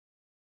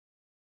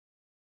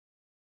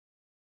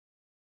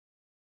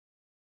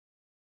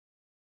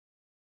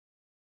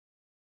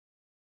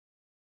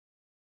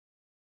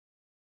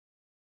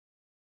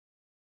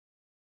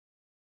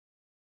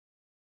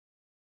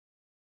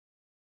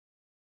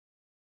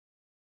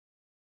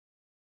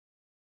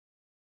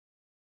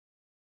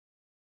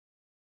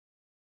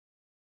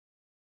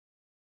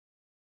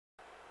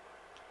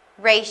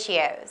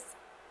Ratios.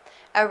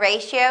 A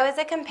ratio is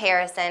a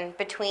comparison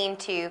between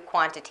two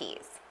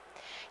quantities.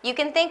 You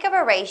can think of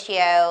a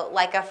ratio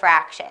like a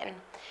fraction.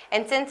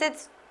 And since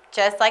it's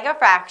just like a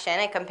fraction,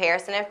 a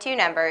comparison of two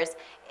numbers,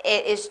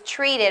 it is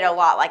treated a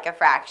lot like a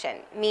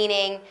fraction,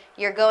 meaning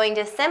you're going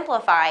to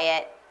simplify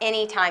it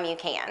anytime you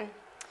can.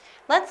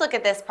 Let's look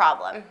at this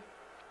problem.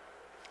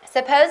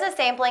 Suppose a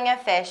sampling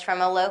of fish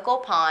from a local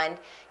pond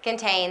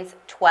contains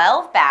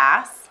 12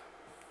 bass,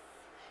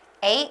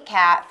 8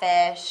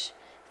 catfish,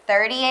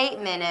 38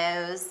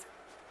 minnows,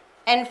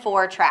 and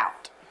 4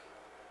 trout.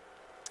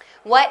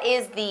 What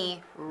is the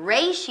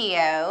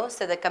ratio,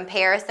 so the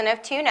comparison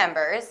of two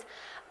numbers,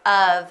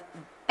 of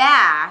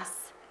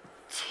bass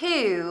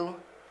to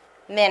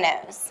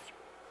minnows?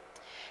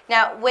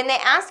 Now, when they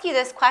ask you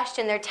this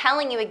question, they're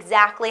telling you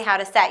exactly how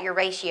to set your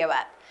ratio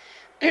up.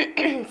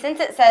 Since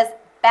it says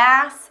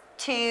bass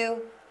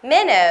to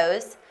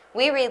minnows,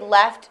 we read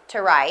left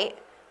to right.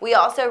 We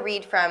also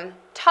read from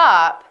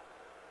top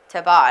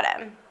to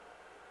bottom.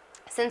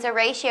 Since a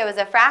ratio is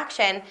a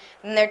fraction,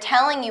 then they're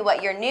telling you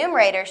what your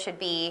numerator should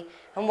be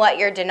and what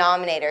your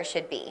denominator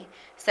should be.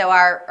 So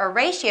our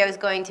ratio is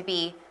going to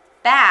be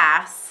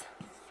bass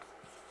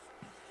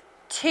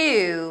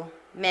to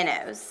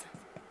minnows.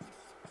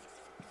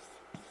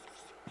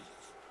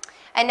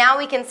 And now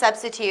we can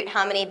substitute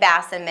how many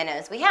bass and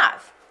minnows we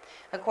have.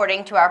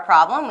 According to our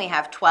problem, we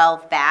have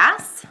 12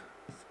 bass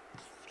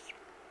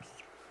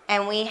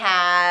and we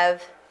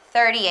have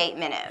 38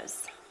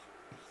 minnows.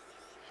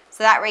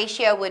 So that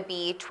ratio would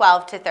be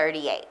 12 to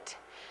 38.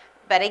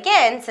 But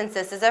again, since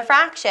this is a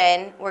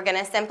fraction, we're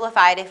going to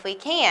simplify it if we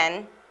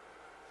can.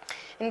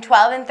 And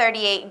 12 and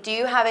 38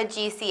 do have a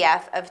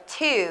GCF of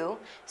 2,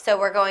 so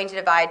we're going to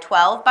divide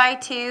 12 by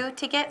 2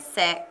 to get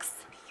 6,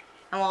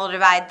 and we'll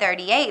divide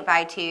 38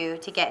 by 2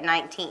 to get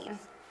 19.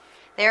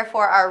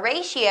 Therefore, our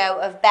ratio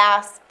of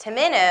bass to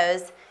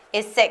minnows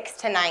is 6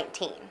 to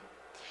 19.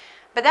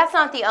 But that's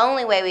not the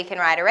only way we can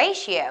write a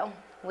ratio.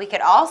 We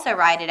could also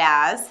write it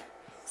as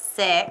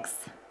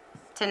 6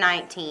 to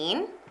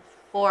 19,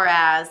 or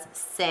as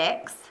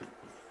 6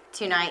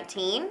 to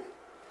 19.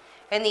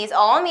 And these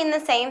all mean the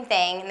same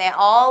thing, and they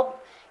all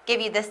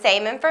give you the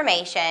same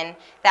information,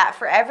 that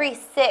for every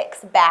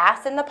 6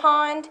 bass in the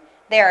pond,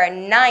 there are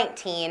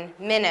 19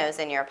 minnows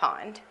in your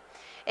pond.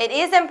 It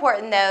is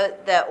important, though,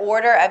 the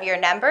order of your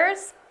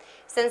numbers.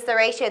 Since the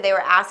ratio they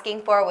were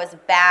asking for was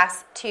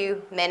bass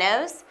to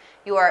minnows,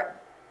 your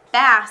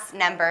bass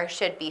number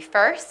should be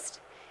first,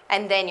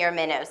 and then your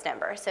minnows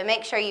number. So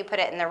make sure you put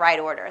it in the right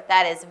order.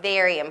 That is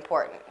very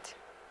important.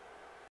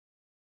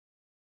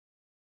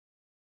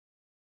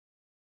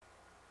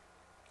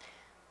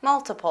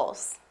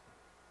 Multiples.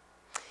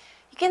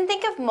 You can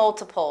think of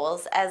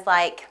multiples as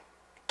like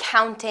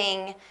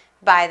counting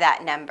by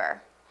that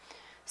number.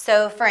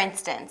 So for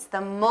instance,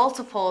 the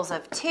multiples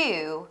of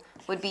 2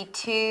 would be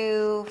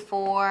 2,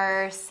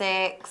 4,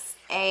 6,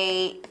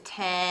 8,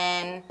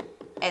 10,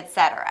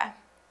 etc.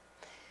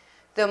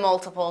 The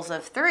multiples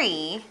of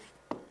 3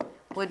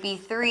 would be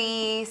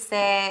 3,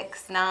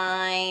 6,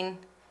 9,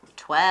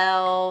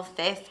 12,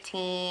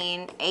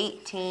 15,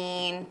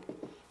 18,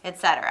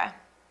 etc.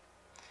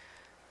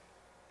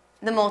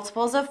 The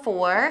multiples of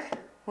 4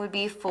 would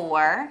be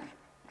 4,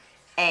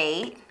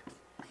 8,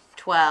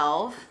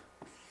 12,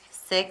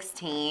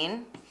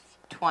 16,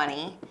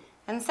 20,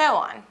 and so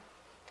on.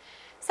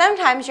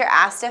 Sometimes you're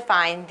asked to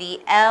find the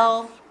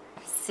LCM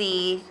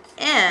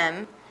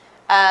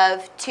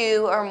of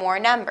 2 or more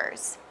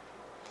numbers.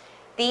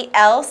 The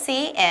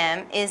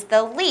LCM is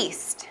the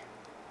least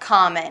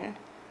common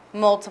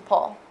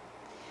multiple.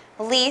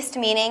 Least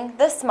meaning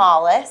the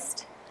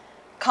smallest,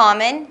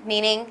 common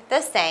meaning the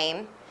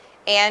same,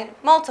 and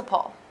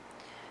multiple.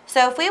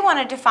 So if we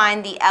wanted to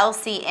find the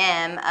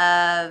LCM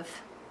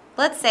of,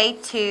 let's say,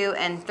 2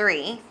 and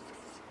 3,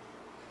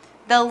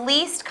 the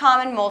least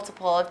common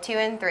multiple of 2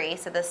 and 3,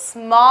 so the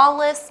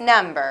smallest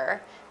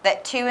number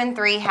that 2 and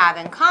 3 have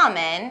in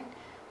common,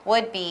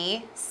 would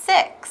be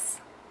 6.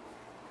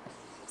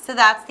 So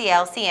that's the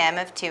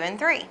LCM of 2 and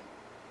 3.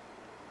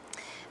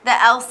 The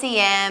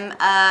LCM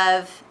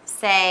of,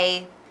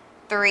 say,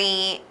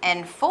 3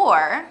 and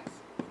 4,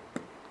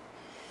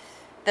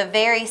 the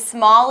very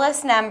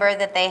smallest number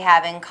that they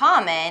have in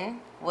common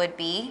would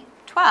be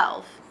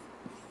 12.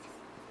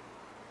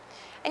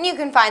 And you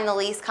can find the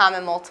least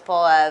common multiple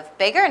of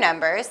bigger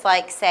numbers,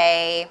 like,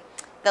 say,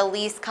 the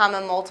least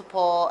common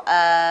multiple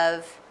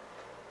of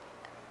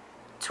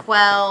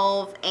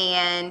 12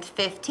 and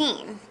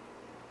 15.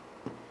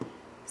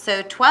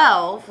 So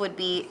 12 would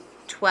be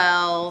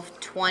 12,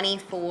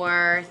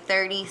 24,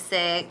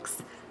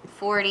 36,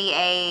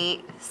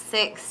 48,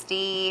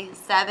 60,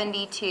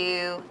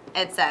 72,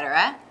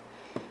 etc.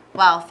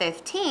 While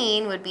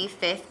 15 would be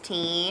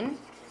 15,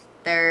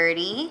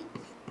 30,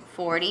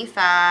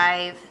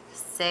 45,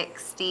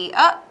 60,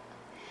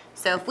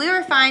 So if we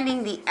were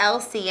finding the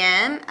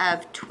LCM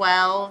of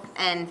 12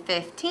 and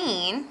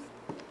 15,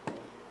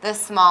 the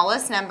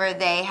smallest number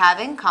they have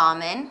in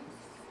common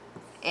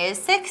is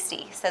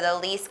 60. So the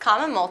least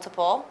common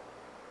multiple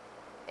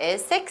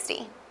is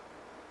 60.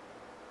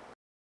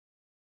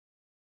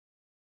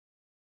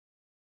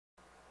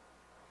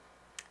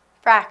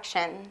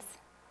 Fractions.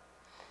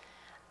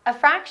 A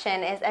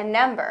fraction is a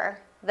number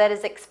that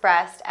is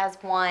expressed as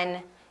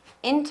one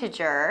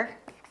integer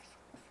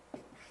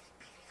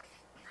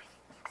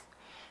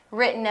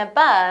written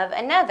above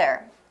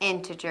another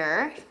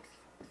integer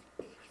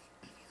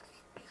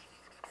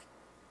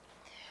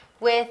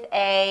with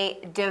a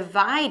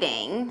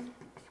dividing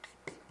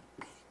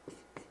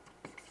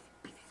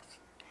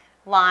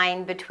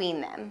line between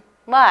them,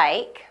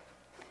 like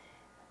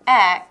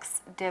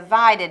x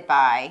divided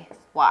by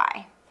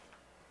y.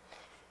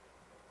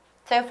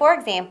 So for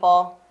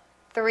example,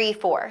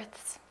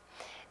 3/4.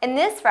 In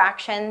this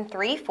fraction,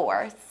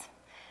 3/4,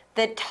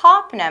 the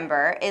top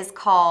number is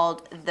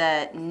called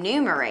the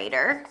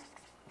numerator,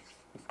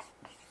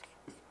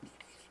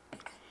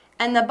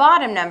 and the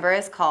bottom number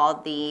is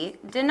called the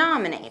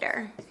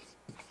denominator.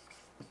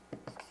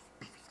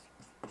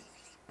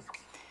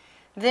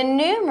 The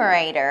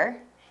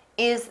numerator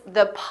is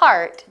the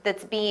part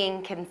that's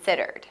being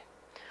considered,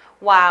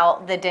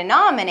 while the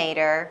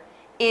denominator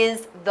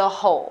is the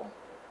whole.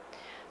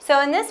 So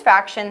in this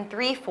fraction,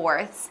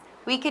 3/4,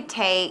 we could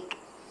take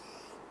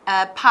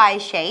a pie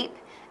shape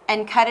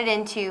and cut it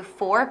into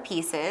 4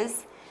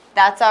 pieces.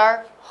 That's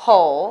our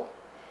whole.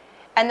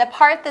 And the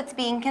part that's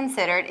being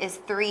considered is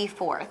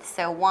 3/4.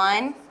 So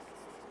 1,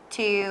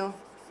 2,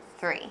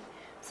 3.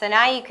 So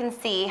now you can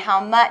see how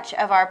much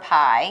of our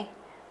pie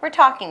we're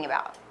talking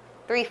about,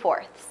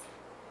 3/4.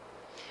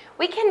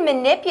 We can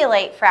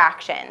manipulate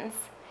fractions,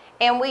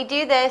 and we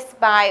do this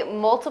by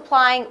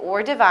multiplying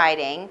or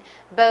dividing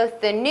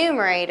both the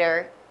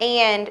numerator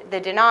and the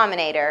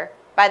denominator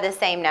by the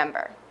same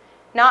number,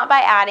 not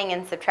by adding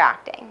and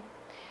subtracting.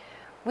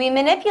 We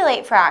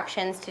manipulate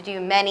fractions to do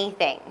many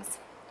things.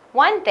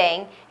 One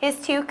thing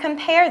is to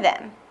compare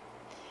them.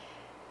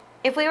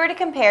 If we were to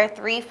compare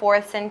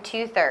 3/4 and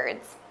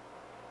 2/3,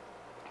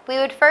 we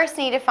would first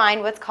need to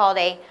find what's called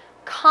a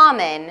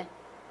common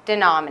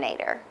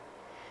denominator.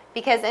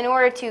 Because in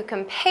order to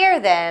compare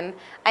them,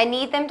 I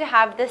need them to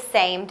have the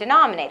same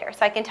denominator.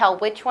 So I can tell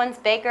which one's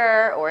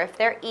bigger or if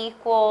they're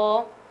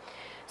equal.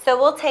 So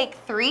we'll take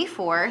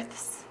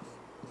 3/4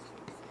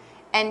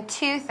 and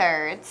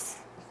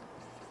 2/3,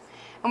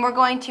 and we're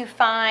going to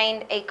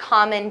find a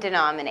common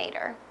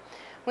denominator.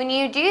 When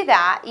you do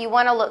that, you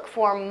want to look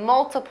for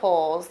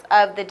multiples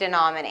of the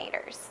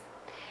denominators.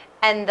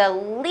 And the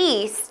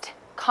least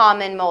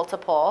common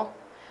multiple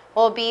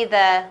will be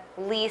the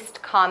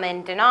least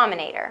common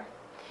denominator.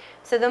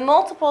 So the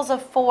multiples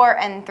of 4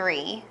 and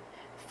 3,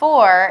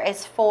 4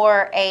 is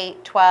 4,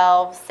 8,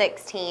 12,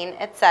 16,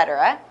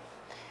 etc.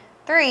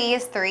 3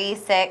 is 3,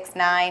 6,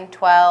 9,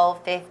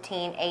 12,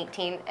 15,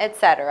 18,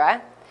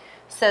 etc.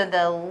 So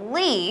the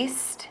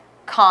least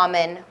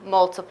common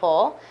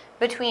multiple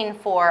between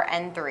 4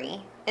 and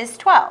 3 is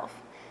 12.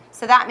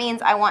 So that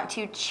means I want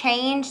to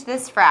change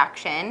this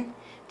fraction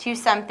to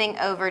something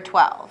over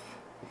 12.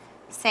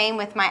 Same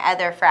with my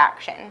other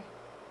fraction.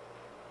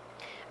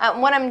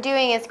 What I'm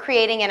doing is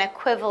creating an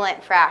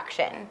equivalent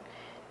fraction.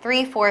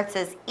 3/4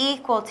 is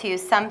equal to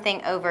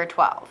something over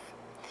 12.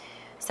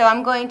 So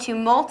I'm going to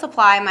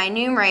multiply my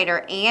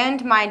numerator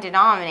and my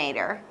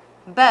denominator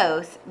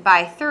both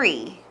by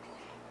 3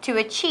 to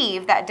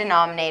achieve that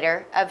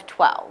denominator of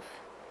 12.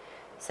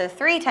 So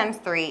 3 times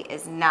 3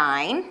 is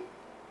 9,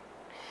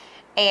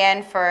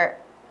 and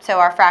so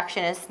our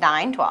fraction is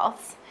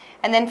 9/12.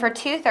 And then for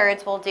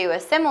 2/3, we'll do a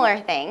similar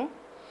thing.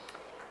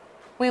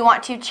 We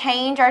want to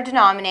change our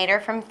denominator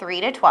from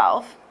 3 to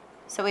 12.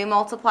 So we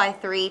multiply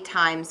 3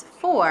 times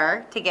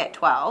 4 to get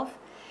 12.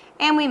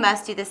 And we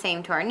must do the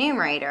same to our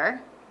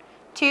numerator.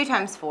 2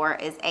 times 4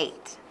 is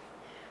 8.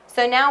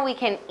 So now we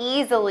can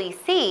easily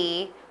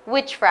see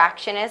which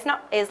fraction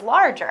is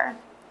larger.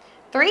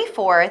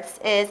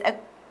 3/4 is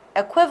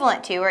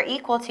equivalent to or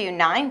equal to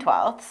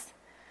 9/12.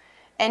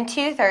 And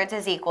 2/3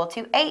 is equal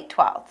to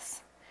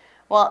 8/12.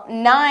 Well,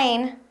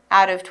 9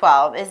 out of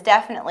 12 is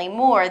definitely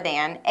more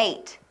than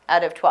 8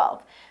 out of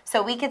 12.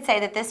 So we could say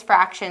that this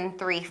fraction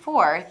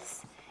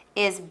 3/4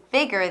 is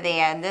bigger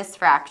than this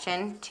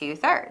fraction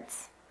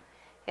 2/3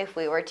 if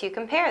we were to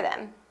compare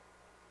them.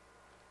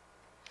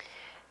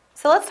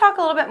 So let's talk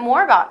a little bit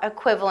more about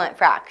equivalent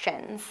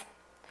fractions.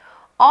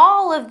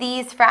 All of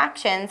these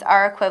fractions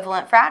are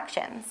equivalent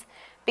fractions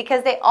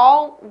because they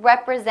all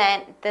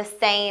represent the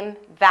same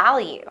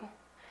value.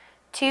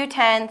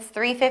 2/10,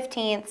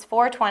 3/15,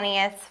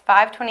 4/20,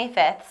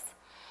 5/25.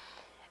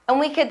 And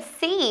we could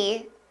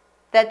see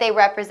that they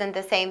represent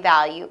the same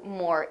value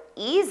more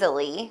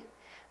easily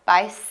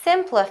by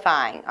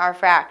simplifying our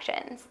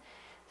fractions.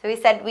 So we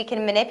said we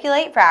can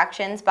manipulate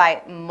fractions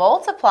by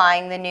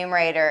multiplying the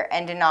numerator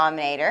and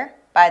denominator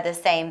by the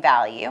same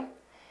value,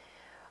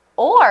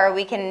 or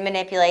we can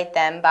manipulate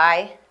them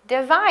by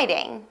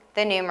dividing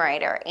the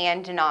numerator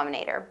and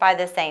denominator by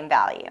the same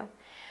value.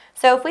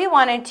 So if we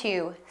wanted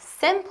to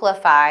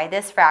simplify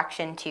this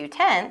fraction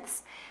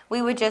 2/10,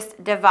 we would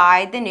just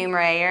divide the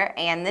numerator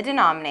and the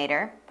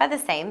denominator by the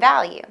same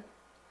value.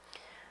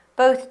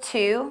 Both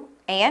 2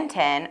 and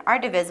 10 are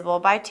divisible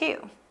by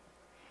 2.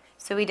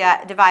 So we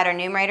divide our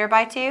numerator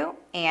by 2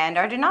 and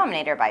our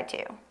denominator by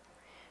 2.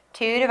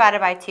 2 divided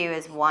by 2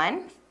 is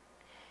 1.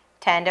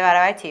 10 divided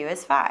by 2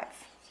 is 5.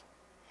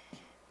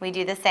 We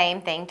do the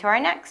same thing to our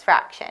next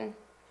fraction.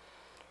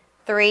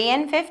 3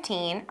 and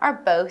 15 are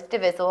both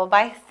divisible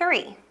by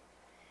 3.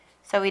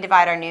 So we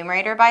divide our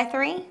numerator by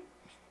 3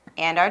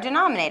 and our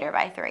denominator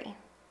by 3.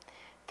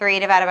 3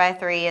 divided by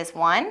 3 is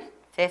 1.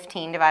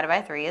 15 divided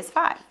by 3 is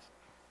 5.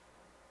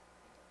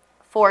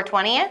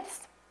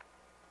 4/20ths.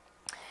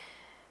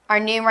 Our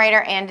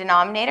numerator and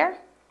denominator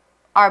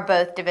are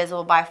both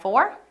divisible by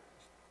 4.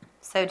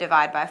 So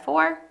divide by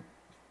 4,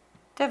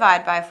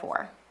 divide by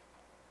 4.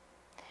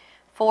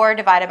 4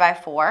 divided by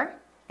 4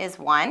 is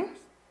 1.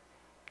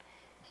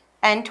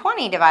 And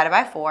 20 divided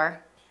by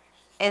 4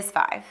 is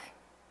 5.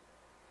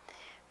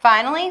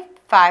 Finally,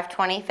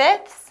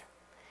 5/25ths.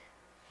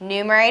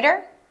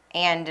 Numerator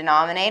and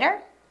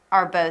denominator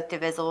are both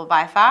divisible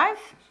by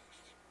 5.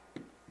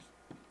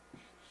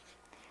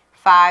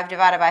 5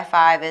 divided by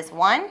 5 is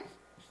 1.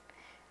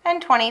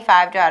 And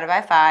 25 divided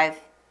by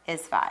 5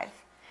 is 5.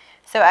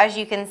 So as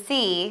you can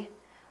see,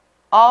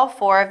 all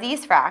 4 of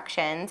these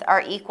fractions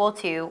are equal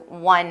to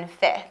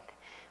 1/5.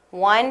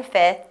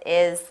 1/5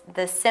 is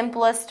the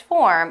simplest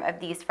form of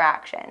these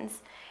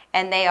fractions,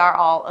 and they are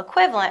all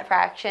equivalent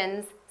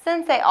fractions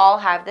since they all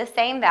have the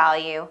same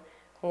value,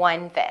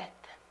 1/5.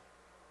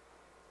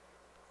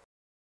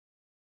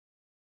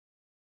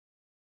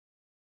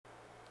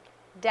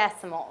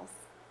 Decimals.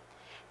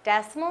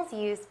 Decimals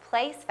use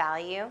place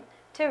value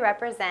to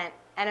represent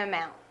an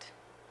amount.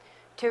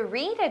 To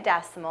read a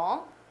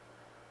decimal,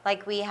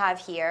 like we have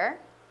here,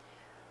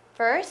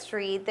 first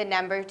read the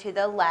number to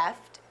the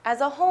left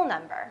as a whole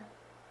number,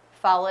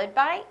 followed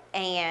by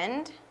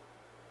and,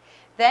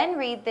 then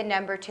read the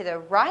number to the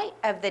right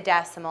of the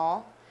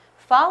decimal,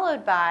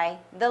 followed by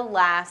the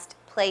last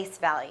place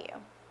value.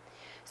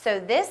 So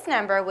this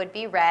number would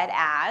be read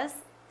as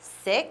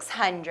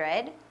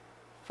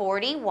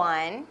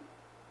 641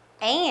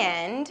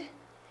 and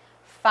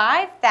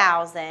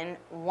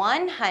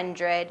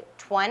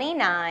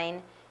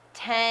 5,129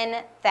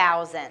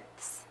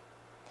 10,000ths.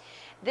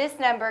 This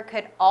number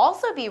could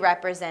also be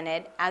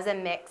represented as a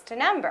mixed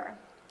number.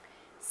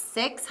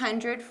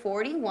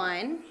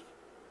 641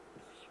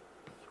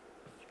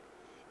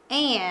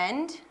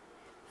 and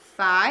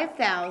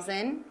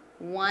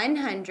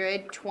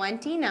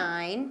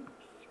 5,129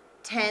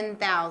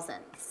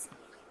 10,000ths.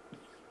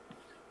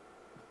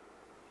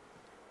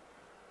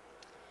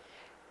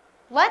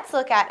 Let's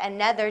look at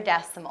another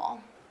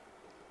decimal.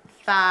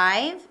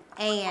 5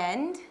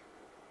 and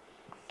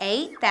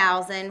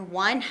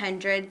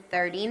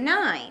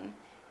 8,139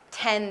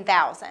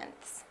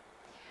 10,000ths.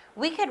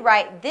 We could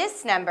write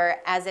this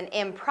number as an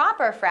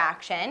improper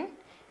fraction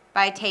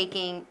by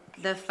taking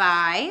the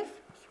 5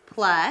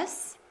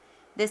 plus,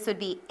 this would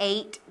be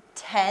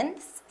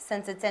 8/10ths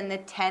since it's in the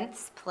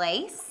tenths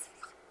place,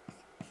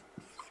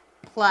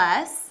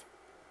 plus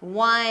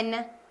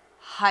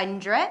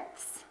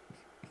 1/100ths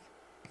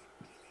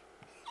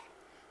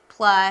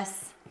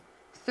plus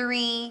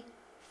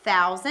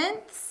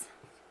 3,000ths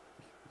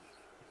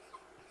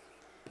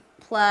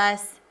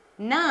plus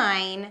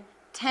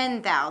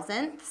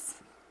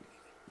 9/10,000ths,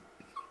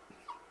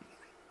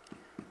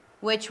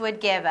 which would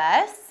give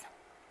us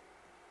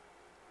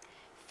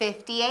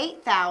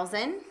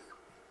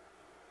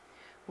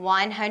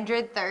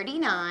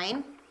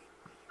 58,139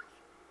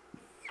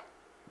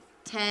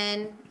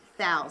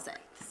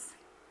 10,000ths.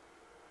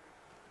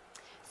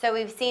 So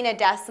we've seen a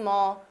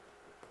decimal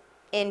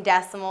in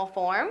decimal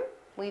form.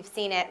 We've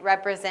seen it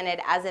represented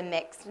as a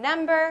mixed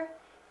number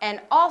and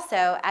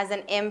also as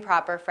an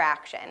improper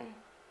fraction.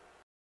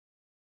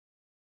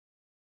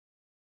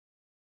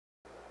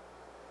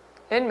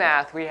 In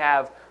math, we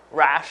have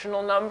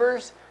rational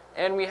numbers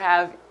and we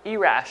have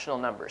irrational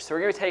numbers. So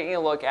we're going to be taking a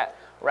look at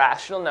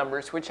rational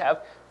numbers, which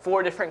have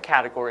 4 different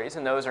categories,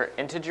 and those are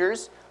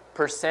integers,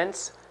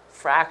 percents,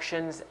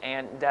 fractions,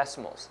 and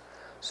decimals.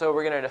 So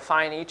we're going to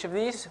define each of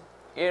these.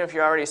 Even if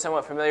you're already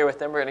somewhat familiar with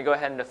them, we're going to go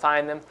ahead and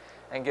define them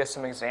and give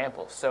some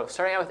examples. So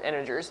starting out with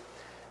integers.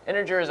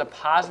 Integer is a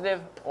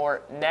positive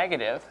or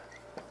negative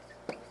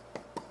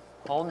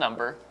whole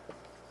number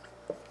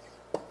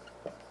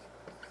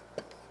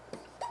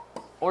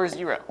or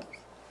 0.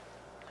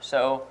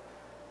 So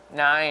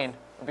 9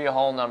 would be a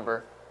whole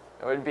number.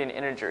 It would be an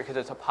integer because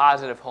it's a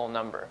positive whole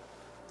number.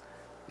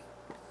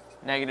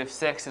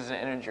 -6 is an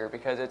integer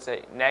because it's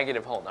a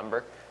negative whole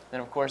number.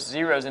 Then, of course,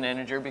 0 is an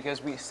integer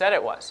because we said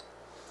it was.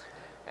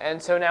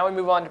 And so now we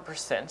move on to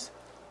percents,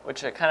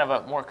 which is kind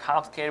of a more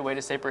complicated way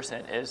to say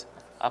percent is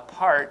a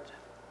part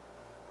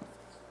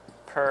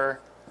per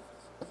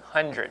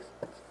 100.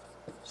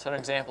 So an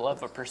example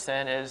of a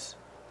percent is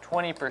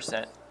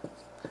 20%,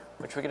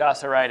 which we could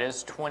also write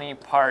as 20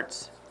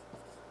 parts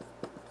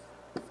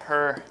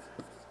per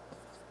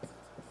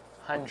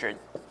 100.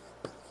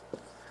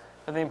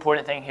 But the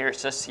important thing here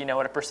is just you know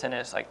what a percent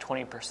is, like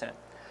 20%.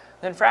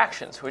 Then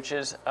fractions, which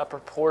is a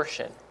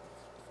proportion.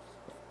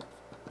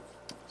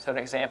 So an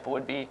example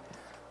would be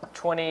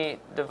 20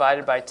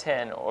 divided by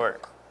 10 or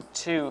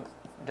 2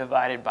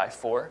 divided by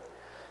 4.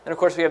 And of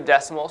course we have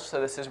decimals,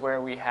 so this is where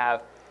we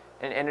have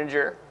an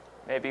integer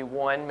maybe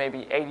 1,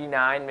 maybe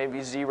 89,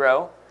 maybe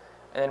 0.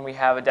 And then we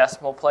have a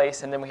decimal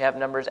place, and then we have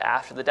numbers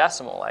after the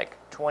decimal, like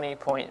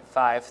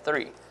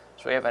 20.53.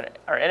 So we have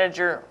our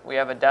integer, we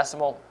have a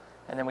decimal,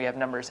 and then we have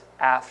numbers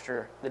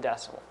after the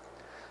decimal.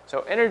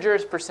 So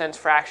integers, percents,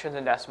 fractions,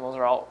 and decimals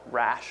are all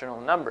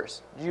rational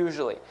numbers,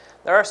 usually.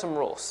 There are some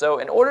rules. So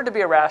in order to be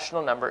a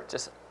rational number,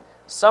 just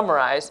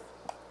summarize,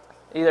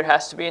 it either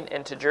has to be an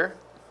integer,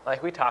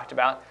 like we talked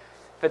about.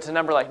 If it's a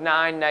number like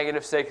 9,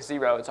 -6,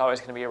 0, it's always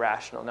going to be a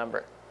rational number.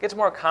 It gets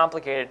more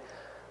complicated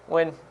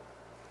when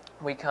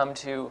we come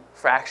to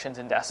fractions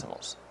and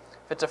decimals.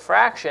 If it's a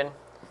fraction,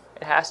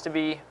 it has to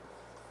be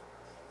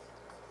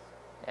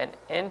an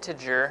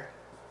integer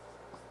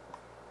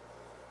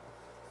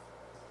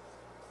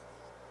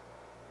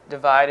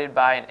divided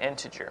by an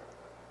integer.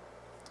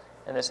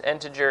 And this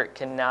integer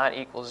cannot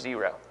equal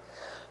 0.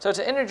 So it's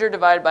an integer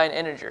divided by an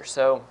integer.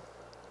 So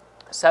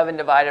 7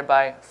 divided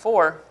by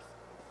 4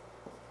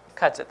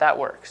 cuts it. That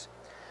works.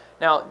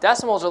 Now,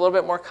 decimals are a little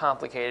bit more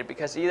complicated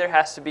because it either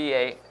has to be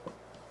a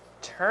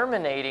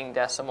terminating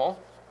decimal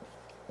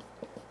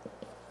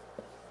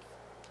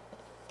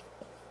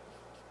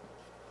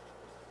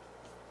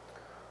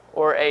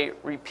or a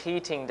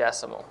repeating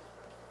decimal.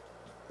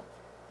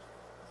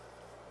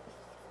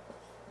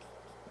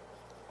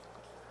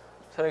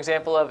 So an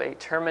example of a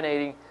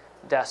terminating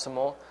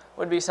decimal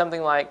would be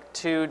something like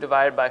 2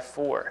 divided by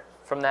 4.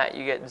 From that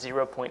you get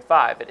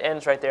 0.5. It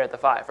ends right there at the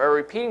 5. Or a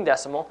repeating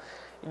decimal,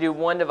 you do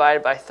 1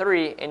 divided by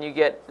 3 and you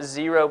get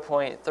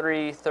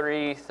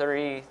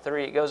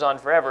 0.3333. It goes on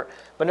forever.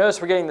 But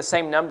notice we're getting the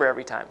same number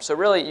every time. So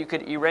really you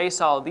could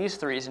erase all of these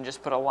 3's and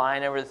just put a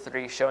line over the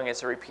 3 showing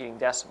it's a repeating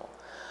decimal.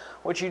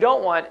 What you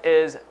don't want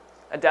is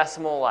a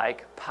decimal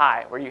like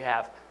pi, where you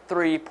have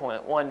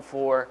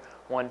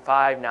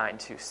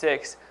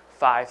 3.1415926.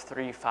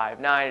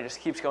 5359. It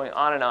just keeps going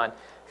on and on.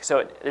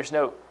 So there's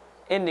no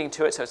ending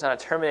to it, so it's not a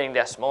terminating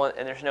decimal,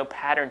 and there's no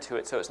pattern to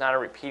it, so it's not a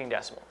repeating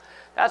decimal.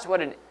 That's what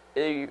an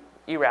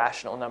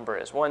irrational number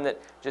is, one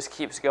that just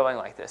keeps going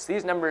like this.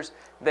 These numbers,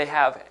 they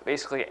have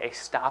basically a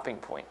stopping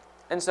point.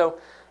 And so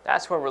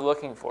that's what we're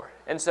looking for.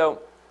 And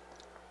so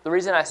the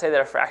reason I say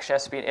that a fraction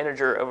has to be an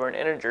integer over an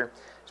integer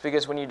is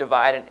because when you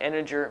divide an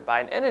integer by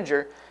an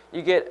integer,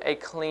 you get a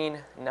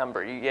clean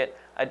number. You get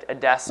a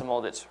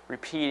decimal that's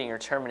repeating or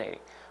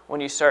terminating.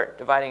 When you start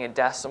dividing a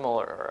decimal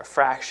or a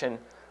fraction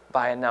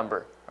by a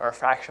number, or a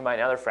fraction by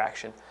another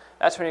fraction,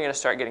 that's when you're going to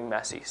start getting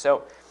messy.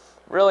 So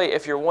really,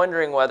 if you're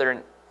wondering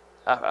whether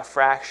a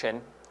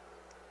fraction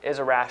is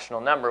a rational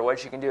number,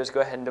 what you can do is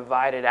go ahead and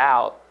divide it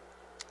out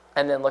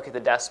and then look at the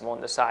decimal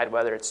and decide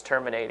whether it's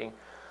terminating,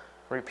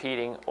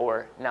 repeating,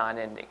 or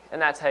non-ending.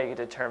 And that's how you can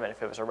determine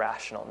if it was a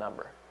rational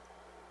number.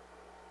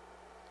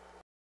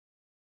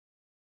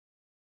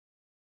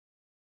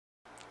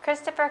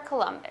 Christopher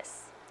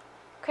Columbus.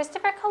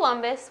 Christopher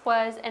Columbus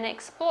was an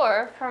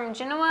explorer from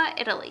Genoa,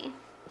 Italy.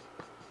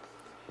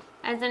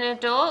 As an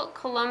adult,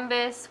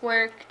 Columbus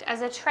worked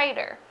as a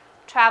trader,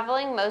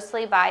 traveling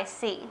mostly by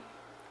sea.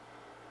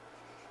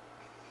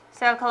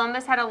 So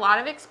Columbus had a lot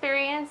of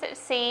experience at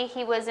sea.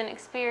 He was an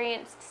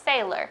experienced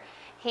sailor.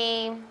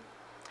 He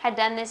had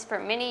done this for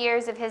many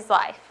years of his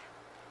life.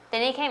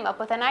 Then he came up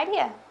with an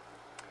idea.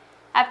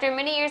 After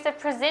many years of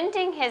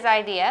presenting his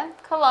idea,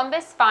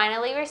 Columbus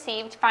finally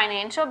received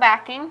financial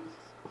backing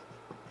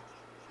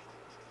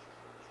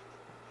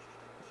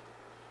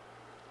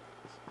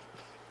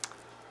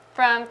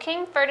from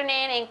King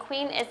Ferdinand and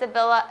Queen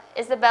Isabella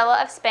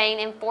of Spain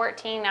in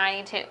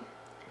 1492.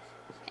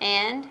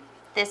 And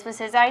this was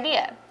his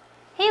idea.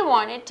 He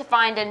wanted to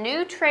find a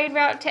new trade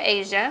route to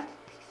Asia,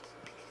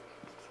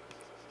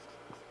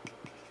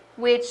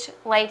 which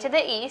lay to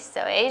the east.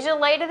 So Asia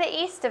lay to the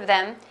east of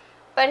them,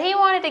 but he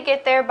wanted to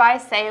get there by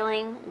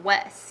sailing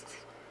west.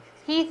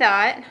 He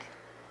thought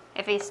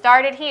if he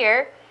started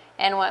here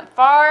and went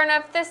far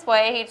enough this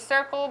way, he'd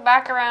circle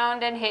back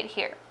around and hit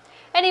here.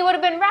 And he would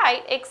have been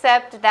right,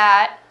 except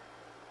that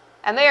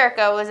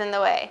America was in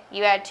the way.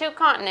 You had two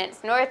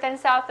continents, North and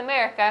South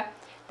America,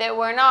 that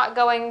were not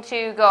going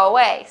to go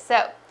away.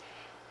 So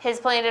his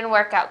plan didn't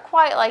work out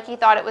quite like he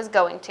thought it was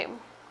going to.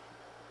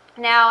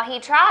 Now, he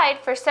tried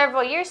for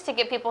several years to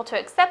get people to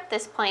accept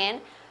this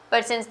plan,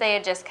 but since they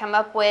had just come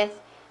up with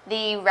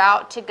the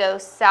route to go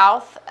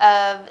south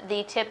of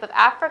the tip of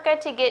Africa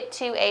to get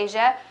to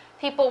Asia,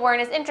 people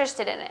weren't as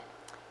interested in it.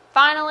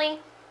 Finally,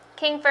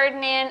 King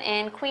Ferdinand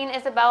and Queen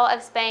Isabella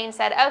of Spain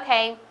said,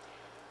 okay,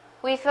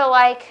 we feel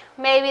like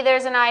maybe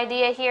there's an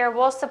idea here.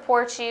 We'll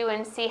support you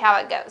and see how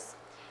it goes.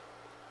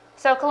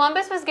 So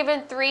Columbus was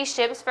given 3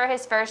 ships for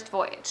his first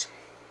voyage.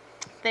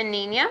 The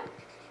Nina,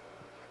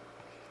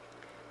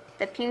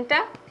 the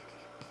Pinta,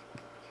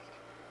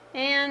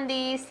 and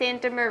the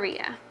Santa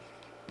Maria.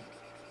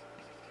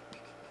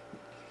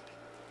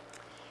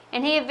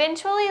 And he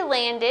eventually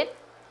landed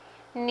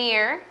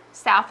near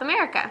South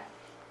America.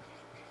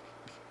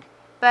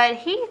 But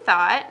he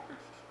thought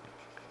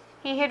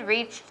he had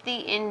reached the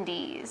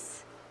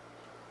Indies,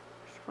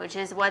 which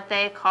is what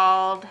they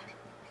called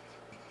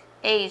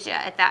Asia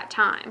at that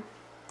time.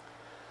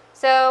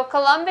 So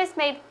Columbus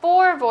made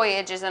 4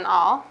 voyages in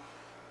all,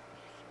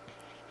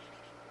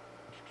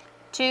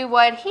 to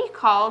what he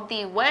called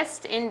the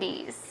West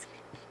Indies.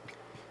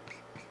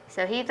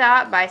 So he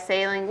thought by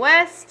sailing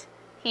west,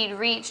 he'd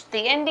reached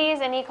the Indies,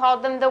 and he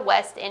called them the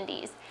West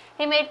Indies.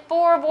 He made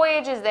 4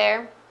 voyages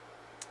there,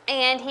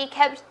 and he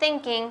kept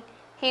thinking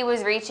he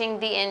was reaching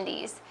the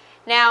Indies.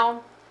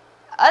 Now,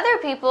 other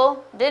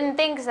people didn't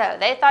think so.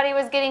 They thought he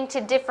was getting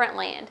to different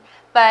land.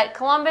 But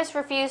Columbus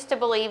refused to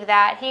believe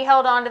that. He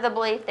held on to the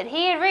belief that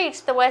he had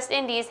reached the West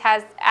Indies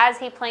as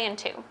he planned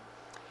to.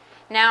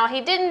 Now, he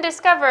didn't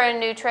discover a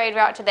new trade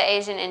route to the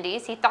Asian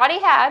Indies. He thought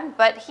he had,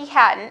 but he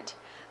hadn't.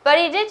 But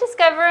he did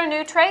discover a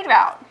new trade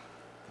route.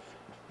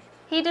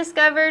 He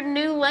discovered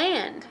new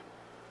land.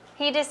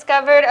 He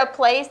discovered a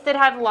place that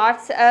had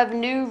lots of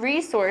new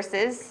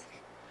resources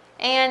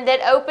and that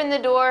opened the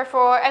door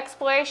for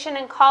exploration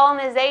and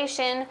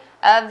colonization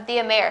of the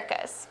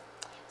Americas.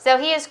 So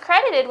he is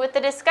credited with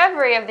the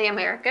discovery of the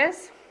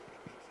Americas.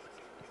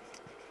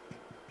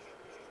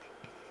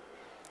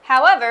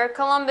 However,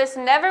 Columbus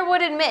never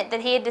would admit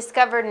that he had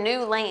discovered new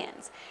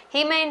lands.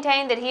 He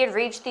maintained that he had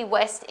reached the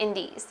West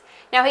Indies.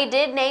 Now, he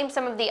did name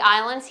some of the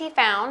islands he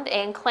found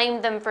and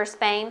claimed them for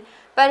Spain,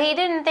 but he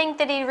didn't think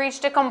that he'd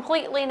reached a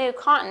completely new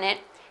continent.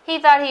 He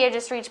thought he had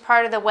just reached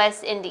part of the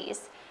West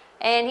Indies,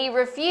 and he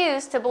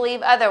refused to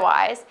believe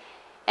otherwise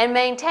and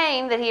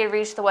maintained that he had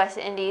reached the West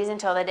Indies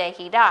until the day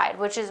he died,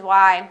 which is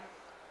why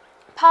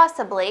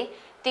possibly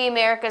the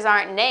Americas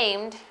aren't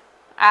named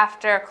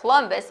after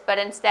Columbus, but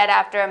instead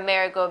after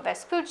Amerigo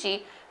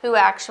Vespucci, who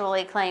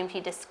actually claimed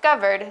he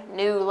discovered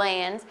new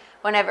lands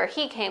whenever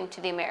he came to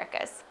the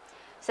Americas.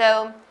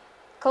 So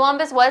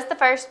Columbus was the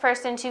first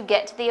person to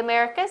get to the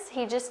Americas.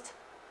 He just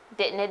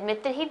didn't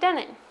admit that he'd done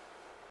it.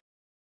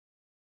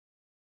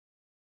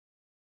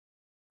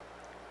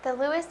 The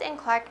Lewis and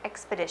Clark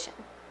Expedition.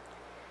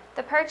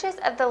 The purchase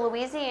of the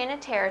Louisiana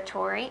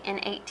Territory in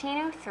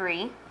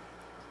 1803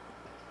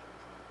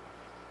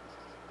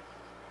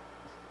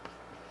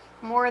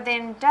 more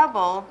than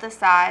doubled the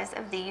size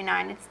of the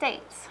United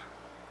States.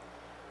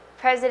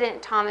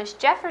 President Thomas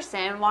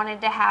Jefferson wanted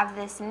to have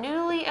this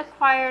newly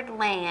acquired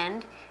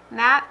land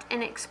mapped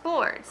and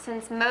explored,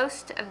 since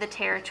most of the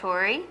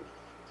territory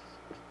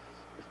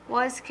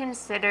was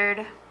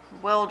considered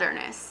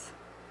wilderness.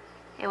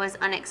 It was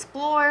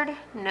unexplored,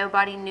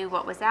 nobody knew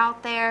what was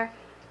out there.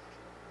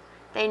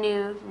 They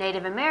knew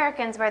Native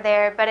Americans were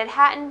there, but it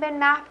hadn't been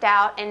mapped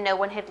out and no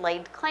one had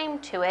laid claim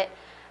to it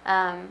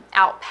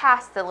out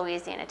past the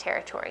Louisiana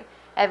Territory.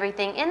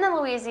 Everything in the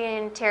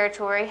Louisiana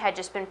Territory had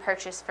just been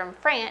purchased from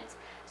France,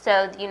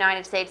 so the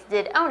United States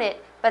did own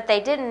it, but they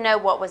didn't know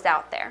what was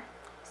out there.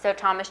 So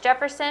Thomas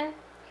Jefferson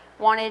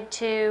wanted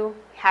to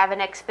have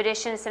an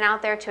expedition sent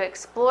out there to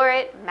explore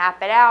it,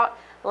 map it out,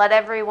 let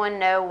everyone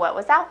know what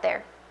was out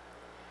there.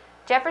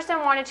 Jefferson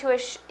wanted to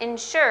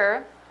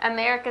ensure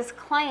America's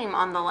claim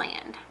on the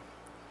land.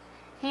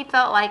 He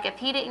felt like if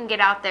he didn't get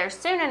out there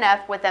soon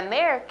enough with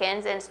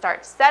Americans and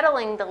start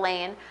settling the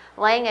land,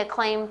 laying a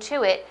claim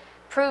to it,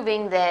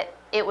 proving that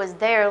it was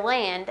their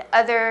land,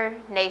 other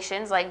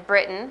nations like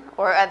Britain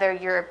or other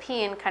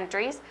European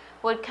countries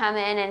would come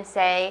in and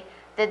say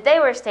that they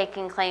were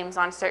staking claims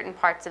on certain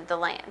parts of the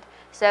land.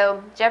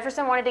 So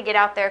Jefferson wanted to get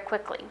out there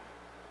quickly.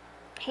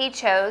 He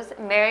chose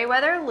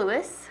Meriwether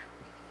Lewis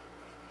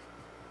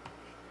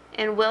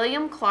and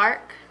William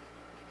Clark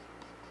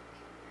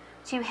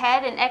to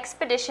head an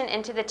expedition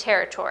into the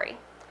territory.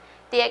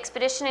 The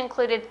expedition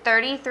included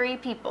 33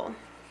 people,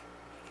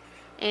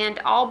 and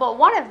all but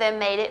one of them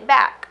made it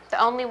back.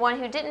 The only one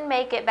who didn't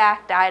make it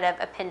back died of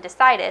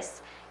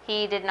appendicitis.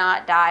 He did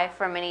not die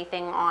from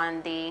anything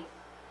on the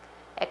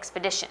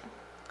expedition.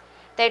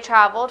 They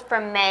traveled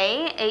from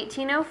May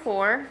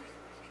 1804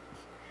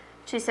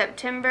 to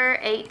September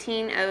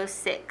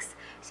 1806.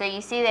 So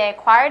you see they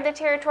acquired the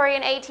territory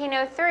in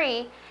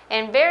 1803,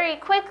 and very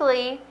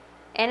quickly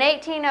in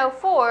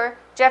 1804,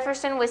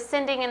 Jefferson was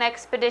sending an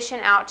expedition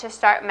out to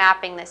start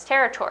mapping this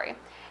territory.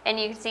 And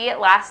you can see it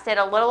lasted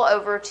a little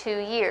over 2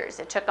 years.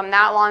 It took them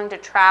that long to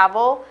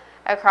travel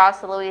across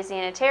the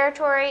Louisiana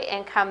Territory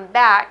and come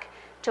back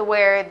to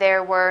where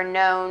there were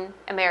known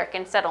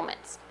American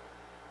settlements.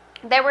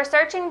 They were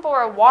searching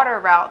for a water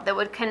route that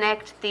would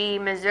connect the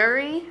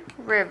Missouri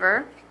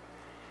River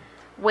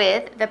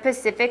with the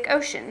Pacific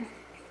Ocean.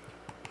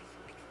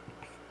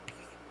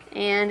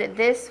 And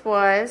this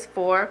was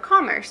for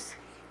commerce.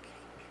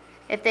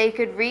 If they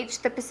could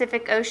reach the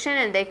Pacific Ocean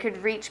and they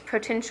could reach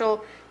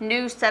potential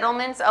new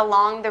settlements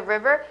along the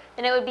river,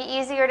 then it would be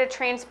easier to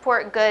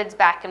transport goods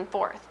back and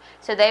forth.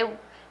 So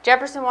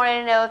Jefferson wanted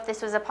to know if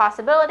this was a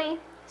possibility,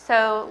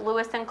 so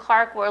Lewis and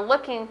Clark were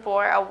looking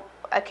for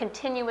a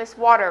continuous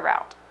water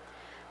route.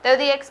 Though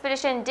the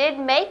expedition did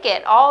make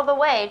it all the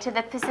way to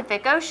the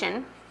Pacific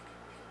Ocean,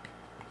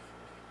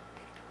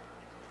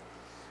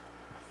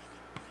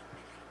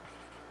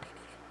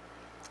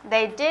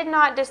 they did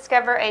not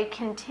discover a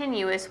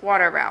continuous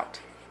water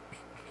route.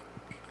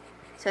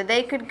 So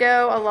they could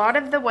go a lot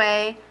of the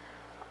way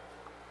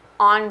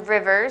on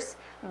rivers,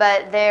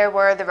 but there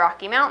were the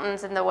Rocky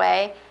Mountains in the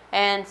way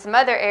and some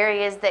other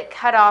areas that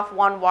cut off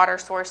one water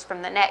source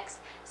from the next.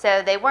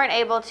 So they weren't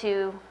able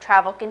to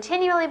travel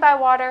continually by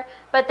water,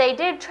 but they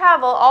did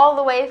travel all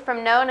the way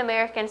from known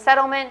American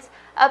settlements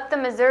up the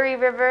Missouri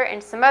River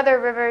and some other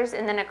rivers,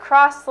 and then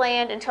across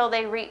land until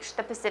they reached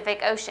the Pacific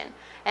Ocean.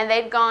 And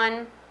they'd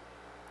gone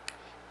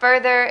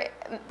further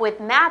with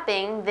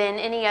mapping than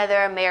any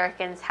other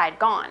Americans had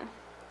gone.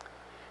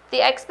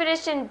 The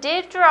expedition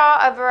did draw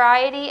a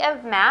variety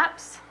of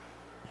maps.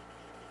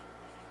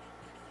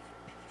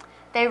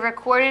 They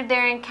recorded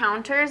their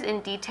encounters in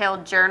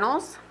detailed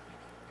journals.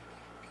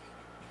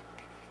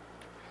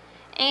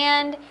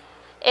 And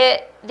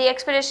the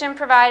expedition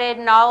provided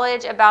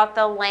knowledge about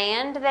the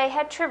land they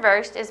had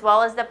traversed, as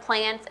well as the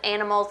plants,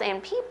 animals,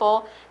 and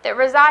people that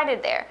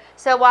resided there.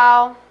 So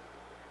while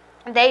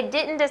they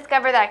didn't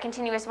discover that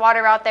continuous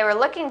water route they were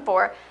looking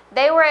for,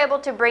 they were able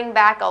to bring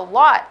back a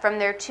lot from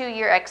their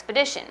 2-year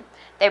expedition.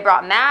 They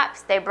brought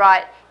maps, they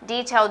brought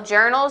detailed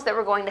journals that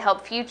were going to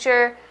help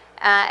future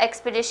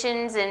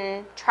expeditions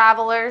and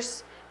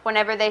travelers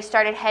whenever they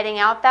started heading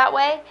out that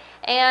way,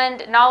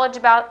 and knowledge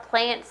about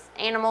plants,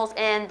 animals,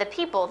 and the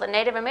people, the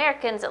Native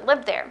Americans that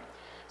lived there.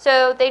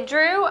 So they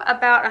drew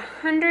about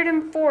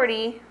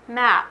 140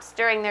 maps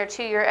during their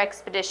 2-year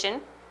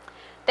expedition.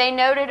 They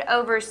noted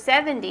over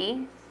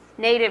 70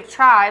 native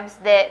tribes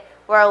that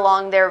were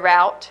along their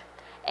route,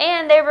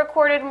 and they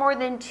recorded more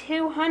than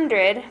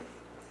 200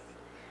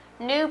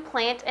 new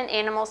plant and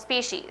animal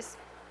species.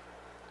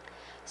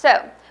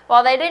 So,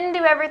 while they didn't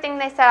do everything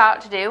they set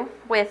out to do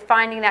with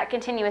finding that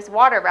continuous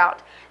water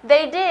route,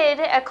 they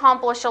did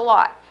accomplish a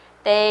lot.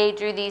 They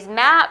drew these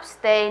maps,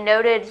 they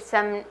noted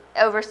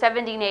over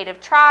 70 native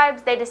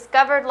tribes, they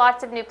discovered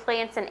lots of new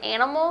plants and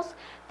animals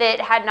that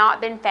had not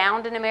been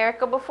found in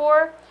America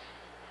before,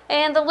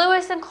 and the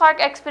Lewis and Clark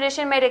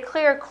expedition made a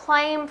clear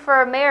claim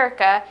for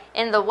America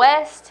in the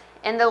West,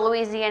 in the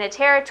Louisiana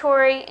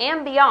Territory,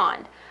 and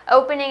beyond,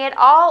 opening it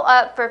all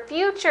up for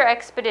future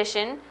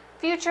expedition,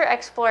 future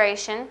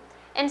exploration,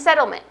 and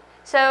settlement.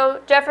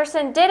 So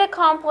Jefferson did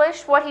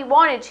accomplish what he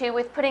wanted to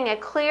with putting a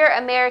clear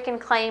American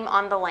claim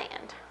on the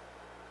land.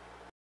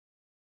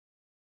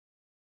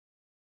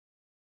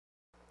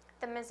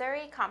 The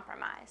Missouri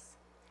Compromise.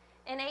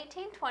 In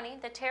 1820,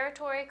 the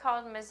territory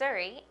called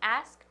Missouri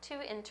asked to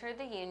enter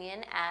the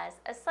Union as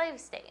a slave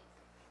state.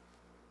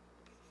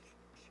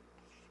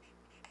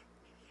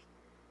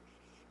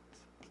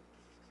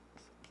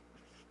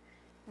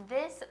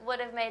 This would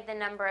have made the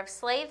number of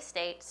slave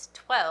states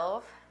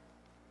 12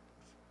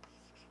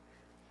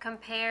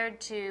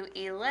 compared to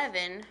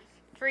 11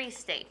 free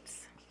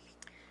states.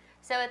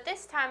 So at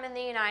this time in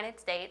the United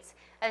States,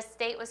 a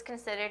state was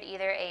considered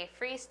either a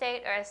free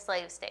state or a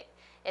slave state.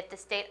 If the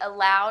state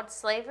allowed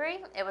slavery,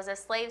 it was a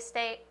slave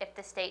state. If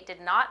the state did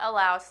not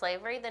allow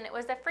slavery, then it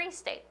was a free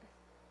state.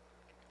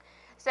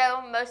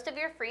 So most of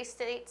your free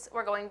states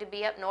were going to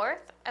be up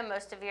north, and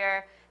most of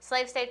your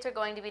slave states are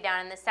going to be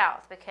down in the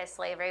south because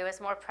slavery was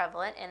more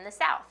prevalent in the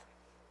south.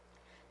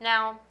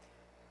 Now,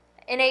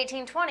 in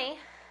 1820,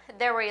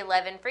 there were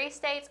 11 free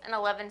states and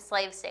 11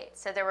 slave states,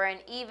 so there were an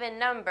even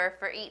number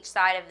for each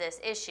side of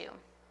this issue.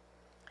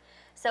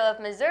 So if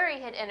Missouri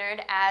had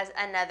entered as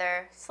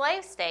another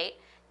slave state,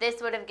 this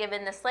would have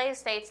given the slave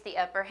states the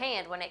upper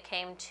hand when it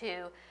came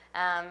to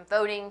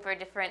voting for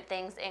different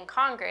things in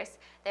Congress.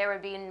 There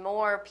would be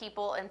more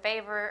people in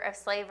favor of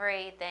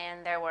slavery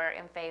than there were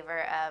in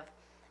favor of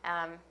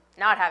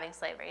not having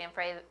slavery,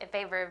 in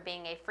favor of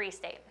being a free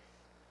state.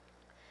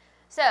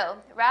 So,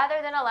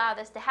 rather than allow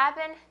this to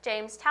happen,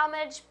 James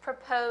Talmadge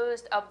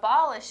proposed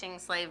abolishing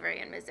slavery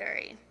in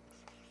Missouri.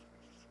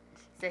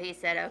 So he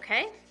said,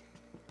 okay,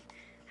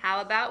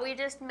 how about we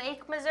just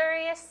make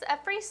Missouri a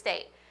free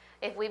state?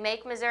 If we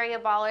make Missouri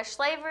abolish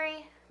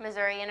slavery,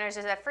 Missouri enters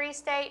as a free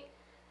state,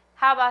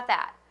 how about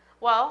that?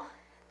 Well,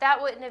 that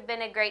wouldn't have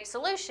been a great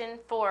solution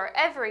for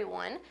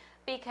everyone,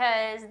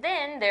 because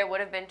then there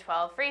would have been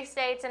 12 free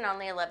states and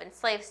only 11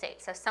 slave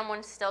states, so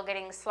someone's still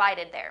getting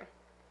slighted there.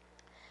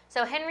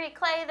 So Henry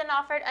Clay then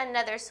offered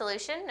another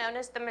solution known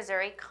as the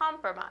Missouri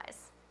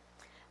Compromise.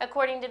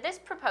 According to this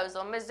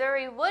proposal,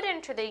 Missouri would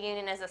enter the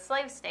Union as a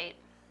slave state,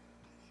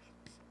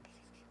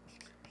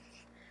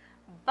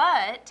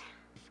 but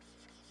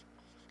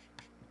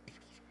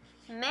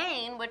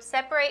Maine would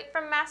separate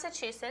from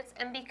Massachusetts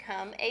and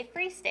become a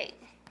free state.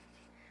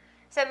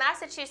 So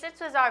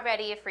Massachusetts was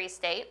already a free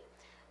state.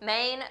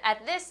 Maine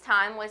at this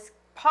time was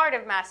part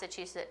of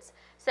Massachusetts.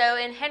 So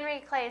in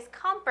Henry Clay's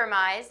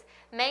compromise,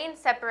 Maine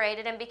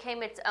separated and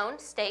became its own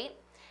state,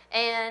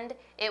 and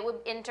it would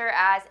enter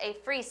as a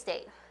free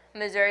state.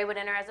 Missouri would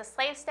enter as a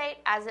slave state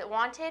as it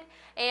wanted,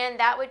 and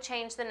that would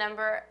change the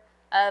number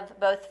of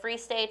both free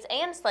states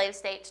and slave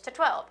states to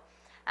 12.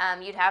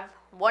 You'd have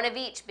one of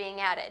each being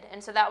added,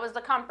 and so that was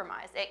the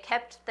compromise. It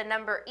kept the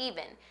number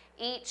even.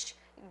 Each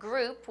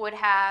group would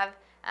have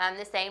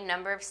the same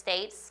number of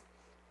states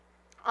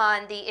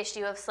on the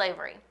issue of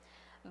slavery.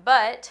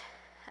 But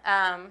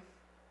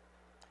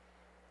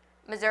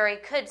Missouri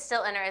could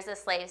still enter as a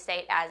slave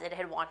state as it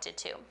had wanted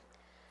to.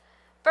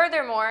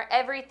 Furthermore,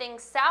 everything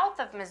south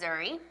of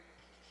Missouri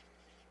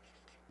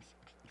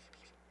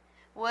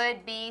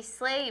would be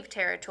slave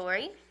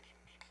territory,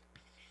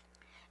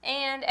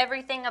 and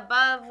everything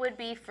above would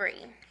be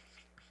free.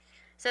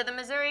 So the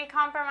Missouri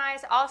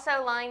Compromise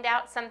also lined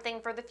out something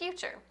for the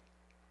future.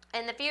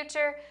 In the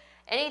future,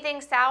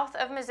 anything south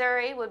of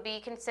Missouri would be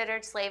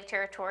considered slave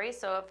territory.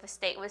 So if a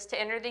state was to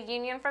enter the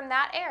Union from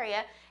that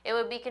area, it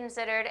would be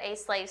considered a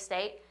slave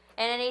state.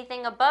 And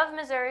anything above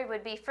Missouri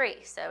would be free.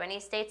 So any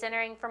states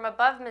entering from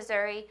above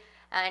Missouri,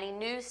 any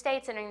new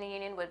states entering the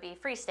Union would be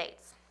free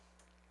states.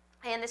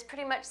 And this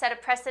pretty much set a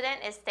precedent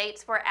as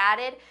states were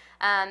added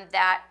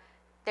that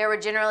there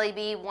would generally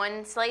be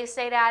one slave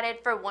state added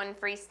for one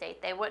free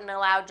state. They wouldn't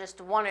allow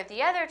just one or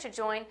the other to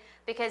join,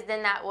 because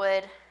then that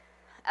would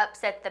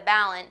upset the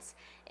balance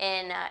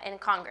in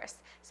Congress.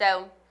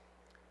 So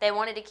they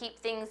wanted to keep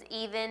things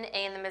even,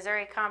 and the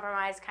Missouri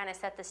Compromise kind of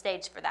set the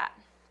stage for that.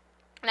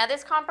 Now,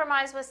 this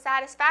compromise was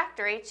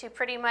satisfactory to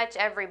pretty much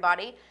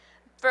everybody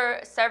for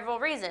several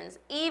reasons,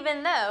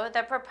 even though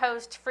the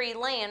proposed free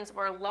lands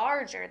were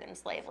larger than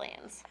slave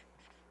lands.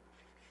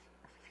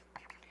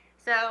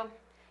 So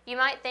you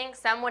might think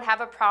some would have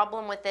a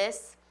problem with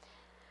this,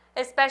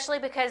 especially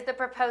because the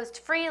proposed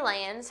free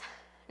lands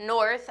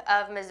north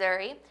of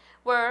Missouri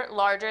were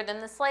larger than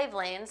the slave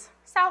lands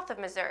south of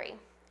Missouri.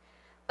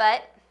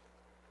 But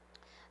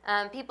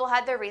people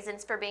had their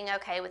reasons for being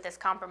okay with this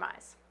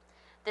compromise.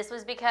 This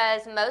was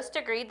because most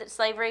agreed that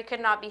slavery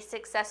could not be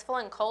successful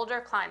in colder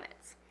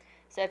climates.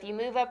 So if you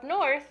move up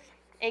north,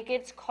 it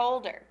gets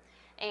colder.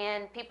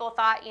 And people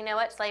thought, you know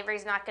what,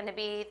 slavery's not going to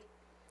be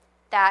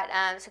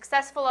that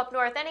successful up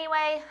north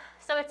anyway,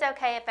 so it's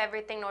okay if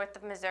everything north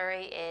of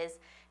Missouri is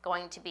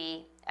going to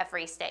be a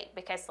free state,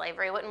 because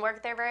slavery wouldn't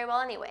work there very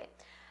well anyway.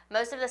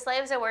 Most of the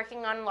slaves are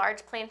working on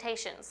large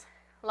plantations.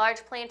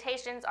 Large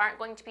plantations aren't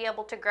going to be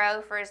able to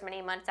grow for as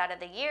many months out of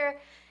the year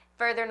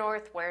further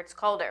north where it's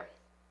colder.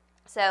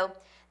 So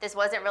this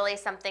wasn't really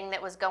something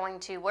that was going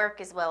to work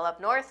as well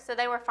up north, so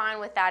they were fine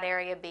with that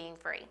area being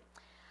free.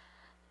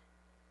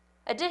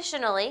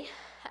 Additionally,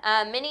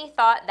 many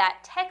thought that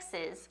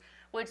Texas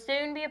would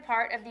soon be a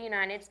part of the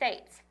United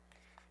States.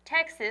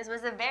 Texas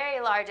was a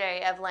very large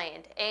area of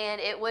land, and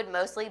it would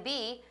mostly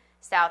be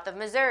south of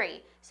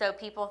Missouri. So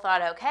people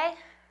thought, okay,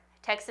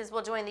 Texas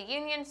will join the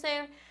Union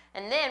soon,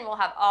 and then we'll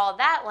have all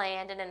that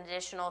land in an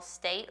additional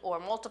state or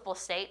multiple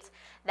states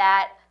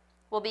that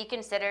will be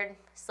considered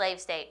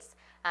slave states,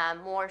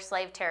 more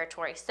slave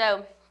territory.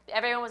 So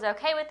everyone was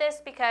okay with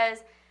this because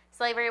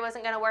slavery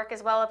wasn't going to work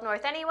as well up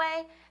north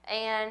anyway,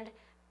 and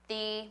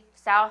the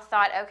South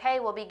thought, okay,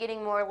 we'll be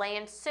getting more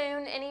land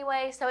soon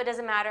anyway, so it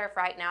doesn't matter if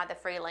right now the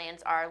free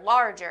lands are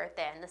larger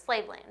than the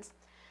slave lands.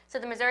 So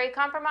the Missouri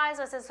Compromise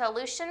was a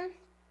solution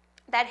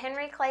that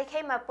Henry Clay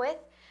came up with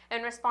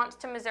in response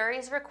to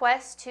Missouri's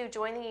request to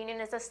join the Union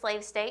as a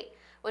slave state,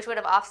 which would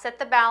have offset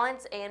the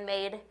balance and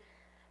made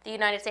the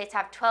United States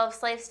have 12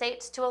 slave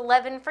states to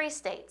 11 free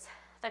states.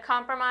 The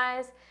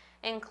compromise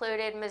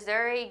included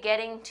Missouri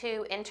getting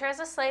to enter as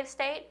a slave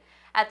state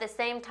at the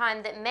same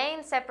time that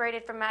Maine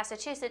separated from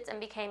Massachusetts and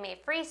became a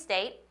free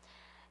state.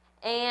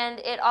 And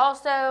it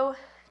also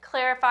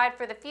clarified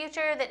for the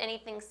future that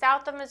anything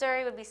south of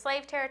Missouri would be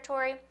slave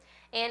territory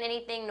and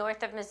anything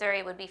north of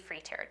Missouri would be free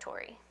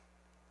territory.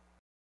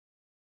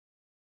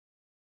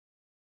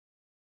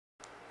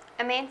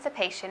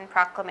 Emancipation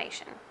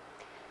Proclamation.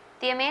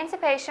 The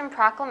Emancipation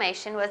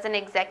Proclamation was an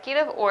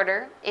executive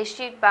order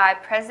issued by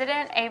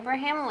President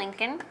Abraham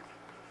Lincoln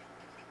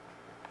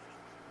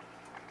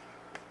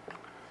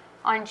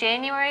on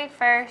January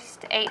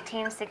 1st,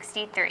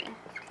 1863.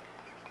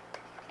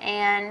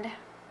 And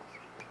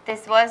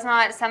this was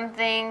not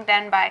something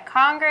done by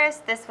Congress.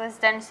 This was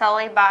done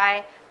solely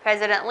by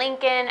President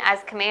Lincoln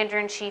as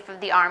Commander-in-Chief of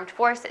the Armed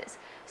Forces.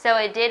 So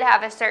it did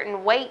have a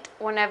certain weight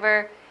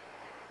whenever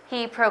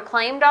he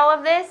proclaimed all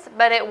of this,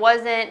 but it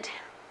wasn't,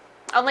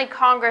 only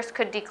Congress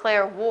could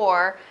declare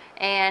war,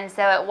 and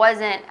so it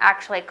wasn't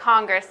actually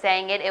Congress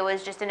saying it, it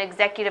was just an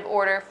executive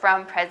order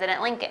from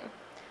President Lincoln.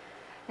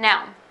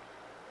 Now,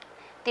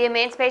 the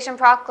Emancipation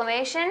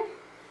Proclamation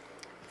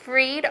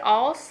freed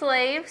all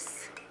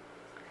slaves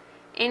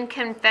in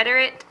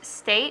Confederate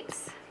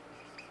states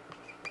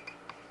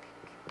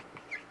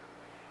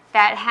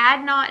that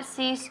had not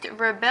ceased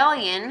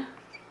rebellion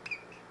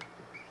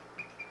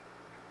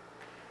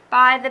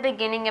by the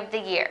beginning of the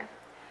year.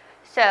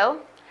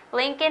 So,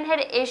 Lincoln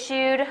had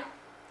issued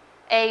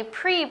a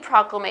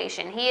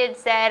pre-proclamation. He had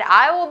said,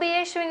 I will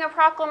be issuing a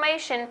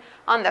proclamation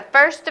on the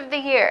 1st of the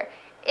year.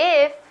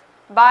 If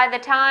by the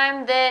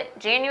time that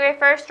January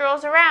 1st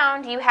rolls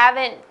around, you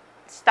haven't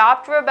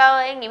stopped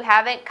rebelling, you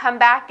haven't come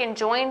back and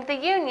joined the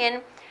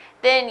Union,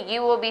 then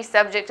you will be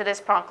subject to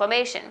this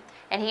proclamation.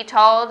 And he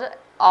told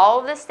all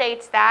of the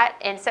states that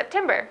in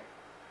September.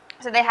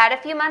 So they had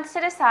a few months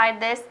to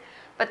decide this,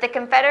 but the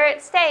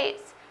Confederate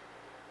states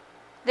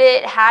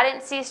that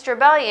hadn't ceased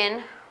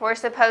rebellion were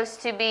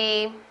supposed to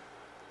be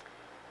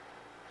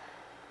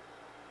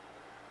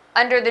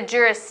under the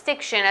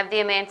jurisdiction of the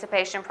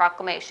Emancipation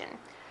Proclamation.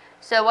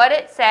 So what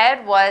it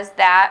said was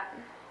that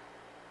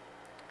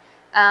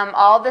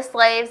all the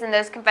slaves in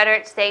those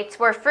Confederate states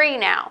were free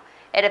now.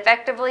 It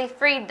effectively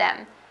freed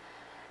them.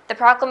 The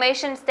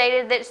proclamation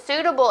stated that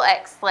suitable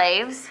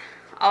ex-slaves,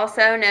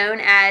 also known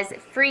as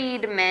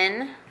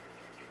freedmen,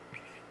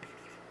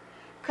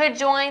 could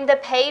join the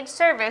paid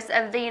service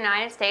of the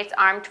United States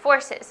Armed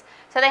Forces.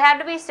 So they had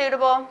to be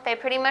suitable. They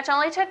pretty much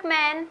only took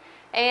men,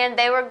 and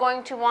they were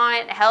going to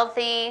want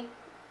healthy,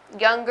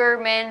 younger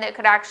men that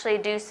could actually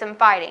do some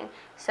fighting.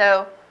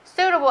 So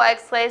suitable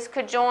ex-slaves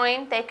could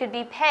join. They could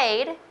be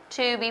paid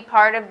to be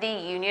part of the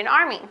Union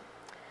Army.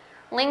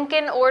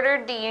 Lincoln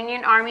ordered the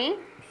Union Army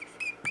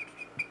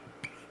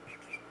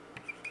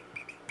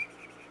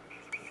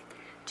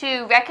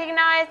to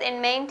recognize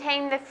and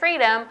maintain the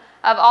freedom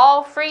of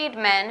all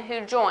freedmen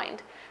who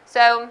joined.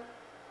 So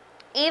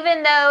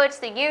even though it's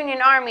the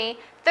Union Army,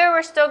 there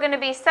were still going to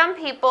be some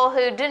people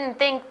who didn't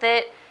think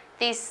that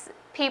these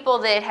people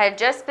that had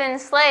just been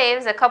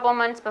slaves a couple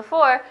months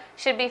before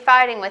should be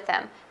fighting with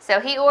them. So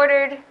he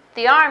ordered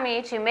the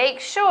army to make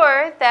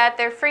sure that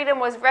their freedom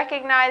was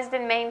recognized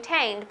and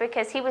maintained,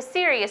 because he was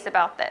serious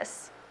about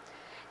this.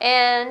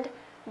 And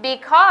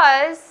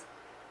because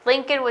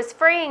Lincoln was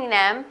freeing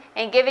them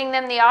and giving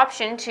them the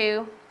option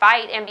to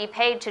fight and be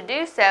paid to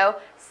do so,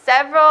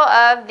 several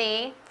of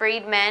the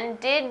freedmen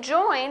did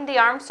join the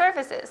armed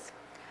services.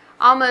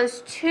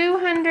 Almost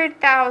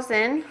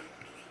 200,000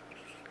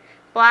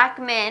 black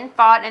men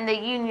fought in the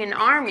Union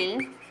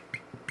Army,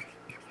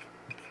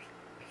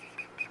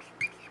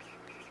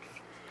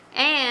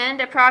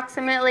 and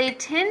approximately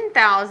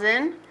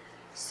 10,000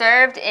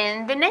 served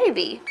in the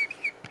Navy.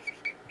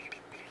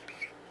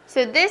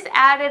 So this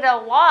added a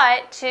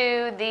lot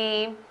to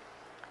the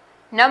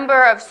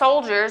number of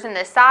soldiers and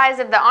the size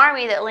of the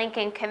army that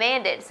Lincoln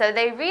commanded. So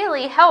they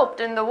really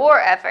helped in the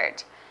war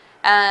effort.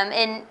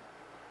 And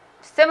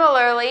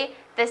similarly,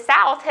 the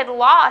South had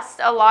lost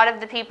a lot of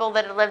the people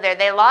that had lived there.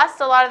 They lost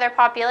a lot of their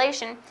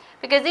population,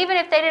 because even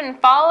if they didn't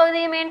follow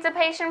the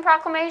Emancipation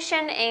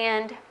Proclamation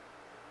and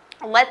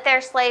let their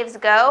slaves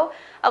go,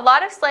 a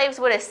lot of slaves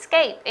would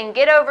escape and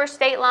get over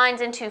state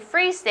lines into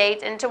free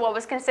states, into what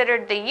was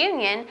considered the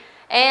Union,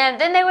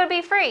 and then they would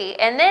be free.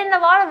 And then a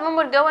lot of them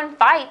would go and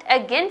fight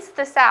against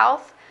the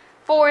South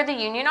for the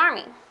Union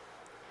Army.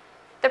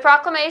 The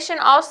proclamation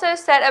also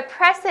set a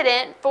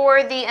precedent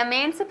for the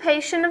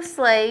emancipation of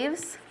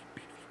slaves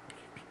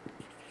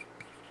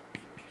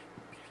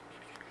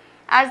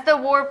as the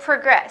war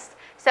progressed.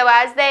 So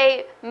as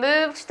they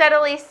moved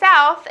steadily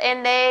south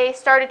and they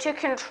started to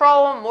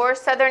control more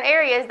southern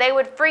areas, they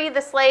would free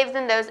the slaves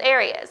in those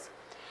areas.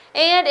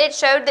 And it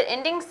showed that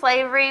ending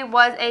slavery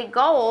was a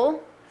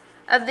goal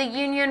of the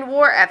Union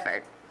war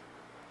effort.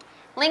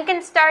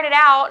 Lincoln started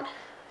out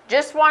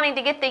just wanting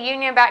to get the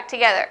Union back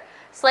together.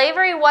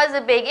 Slavery was a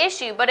big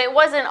issue, but it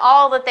wasn't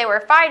all that they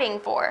were fighting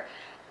for.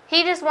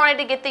 He just wanted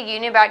to get the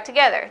Union back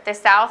together. The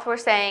South were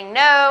saying,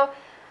 no,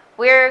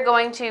 we're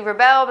going to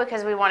rebel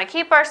because we want to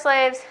keep our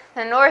slaves.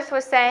 The North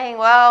was saying,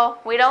 well,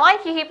 we don't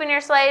like you keeping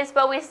your slaves,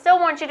 but we still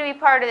want you to be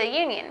part of the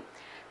Union.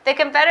 The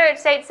Confederate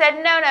States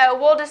said, no,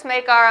 we'll just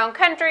make our own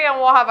country and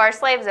we'll have our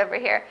slaves over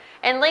here.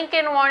 And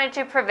Lincoln wanted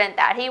to prevent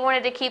that. He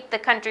wanted to keep the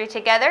country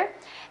together.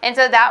 And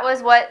so that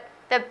was what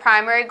the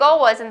primary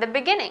goal was in the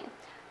beginning.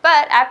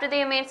 But after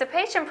the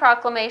Emancipation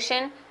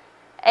Proclamation,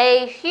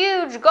 a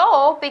huge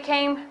goal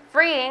became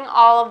freeing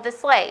all of the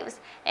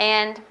slaves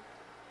and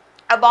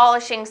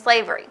abolishing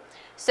slavery.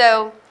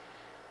 So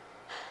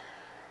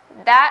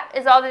that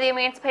is all that the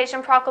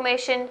Emancipation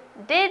Proclamation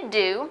did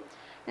do.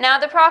 Now,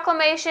 the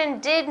proclamation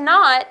did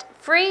not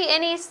free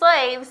any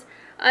slaves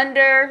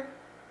under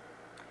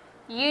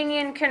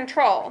Union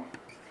control.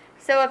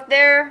 So if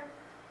there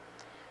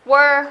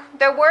were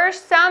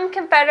some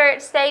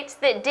Confederate states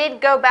that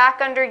did go back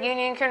under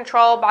Union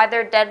control by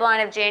their deadline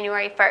of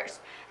January 1st.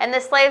 And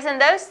the slaves in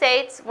those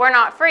states were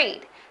not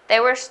freed. They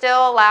were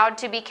still allowed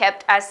to be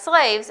kept as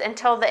slaves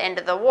until the end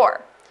of the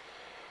war.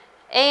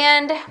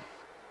 And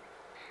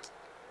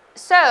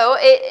so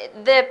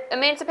the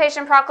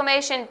Emancipation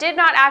Proclamation did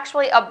not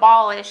actually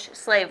abolish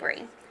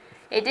slavery.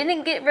 It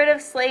didn't get rid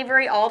of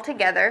slavery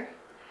altogether.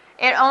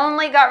 It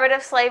only got rid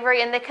of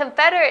slavery in the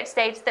Confederate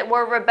states that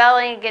were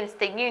rebelling against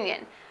the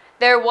Union.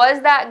 There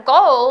was that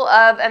goal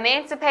of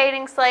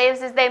emancipating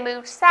slaves as they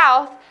moved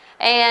south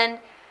and,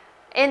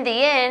 in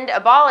the end,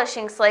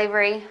 abolishing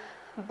slavery,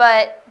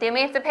 but the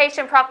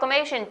Emancipation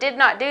Proclamation did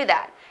not do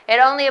that. It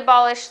only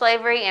abolished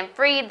slavery and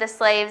freed the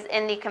slaves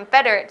in the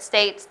Confederate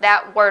states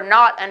that were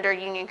not under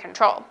Union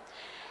control.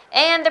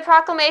 And the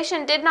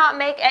proclamation did not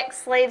make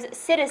ex-slaves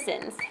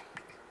citizens.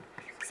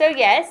 So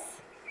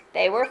yes,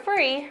 they were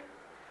free,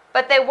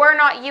 but they were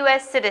not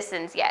U.S.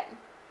 citizens yet.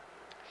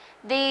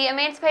 The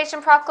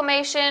Emancipation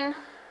Proclamation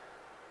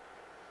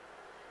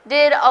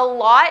did a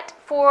lot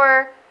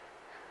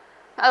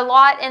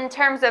in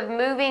terms of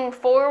moving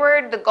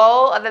forward the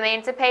goal of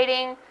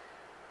emancipating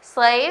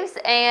slaves,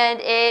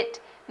 and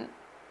it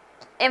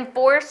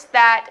enforced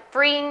that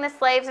freeing the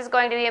slaves is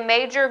going to be a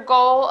major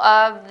goal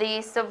of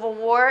the Civil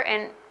War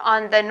and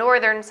on the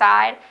northern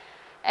side.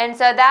 And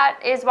so that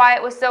is why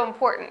it was so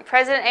important.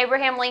 President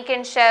Abraham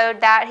Lincoln showed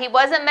that he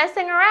wasn't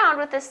messing around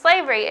with the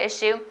slavery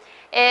issue.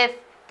 If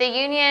the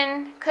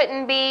Union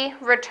couldn't be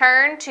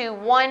returned to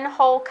one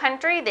whole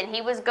country, then he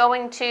was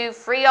going to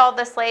free all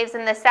the slaves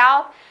in the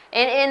South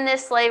and end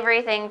this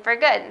slavery thing for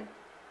good.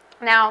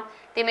 Now,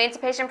 the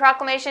Emancipation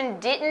Proclamation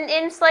didn't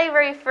end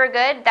slavery for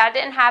good. That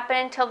didn't happen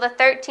until the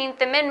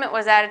 13th Amendment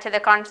was added to the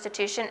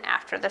Constitution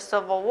after the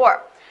Civil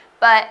War.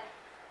 But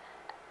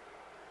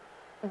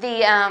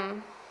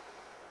the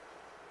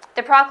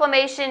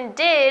proclamation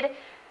did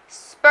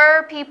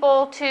spur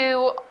people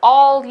to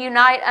all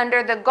unite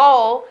under the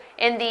goal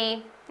in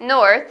the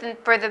North, and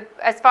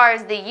as far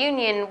as the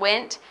Union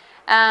went,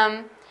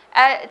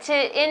 to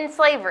end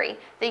slavery.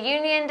 The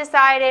Union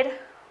decided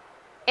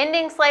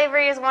ending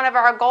slavery is one of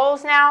our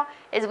goals now.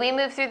 As we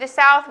move through the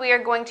South, we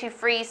are going to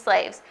free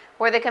slaves.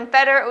 Where the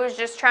Confederate was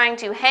just trying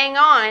to hang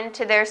on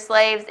to their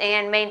slaves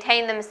and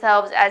maintain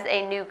themselves as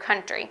a new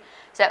country.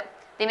 So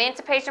the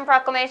Emancipation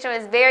Proclamation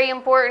was very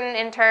important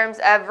in terms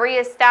of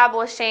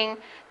reestablishing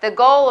the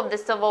goal of the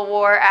Civil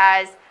War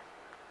as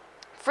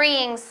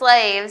freeing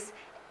slaves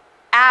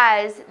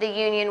as the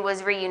Union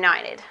was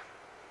reunited.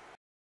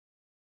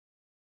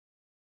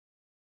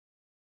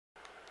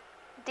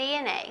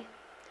 DNA,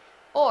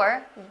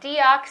 or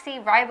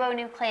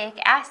deoxyribonucleic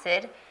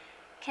acid,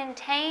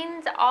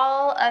 contains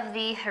all of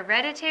the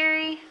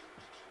hereditary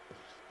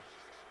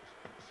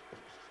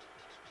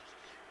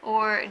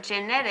or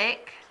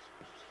genetic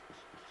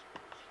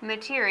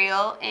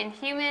material in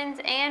humans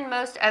and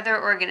most other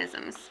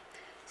organisms.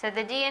 So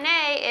the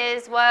DNA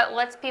is what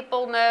lets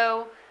people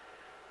know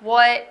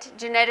what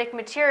genetic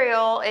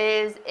material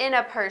is in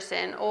a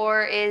person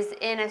or is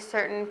in a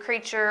certain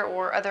creature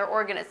or other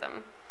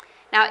organism.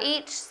 Now,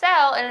 each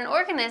cell in an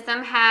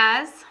organism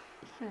has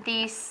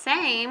the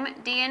same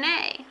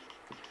DNA.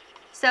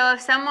 So if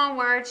someone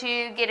were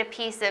to get a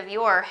piece of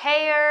your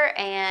hair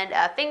and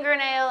a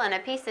fingernail and a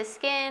piece of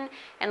skin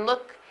and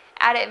look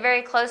at it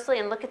very closely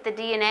and look at the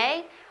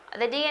DNA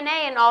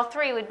in all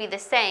three would be the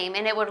same,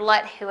 and it would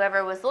let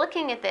whoever was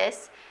looking at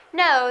this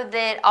know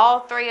that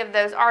all three of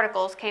those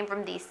articles came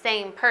from the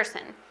same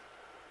person.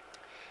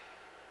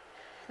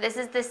 This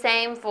is the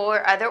same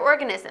for other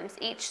organisms.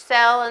 Each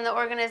cell in the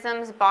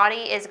organism's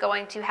body is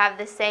going to have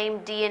the same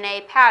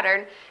DNA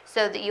pattern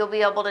so that you'll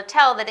be able to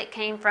tell that it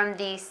came from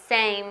the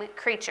same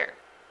creature.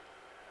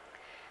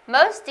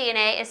 Most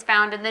DNA is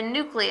found in the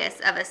nucleus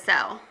of a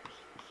cell.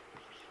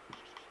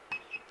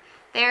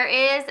 There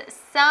is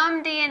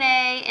some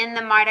DNA in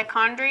the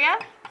mitochondria,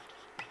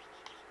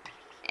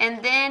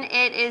 and then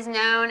it is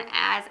known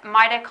as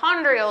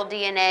mitochondrial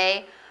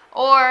DNA,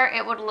 or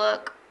it would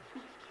look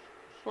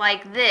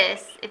like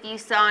this if you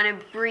saw an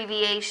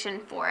abbreviation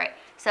for it.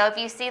 So if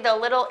you see the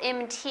little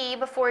MT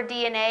before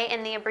DNA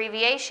in the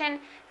abbreviation,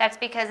 that's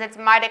because it's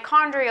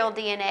mitochondrial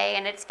DNA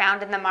and it's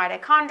found in the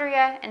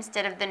mitochondria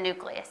instead of the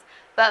nucleus.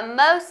 But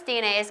most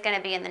DNA is going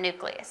to be in the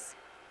nucleus.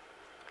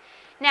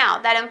 Now,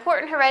 that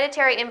important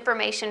hereditary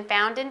information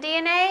found in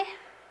DNA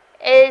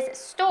is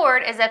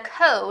stored as a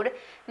code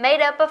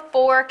made up of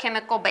 4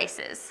 chemical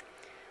bases.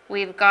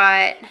 We've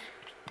got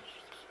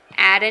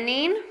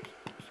adenine,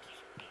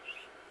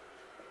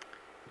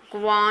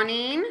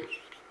 guanine,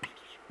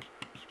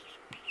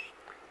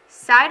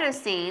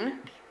 cytosine,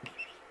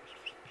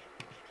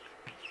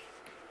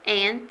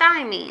 and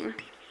thymine.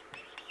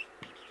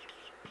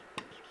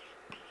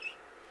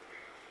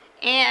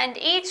 And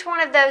each one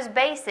of those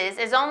bases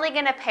is only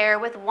going to pair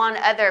with one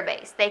other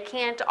base. They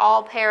can't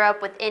all pair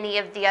up with any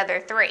of the other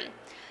 3.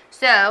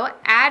 So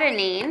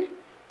adenine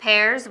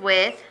pairs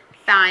with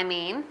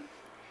thymine,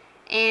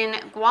 and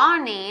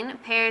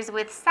guanine pairs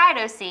with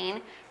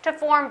cytosine to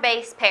form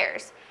base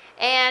pairs.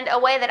 And a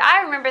way that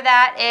I remember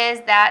that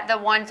is that the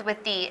ones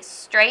with the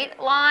straight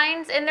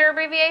lines in their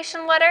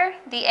abbreviation letter,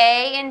 the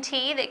A and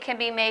T that can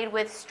be made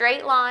with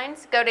straight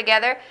lines, go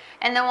together,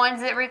 and the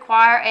ones that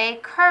require a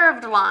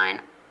curved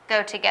line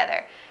go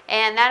together.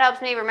 And that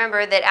helps me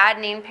remember that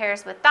adenine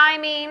pairs with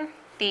thymine,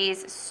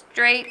 these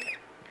straight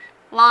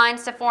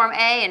lines to form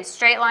A and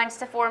straight lines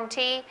to form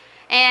T,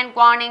 and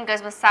guanine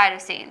goes with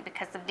cytosine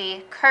because of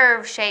the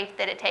curve shape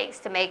that it takes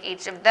to make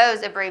each of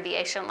those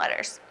abbreviation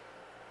letters.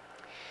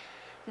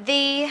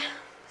 The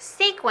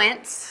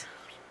sequence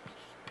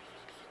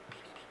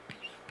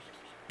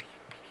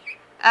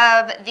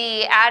of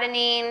the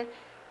adenine,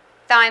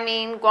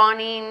 thymine,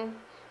 guanine,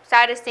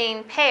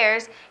 cytosine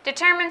pairs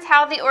determines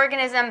how the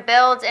organism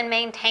builds and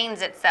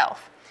maintains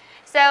itself.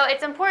 So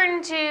it's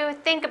important to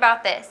think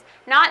about this.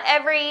 Not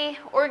every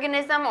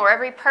organism or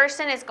every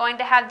person is going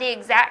to have the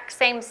exact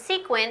same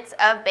sequence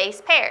of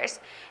base pairs.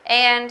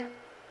 And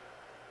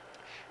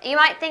you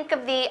might think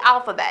of the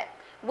alphabet.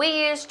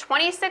 We use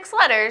 26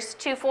 letters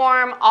to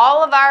form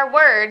all of our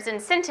words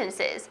and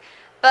sentences,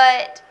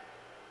 but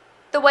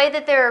the way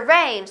that they're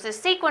arranged, the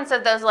sequence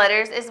of those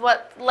letters is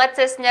what lets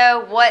us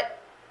know what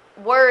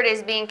word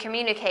is being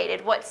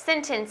communicated, what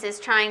sentence is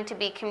trying to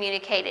be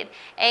communicated.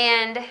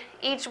 And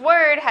each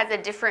word has a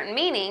different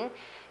meaning,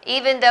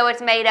 even though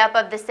it's made up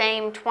of the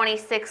same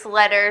 26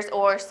 letters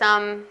or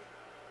some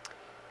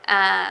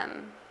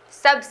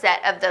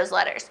subset of those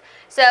letters.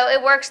 So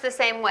it works the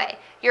same way.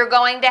 You're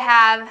going to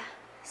have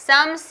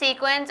some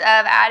sequence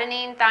of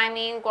adenine,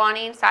 thymine,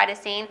 guanine,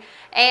 cytosine,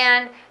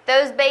 and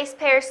those base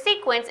pair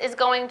sequence is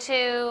going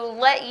to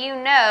let you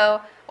know,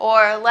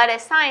 or let a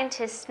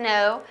scientist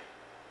know,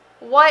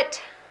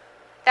 what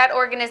that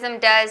organism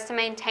does to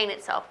maintain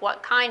itself,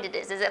 what kind it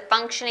is. Is it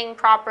functioning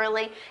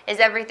properly? Is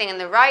everything in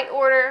the right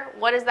order?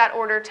 What does that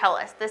order tell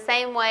us? The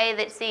same way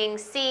that seeing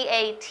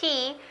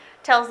CAT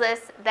tells us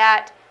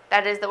that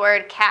that is the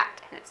word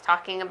cat, and it's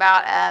talking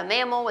about a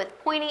mammal with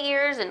pointy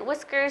ears and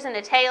whiskers and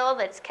a tail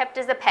that's kept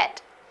as a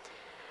pet.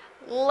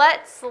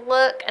 Let's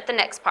look at the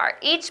next part.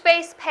 Each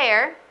base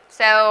pair,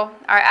 so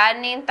our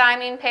adenine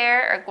thymine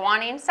pair or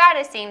guanine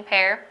cytosine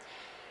pair,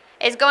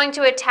 is going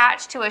to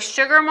attach to a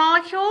sugar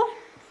molecule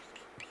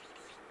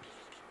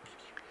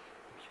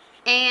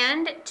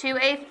and to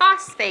a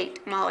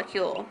phosphate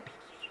molecule.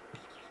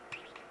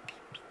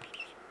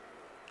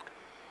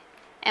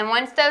 And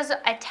once those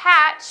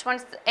attach,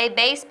 once a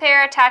base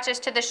pair attaches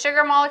to the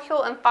sugar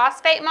molecule and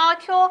phosphate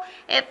molecule,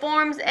 it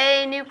forms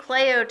a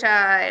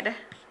nucleotide.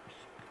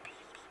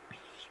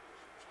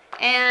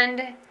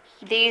 And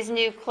these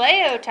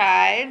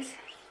nucleotides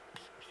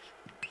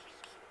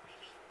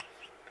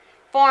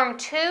form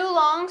two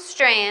long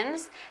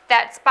strands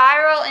that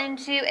spiral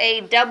into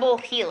a double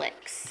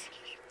helix.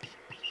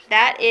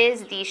 That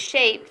is the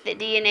shape that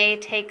DNA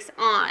takes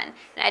on.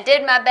 And I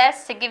did my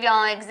best to give you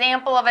all an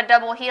example of a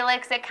double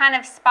helix. It kind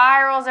of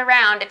spirals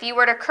around. If you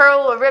were to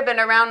curl a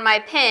ribbon around my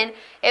pen,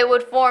 it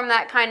would form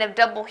that kind of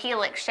double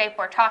helix shape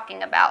we're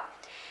talking about.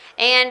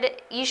 And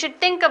you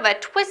should think of a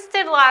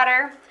twisted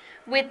ladder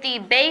with the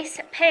base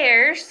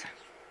pairs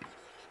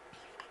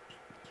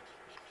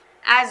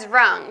as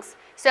rungs.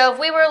 So if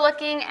we were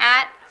looking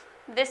at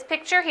this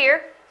picture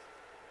here,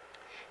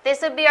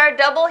 this would be our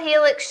double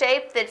helix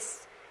shape that's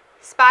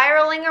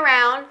spiraling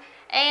around,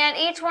 and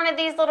each one of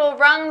these little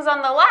rungs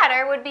on the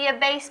ladder would be a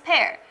base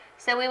pair.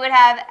 So we would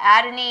have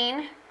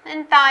adenine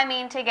and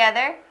thymine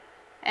together,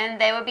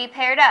 and they would be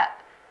paired up.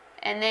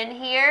 And then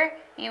here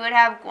you would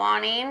have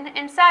guanine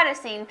and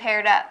cytosine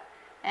paired up.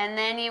 And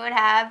then you would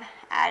have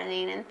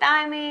adenine and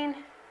thymine,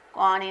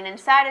 guanine and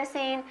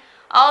cytosine,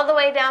 all the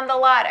way down the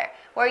ladder,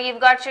 where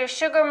you've got your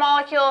sugar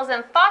molecules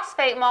and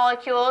phosphate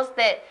molecules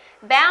that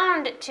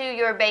bound to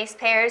your base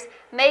pairs,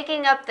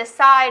 making up the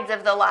sides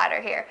of the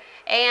ladder here.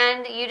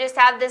 And you just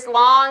have this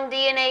long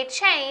DNA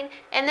chain,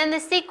 and then the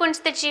sequence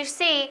that you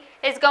see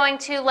is going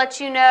to let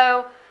you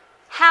know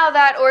how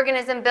that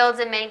organism builds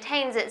and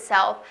maintains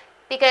itself,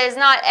 because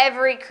not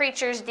every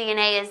creature's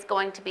DNA is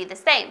going to be the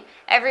same.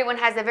 Everyone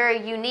has a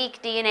very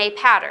unique DNA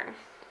pattern.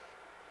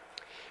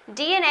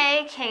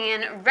 DNA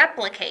can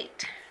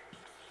replicate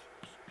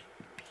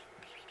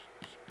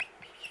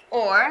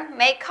or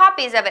make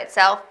copies of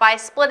itself by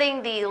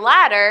splitting the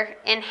ladder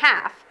in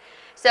half.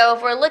 So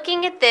if we're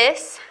looking at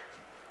this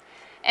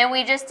and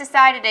we just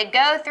decided to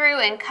go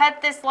through and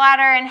cut this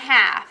ladder in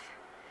half,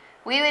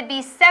 we would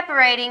be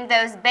separating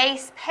those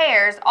base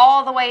pairs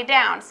all the way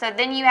down. So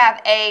then you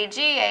have AG,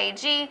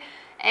 AG,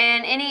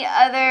 and any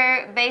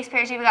other base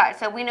pairs you've got.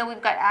 So we know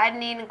we've got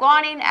adenine,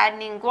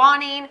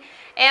 guanine,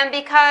 and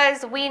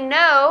because we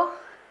know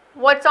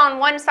what's on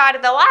one side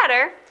of the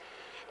ladder,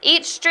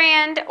 each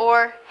strand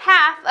or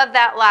half of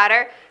that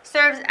ladder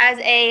serves as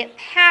a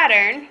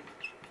pattern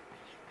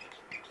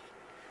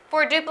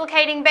for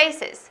duplicating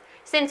bases.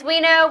 Since we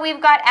know we've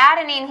got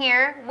adenine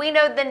here, we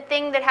know the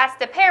thing that has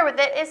to pair with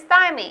it is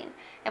thymine.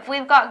 If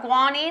we've got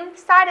guanine,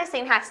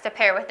 cytosine has to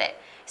pair with it.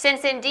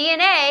 Since in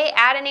DNA,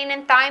 adenine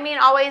and thymine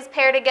always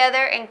pair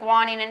together and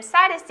guanine and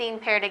cytosine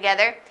pair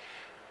together,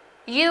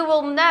 you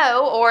will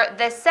know, or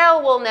the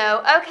cell will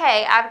know,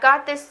 okay, I've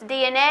got this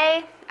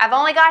DNA, I've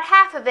only got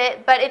half of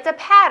it, but it's a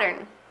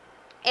pattern.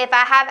 If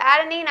I have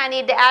adenine, I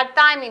need to add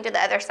thymine to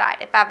the other side.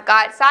 If I've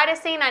got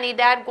cytosine, I need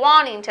to add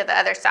guanine to the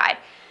other side.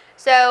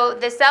 So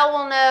the cell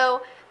will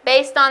know,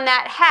 based on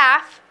that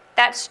half,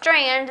 that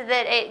strand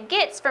that it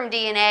gets from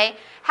DNA,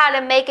 how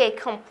to make a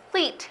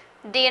complete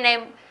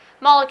DNA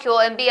molecule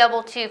and be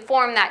able to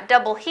form that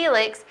double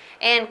helix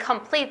and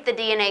complete the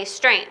DNA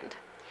strand.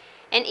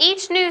 And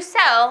each new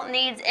cell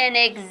needs an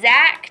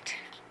exact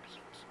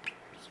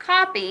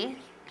copy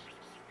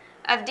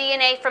of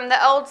DNA from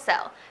the old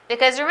cell.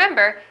 Because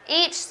remember,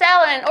 each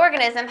cell in an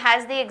organism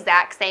has the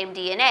exact same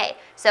DNA.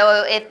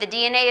 So if the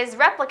DNA is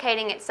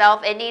replicating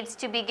itself, it needs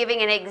to be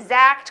giving an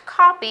exact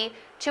copy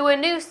to a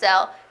new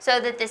cell so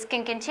that this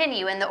can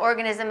continue, and the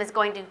organism is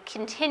going to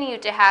continue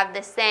to have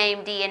the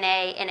same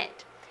DNA in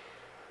it.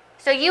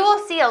 So you will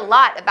see a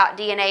lot about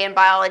DNA in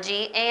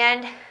biology,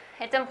 and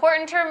it's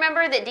important to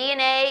remember that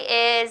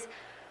DNA is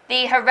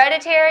the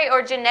hereditary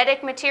or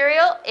genetic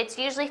material. It's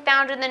usually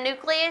found in the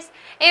nucleus.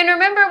 And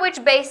remember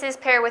which bases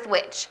pair with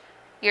which.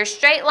 Your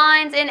straight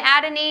lines in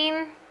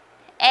adenine,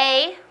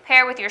 A,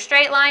 pair with your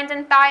straight lines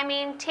in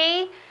thymine,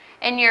 T,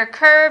 and your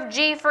curve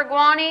G for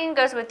guanine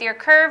goes with your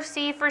curve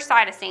C for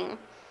cytosine.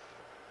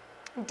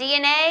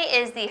 DNA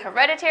is the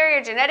hereditary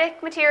or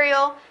genetic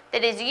material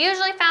that is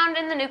usually found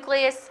in the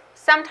nucleus,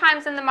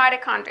 sometimes in the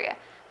mitochondria.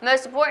 The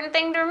most important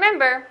thing to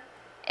remember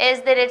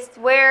is that it's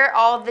where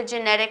all the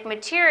genetic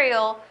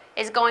material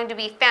is going to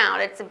be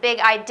found. It's a big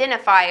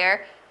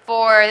identifier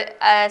for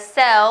a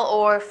cell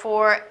or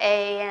for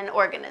an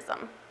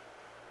organism.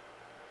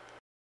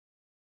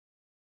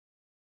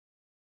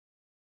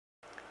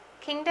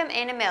 Kingdom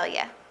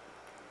Animalia.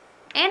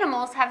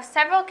 Animals have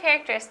several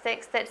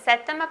characteristics that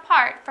set them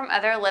apart from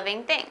other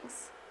living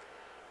things.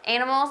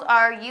 Animals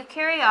are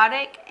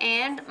eukaryotic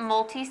and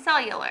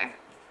multicellular.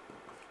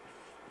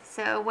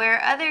 So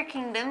where other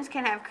kingdoms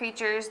can have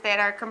creatures that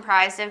are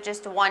comprised of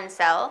just one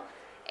cell,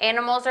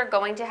 animals are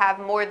going to have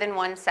more than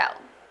one cell.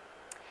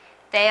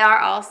 They are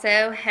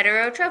also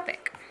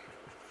heterotrophic.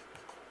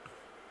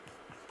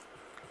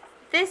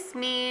 This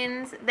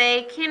means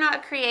they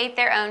cannot create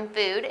their own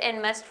food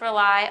and must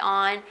rely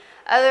on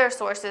other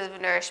sources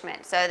of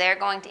nourishment. So they're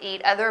going to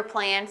eat other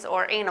plants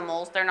or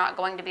animals. They're not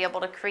going to be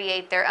able to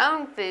create their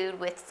own food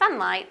with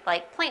sunlight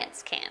like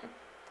plants can.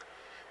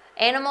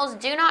 Animals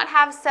do not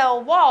have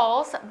cell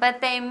walls, but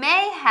they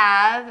may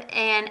have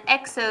an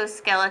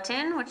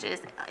exoskeleton, which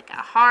is like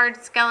a hard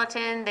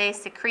skeleton they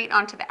secrete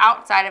onto the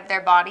outside of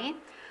their body,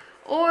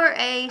 or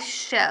a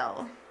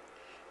shell.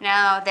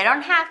 Now, they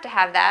don't have to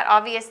have that.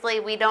 Obviously,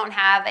 we don't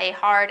have a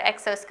hard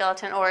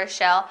exoskeleton or a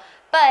shell,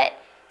 but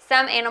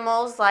some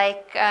animals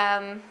like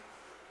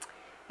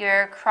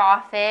your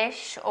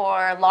crawfish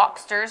or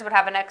lobsters would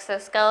have an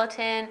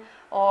exoskeleton,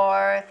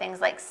 or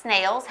things like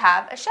snails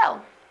have a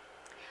shell.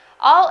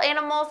 All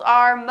animals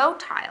are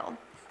motile.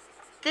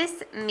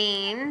 This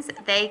means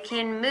they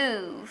can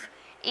move,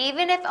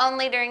 even if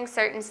only during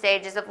certain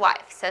stages of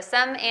life. So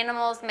some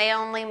animals may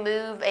only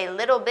move a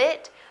little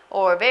bit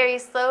or very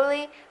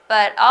slowly,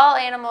 but all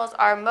animals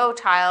are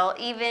motile,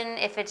 even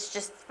if it's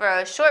just for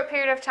a short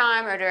period of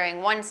time or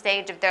during one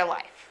stage of their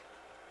life.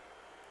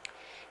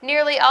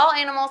 Nearly all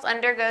animals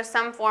undergo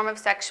some form of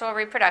sexual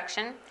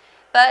reproduction,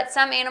 but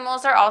some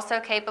animals are also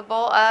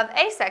capable of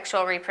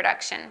asexual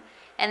reproduction.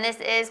 And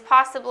this is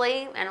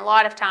possibly, and a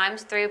lot of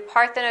times, through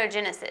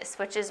parthenogenesis,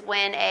 which is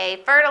when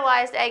a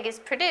fertilized egg is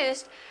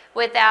produced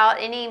without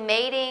any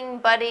mating,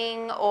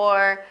 budding,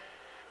 or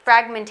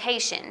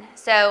fragmentation.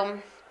 So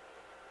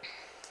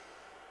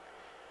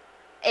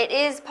it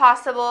is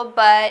possible,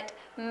 but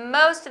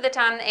most of the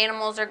time the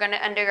animals are going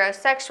to undergo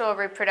sexual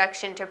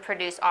reproduction to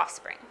produce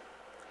offspring.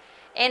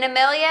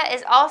 Animalia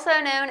is also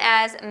known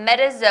as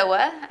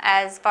metazoa,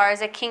 as far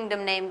as a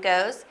kingdom name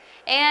goes,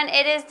 and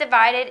it is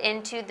divided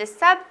into the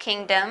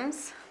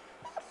subkingdoms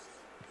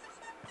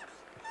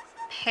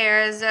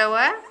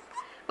Parazoa,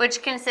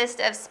 which consist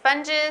of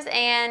sponges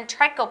and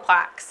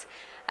trichoplax.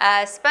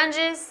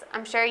 Sponges,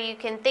 I'm sure you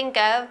can think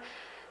of,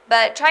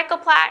 but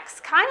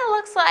trichoplax kind of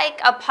looks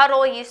like a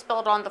puddle you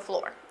spilled on the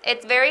floor.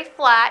 It's very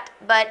flat,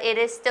 but it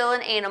is still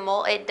an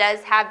animal. It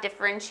does have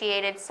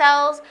differentiated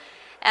cells.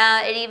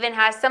 It even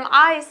has some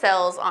eye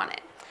cells on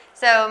it.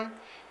 So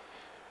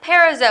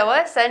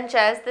Parazoa, such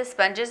as the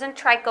sponges and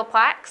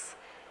trichoplax,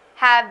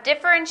 have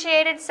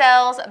differentiated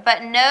cells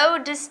but no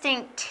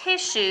distinct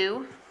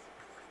tissue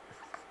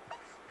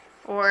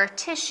or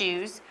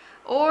tissues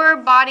or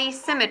body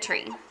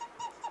symmetry.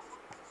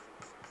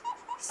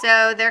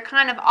 So they're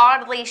kind of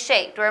oddly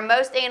shaped. Where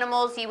most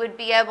animals you would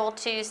be able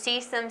to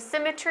see some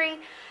symmetry,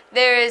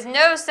 there is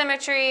no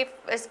symmetry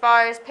as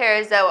far as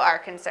Parazoa are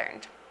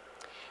concerned.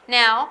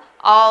 Now,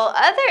 all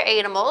other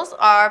animals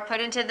are put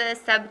into the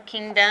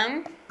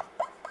subkingdom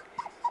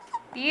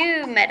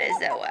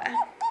Eumetazoa.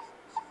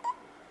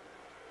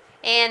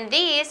 And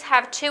these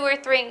have 2 or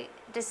 3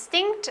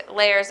 distinct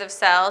layers of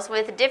cells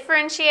with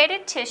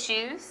differentiated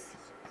tissues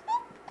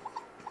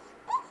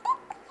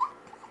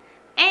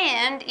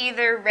and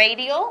either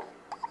radial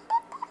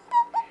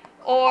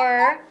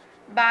or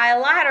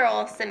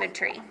bilateral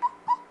symmetry.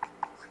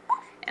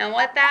 And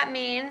what that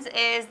means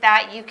is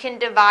that you can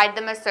divide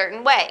them a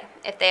certain way.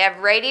 If they have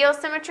radial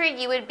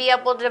symmetry, you would be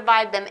able to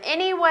divide them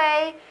any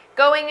way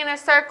going in a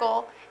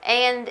circle,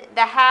 and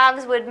the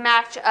halves would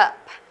match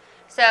up.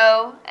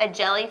 So a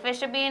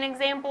jellyfish would be an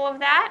example of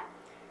that.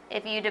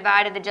 If you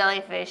divided the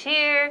jellyfish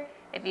here,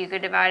 if you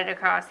could divide it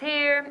across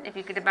here, if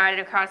you could divide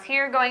it across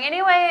here, going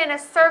any way in a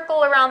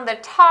circle around the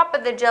top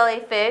of the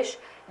jellyfish,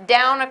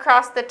 down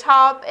across the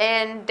top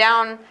and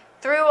down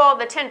through all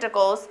the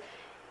tentacles,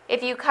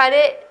 if you cut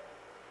it,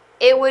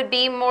 it would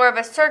be more of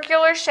a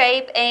circular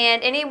shape,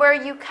 and anywhere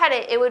you cut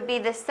it, it would be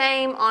the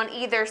same on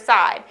either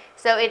side.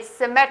 So it's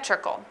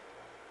symmetrical.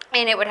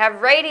 And it would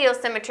have radial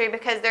symmetry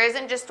because there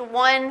isn't just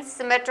one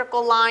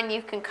symmetrical line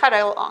you can cut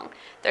along.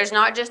 There's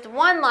not just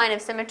one line of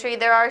symmetry,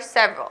 there are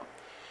several.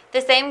 The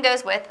same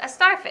goes with a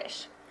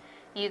starfish.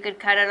 You could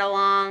cut it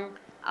along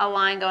a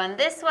line going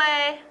this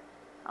way,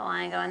 a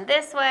line going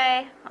this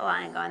way, a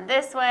line going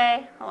this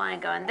way, a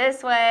line going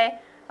this way,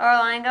 or a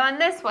line going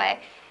this way.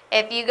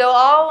 If you go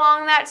all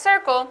along that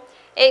circle,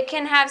 it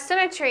can have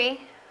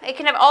symmetry. It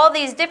can have all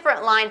these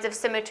different lines of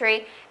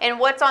symmetry, and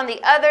what's on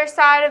the other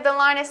side of the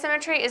line of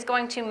symmetry is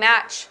going to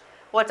match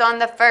what's on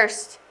the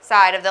first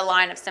side of the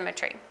line of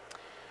symmetry.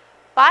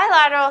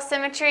 Bilateral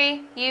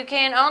symmetry, you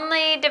can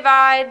only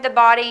divide the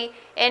body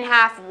in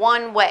half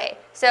one way.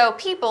 So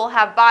people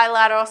have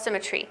bilateral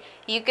symmetry.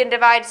 You can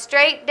divide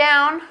straight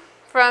down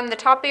from the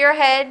top of your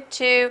head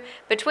to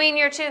between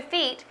your 2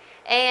 feet,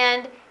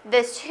 and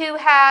the 2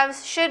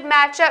 halves should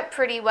match up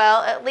pretty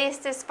well, at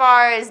least as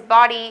far as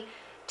body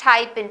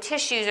type and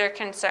tissues are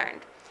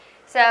concerned.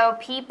 So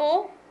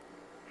people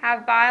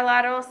have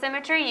bilateral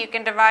symmetry. You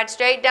can divide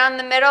straight down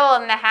the middle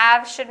and the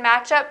halves should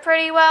match up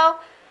pretty well.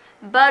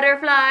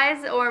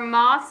 Butterflies or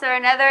moths are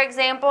another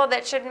example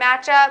that should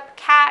match up.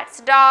 Cats,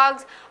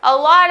 dogs, a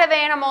lot of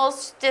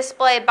animals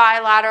display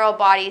bilateral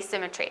body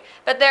symmetry,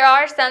 but there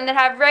are some that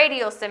have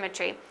radial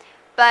symmetry.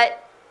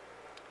 But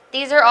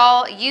these are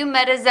all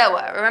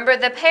eumetazoa. Remember,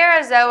 the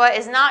parazoa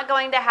is not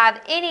going to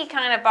have any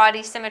kind of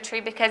body symmetry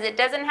because it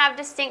doesn't have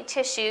distinct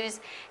tissues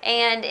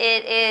and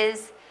it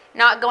is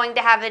not going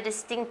to have a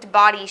distinct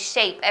body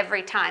shape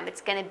every time.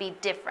 It's going to be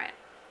different.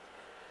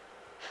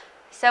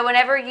 So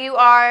whenever you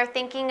are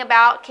thinking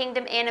about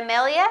kingdom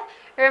Animalia,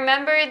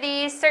 remember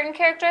these certain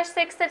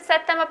characteristics that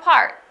set them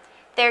apart.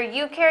 They're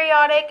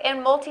eukaryotic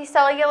and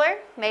multicellular,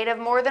 made of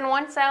more than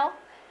one cell.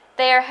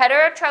 They are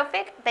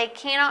heterotrophic. They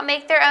cannot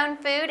make their own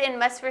food and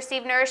must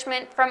receive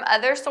nourishment from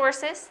other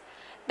sources.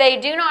 They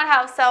do not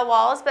have cell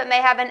walls, but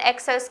may have an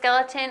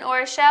exoskeleton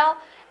or a shell.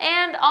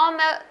 And all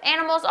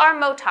animals are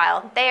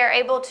motile. They are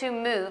able to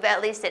move,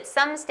 at least at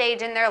some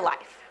stage in their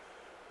life.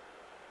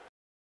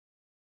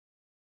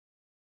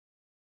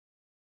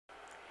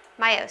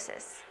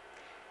 Meiosis.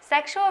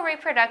 Sexual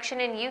reproduction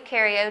in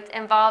eukaryotes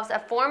involves a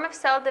form of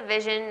cell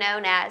division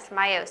known as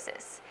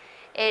meiosis.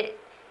 It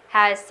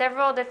has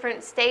several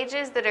different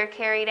stages that are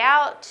carried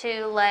out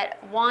to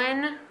let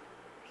one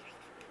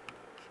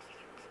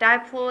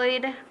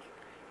diploid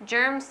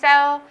germ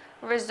cell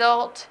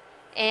result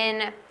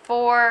in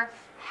 4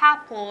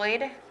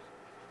 haploid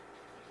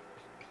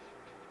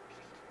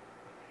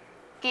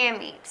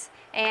gametes.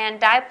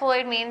 And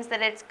diploid means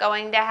that it's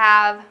going to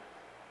have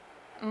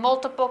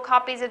multiple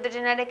copies of the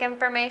genetic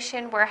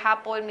information, where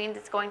haploid means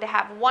it's going to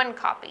have 1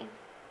 copy.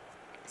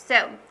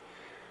 So,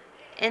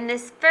 in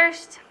this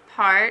first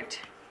part,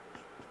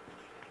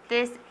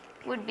 this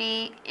would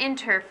be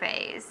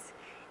interphase.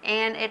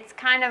 And it's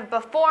kind of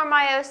before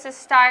meiosis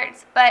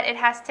starts, but it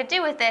has to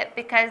do with it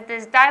because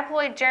this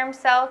diploid germ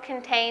cell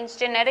contains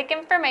genetic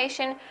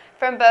information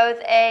from both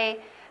a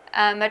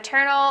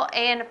maternal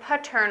and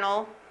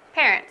paternal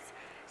parents.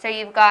 So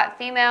you've got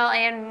female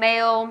and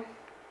male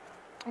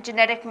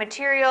genetic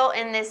material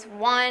in this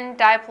one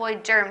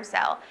diploid germ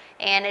cell,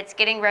 and it's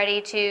getting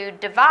ready to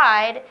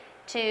divide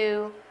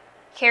to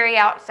carry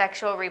out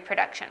sexual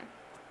reproduction.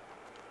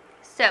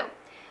 So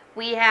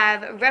we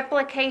have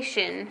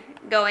replication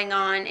going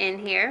on in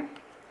here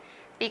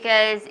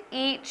because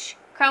each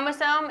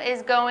chromosome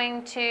is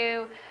going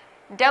to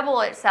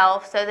double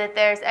itself so that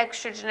there's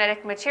extra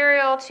genetic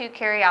material to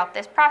carry out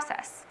this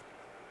process.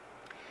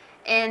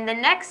 In the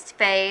next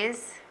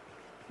phase,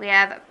 we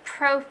have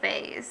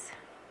prophase.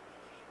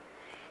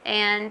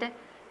 And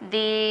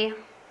the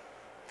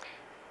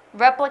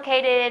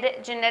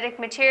replicated genetic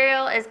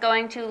material is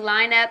going to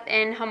line up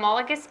in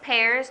homologous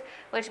pairs,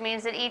 which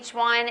means that each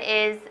one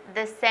is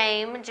the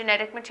same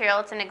genetic material.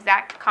 It's an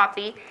exact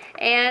copy.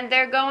 And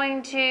they're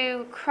going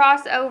to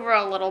cross over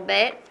a little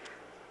bit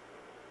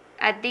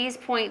at these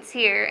points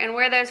here. And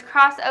where those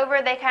cross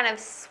over, they kind of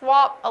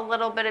swap a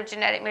little bit of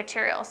genetic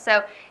material.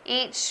 So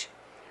each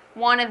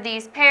one of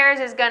these pairs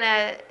is going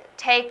to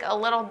take a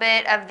little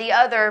bit of the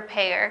other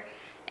pair.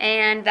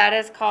 And that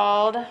is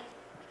called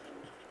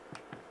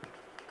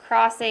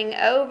crossing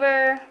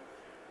over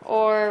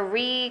or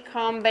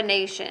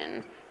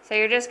recombination. So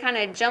you're just kind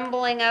of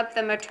jumbling up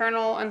the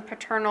maternal and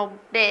paternal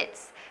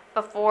bits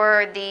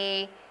before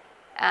the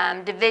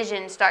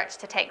division starts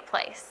to take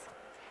place.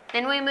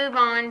 Then we move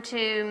on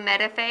to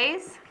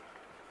metaphase.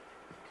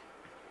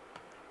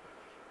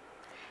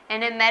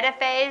 And in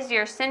metaphase,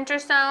 your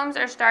centrosomes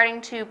are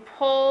starting to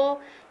pull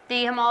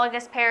the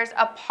homologous pairs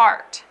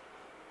apart.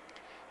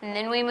 And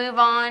then we move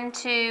on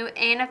to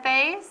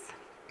anaphase.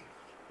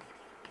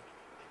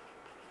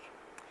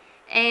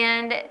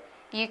 And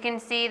you can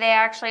see they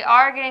actually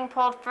are getting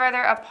pulled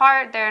further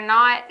apart. They're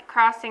not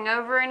crossing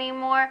over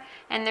anymore,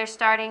 and they're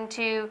starting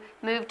to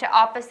move to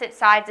opposite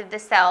sides of the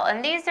cell.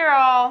 And these are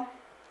all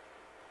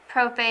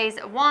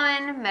prophase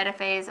 1,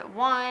 metaphase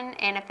 1,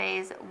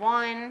 anaphase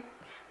 1,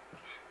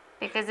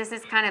 because this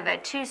is kind of a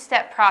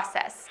 2-step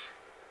process.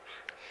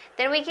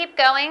 Then we keep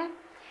going,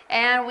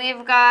 and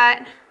we've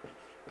got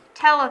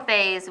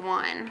telophase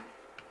 1.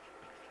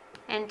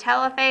 In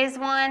telophase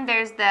 1,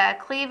 there's the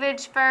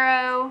cleavage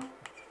furrow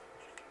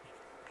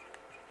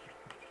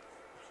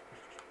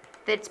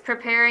that's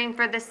preparing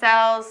for the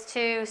cells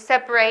to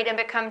separate and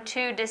become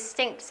 2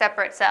 distinct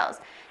separate cells.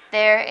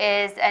 There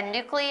is a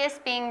nucleus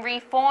being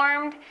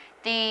reformed.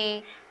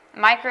 The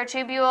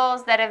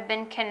microtubules that have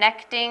been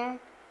connecting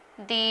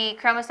the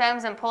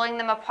chromosomes and pulling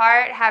them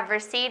apart have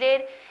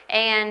receded,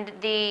 and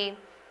the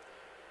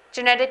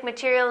genetic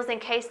material is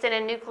encased in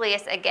a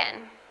nucleus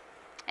again.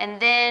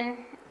 And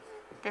then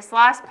this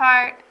last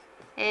part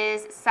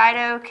is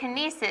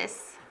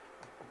cytokinesis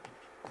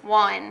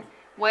 1,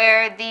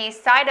 where the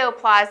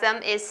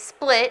cytoplasm is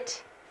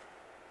split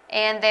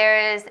and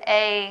there is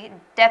a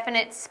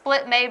definite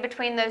split made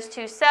between those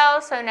two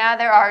cells. So now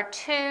there are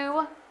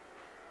two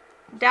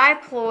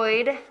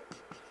diploid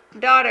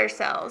daughter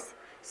cells.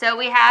 So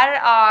we had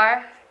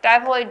our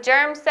diploid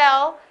germ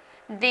cell.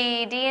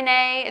 The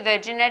DNA, the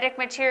genetic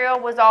material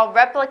was all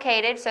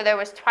replicated, so there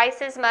was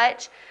twice as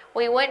much.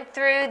 We went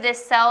through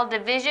this cell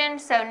division,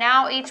 so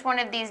now each one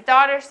of these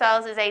daughter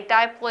cells is a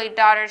diploid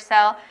daughter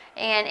cell,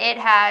 and it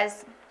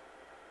has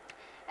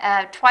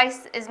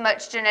twice as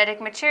much genetic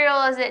material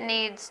as it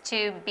needs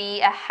to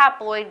be a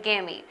haploid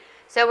gamete.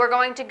 So we're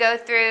going to go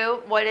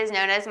through what is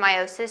known as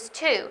meiosis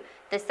 2,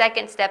 the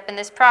second step in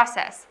this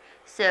process.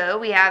 So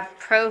we have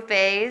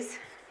prophase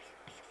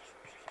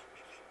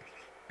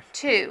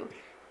 2.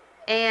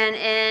 And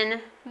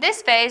in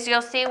this phase,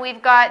 you'll see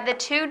we've got the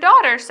two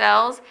daughter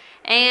cells,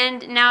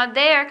 and now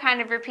they're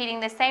kind of repeating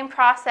the same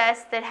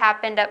process that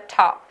happened up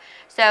top.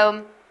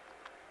 So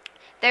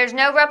there's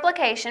no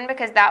replication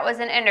because that was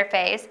an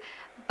interphase,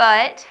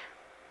 but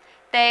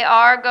they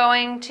are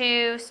going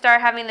to start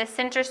having the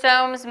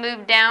centrosomes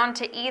move down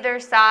to either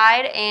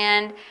side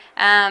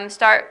and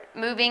start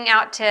moving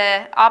out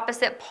to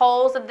opposite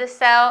poles of the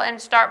cell and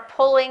start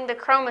pulling the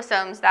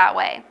chromosomes that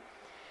way.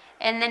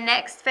 In the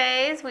next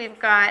phase, we've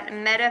got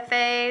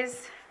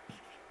metaphase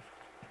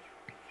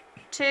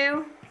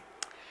 2.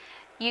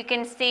 You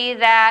can see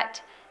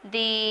that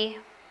the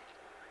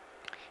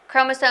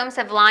chromosomes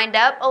have lined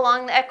up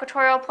along the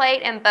equatorial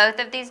plate in both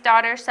of these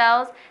daughter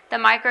cells. The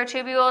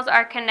microtubules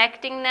are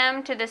connecting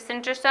them to the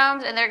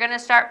centrosomes, and they're going to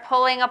start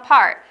pulling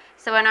apart.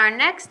 So in our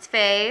next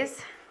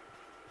phase,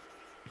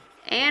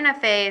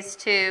 anaphase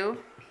 2,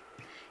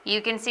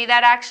 you can see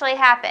that actually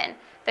happen.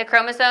 The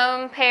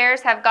chromosome pairs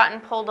have gotten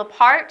pulled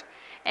apart,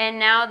 and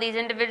now these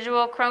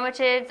individual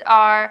chromatids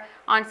are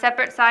on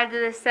separate sides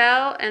of the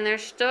cell, and they're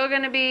still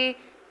going to be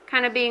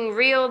kind of being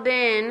reeled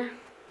in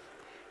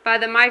by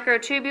the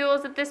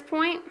microtubules at this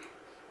point.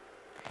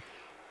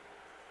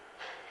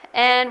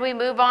 And we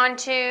move on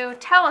to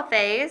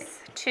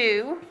telophase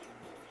 2,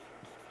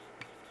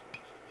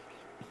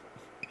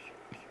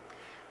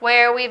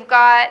 where we've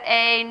got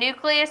a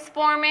nucleus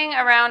forming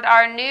around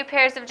our new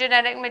pairs of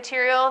genetic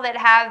material that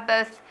have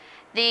both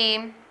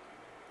the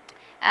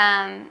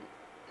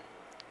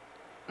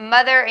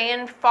mother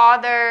and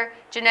father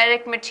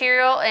genetic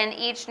material in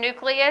each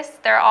nucleus.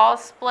 They're all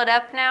split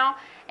up now.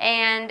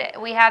 And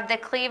we have the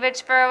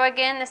cleavage furrow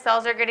again. The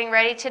cells are getting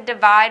ready to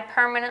divide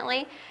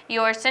permanently.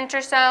 Your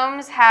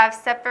centrosomes have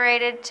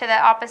separated to the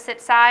opposite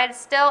sides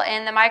still,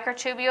 and the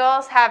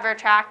microtubules have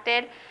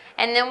retracted.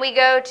 And then we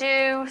go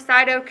to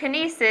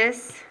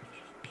cytokinesis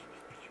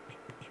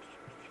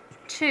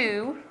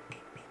 2,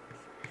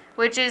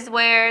 which is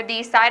where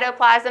the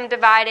cytoplasm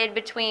divided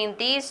between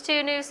these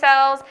two new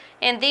cells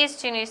and these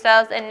two new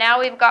cells, and now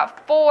we've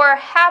got 4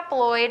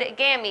 haploid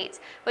gametes,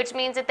 which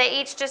means that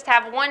they each just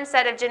have one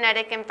set of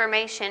genetic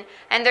information,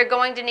 and they're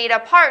going to need a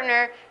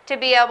partner to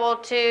be able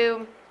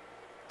to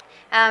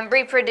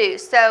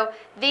reproduce. So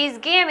these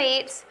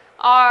gametes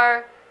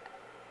are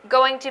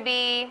going to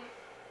be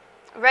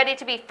ready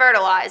to be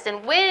fertilized,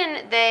 and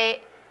when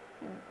they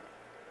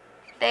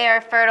are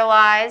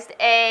fertilized,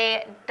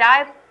 a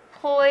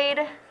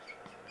diploid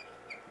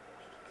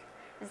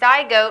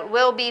zygote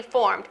will be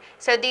formed.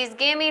 So these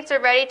gametes are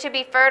ready to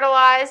be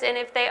fertilized, and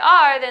if they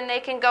are, then they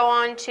can go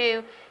on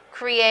to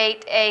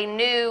create a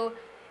new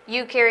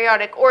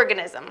eukaryotic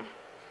organism.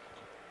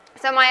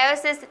 So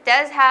meiosis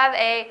does have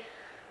a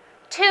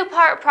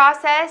 2-part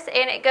process,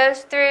 and it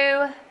goes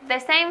through the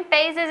same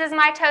phases as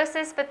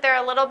mitosis, but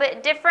they're a little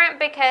bit different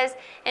because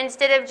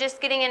instead of just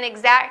getting an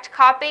exact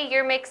copy,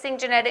 you're mixing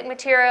genetic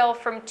material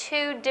from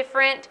 2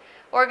 different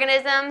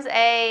organisms,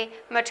 a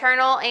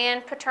maternal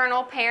and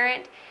paternal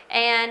parent,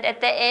 and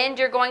at the end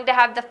you're going to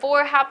have the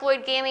 4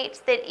 haploid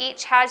gametes that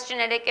each has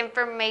genetic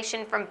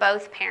information from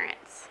both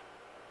parents.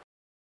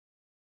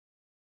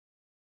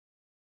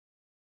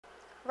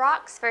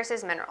 Rocks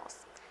versus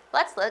minerals.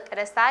 Let's look at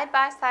a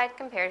side-by-side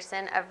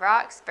comparison of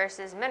rocks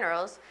versus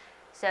minerals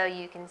so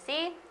you can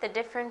see the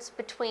difference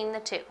between the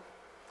two.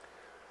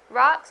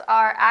 Rocks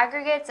are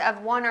aggregates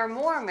of one or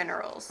more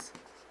minerals,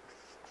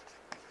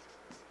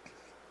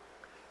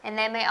 and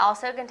they may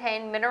also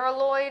contain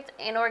mineraloids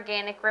and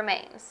organic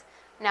remains.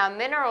 Now,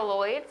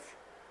 mineraloids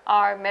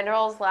are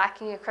minerals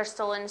lacking a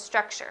crystalline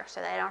structure, so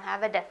they don't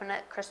have a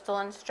definite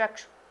crystalline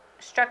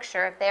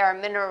structure if they are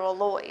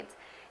mineraloids.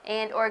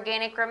 And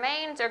organic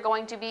remains are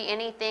going to be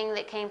anything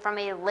that came from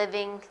a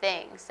living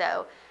thing.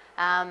 So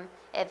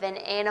if an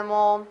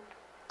animal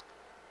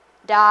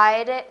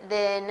died,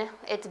 then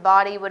its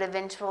body would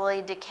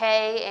eventually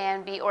decay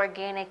and be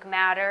organic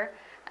matter.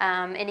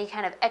 Any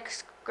kind of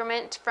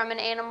excrement from an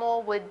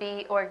animal would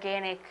be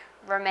organic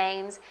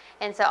remains.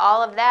 And so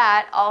all of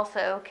that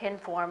also can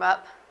form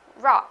up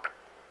rock.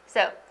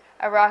 So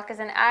a rock is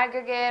an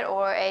aggregate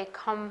or a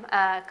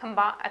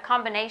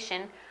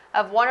combination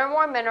of one or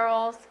more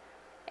minerals,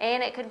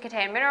 and it could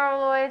contain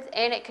mineraloids,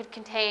 and it could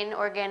contain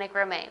organic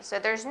remains. So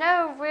there's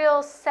no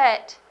real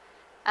set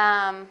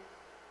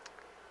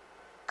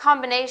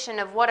combination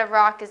of what a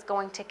rock is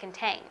going to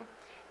contain.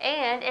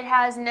 and it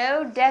has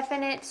no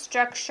definite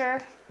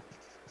structure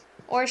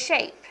or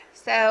shape.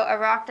 So a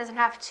rock doesn't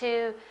have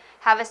to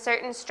have a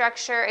certain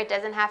structure. It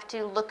doesn't have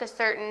to look like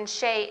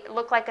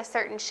a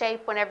certain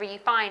shape whenever you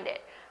find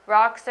it.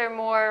 Rocks are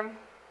more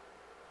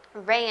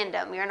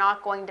random. You're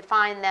not going to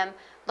find them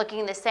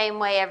looking the same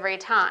way every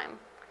time.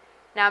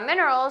 Now,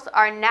 minerals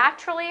are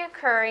naturally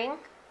occurring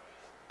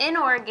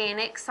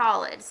inorganic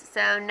solids.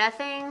 So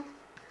nothing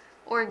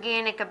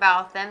organic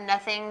about them,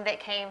 nothing that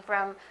came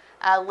from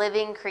a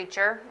living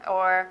creature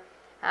or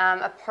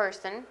a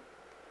person.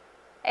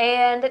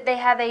 And they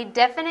have a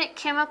definite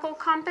chemical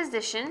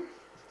composition.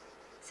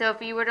 So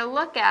if you were to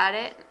look at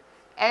it,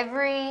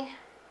 every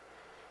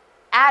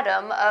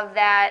atom of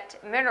that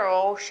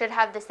mineral should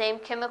have the same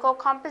chemical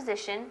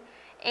composition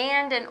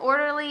and an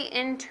orderly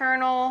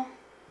internal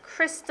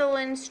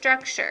crystalline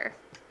structure.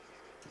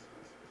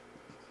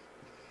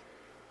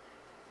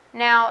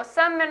 Now,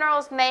 some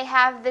minerals may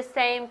have the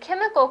same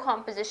chemical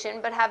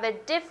composition but have a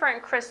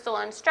different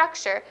crystalline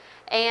structure,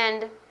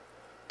 and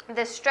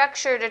the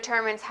structure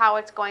determines how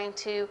it's going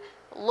to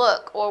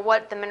look or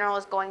what the mineral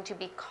is going to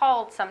be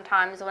called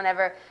sometimes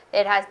whenever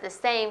it has the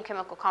same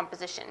chemical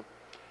composition.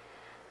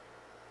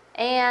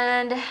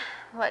 And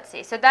let's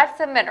see, so that's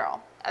a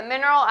mineral. A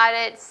mineral at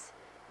its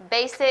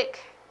basic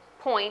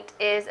point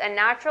is a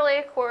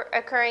naturally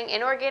occurring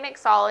inorganic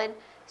solid,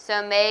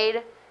 so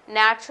made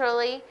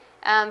naturally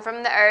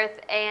from the earth,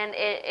 and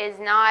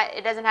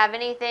it doesn't have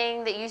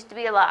anything that used to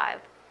be alive.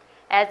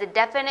 It has a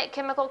definite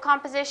chemical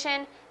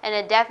composition and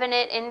a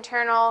definite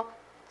internal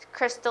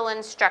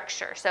crystalline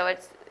structure. So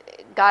it's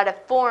got to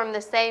form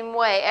the same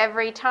way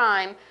every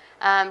time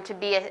to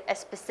be a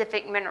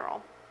specific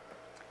mineral.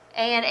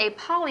 And a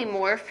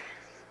polymorph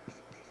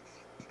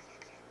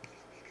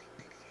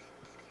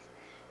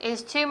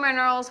is two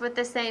minerals with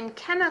the same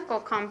chemical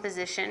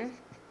composition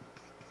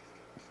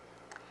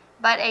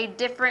but a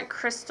different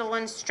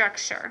crystalline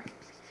structure.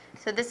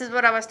 So this is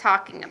what I was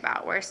talking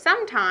about, where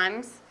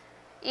sometimes,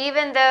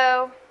 even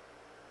though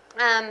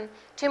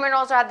two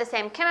minerals have the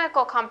same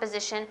chemical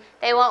composition,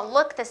 they won't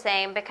look the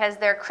same because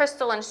their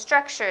crystalline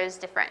structure is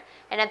different.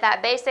 And at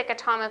that basic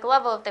atomic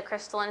level, if the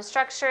crystalline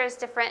structure is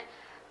different,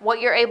 what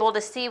you're able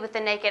to see with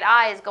the naked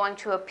eye is going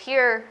to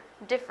appear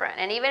different.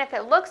 And even if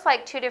it looks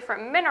like two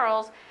different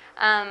minerals,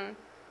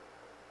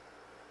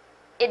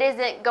 it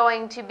isn't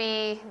going to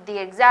be the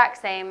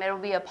exact same. It'll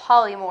be a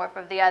polymorph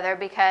of the other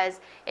because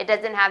it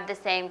doesn't have the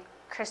same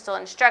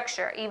crystalline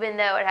structure, even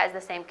though it has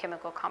the same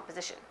chemical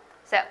composition.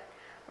 So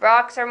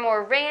rocks are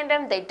more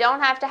random. They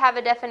don't have to have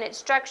a definite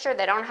structure.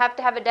 They don't have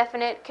to have a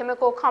definite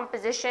chemical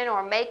composition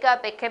or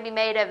makeup. It can be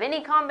made of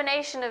any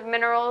combination of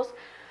minerals,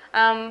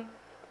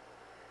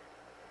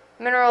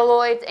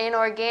 mineraloids, and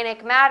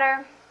organic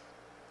matter.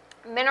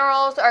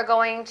 Minerals are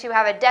going to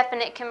have a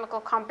definite chemical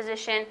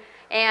composition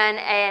and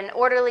an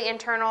orderly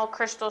internal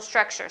crystal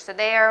structure. So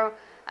they are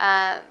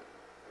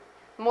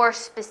more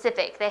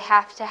specific. They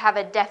have to have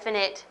a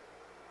definite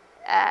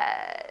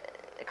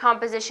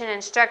composition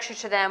and structure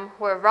to them,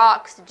 where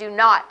rocks do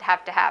not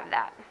have to have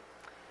that.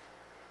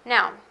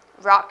 Now,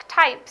 rock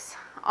types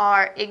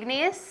are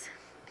igneous,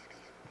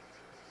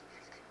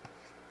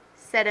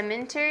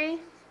 sedimentary,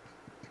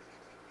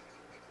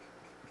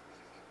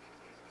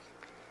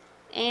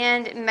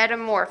 and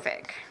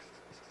metamorphic.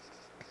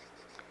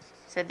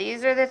 So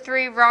these are the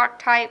three rock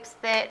types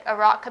that a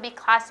rock could be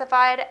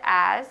classified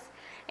as,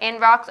 and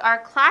rocks are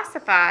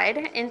classified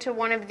into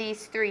one of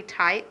these three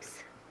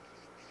types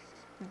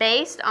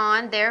based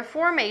on their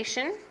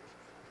formation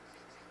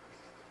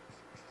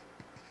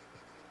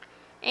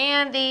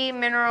and the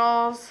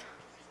minerals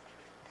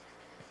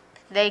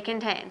they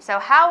contain. So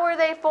how were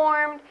they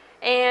formed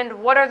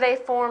and what are they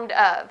formed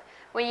of?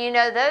 When you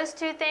know those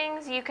two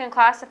things, you can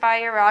classify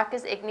your rock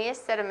as igneous,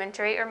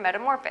 sedimentary, or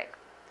metamorphic.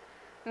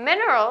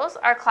 Minerals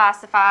are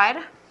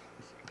classified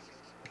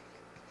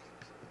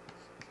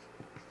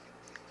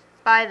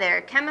by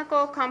their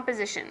chemical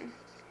composition.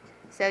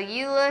 So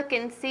you look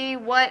and see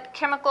what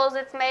chemicals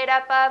it's made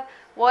up of,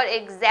 what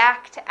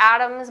exact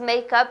atoms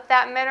make up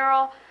that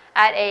mineral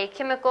at a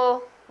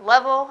chemical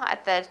level,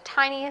 at the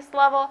tiniest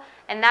level,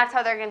 and that's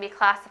how they're going to be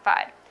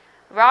classified.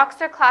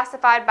 Rocks are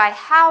classified by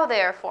how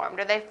they are formed.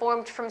 Are they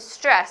formed from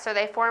stress? Are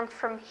they formed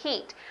from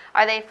heat?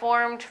 Are they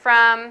formed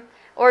from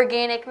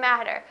organic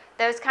matter?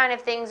 Those kind of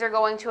things are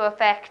going to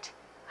affect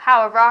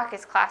how a rock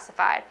is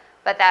classified,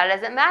 but that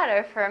doesn't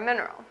matter for a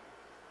mineral.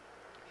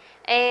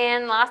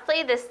 And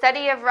lastly, the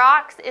study of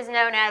rocks is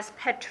known as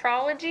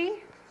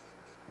petrology,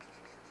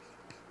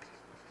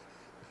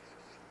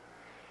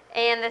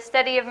 and the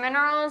study of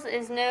minerals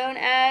is known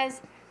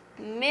as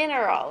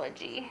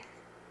mineralogy.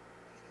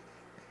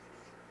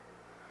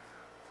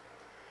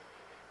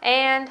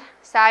 And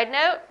side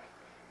note,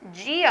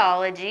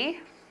 geology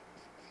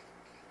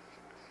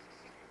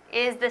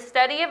is the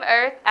study of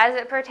Earth as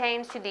it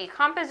pertains to the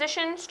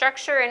composition,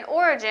 structure, and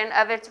origin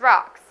of its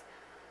rocks.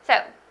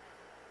 So,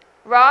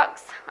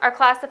 rocks are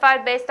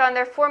classified based on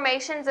their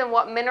formations and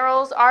what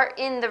minerals are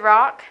in the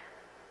rock.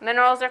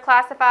 Minerals are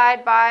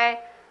classified by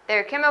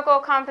their chemical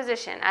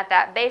composition. At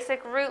that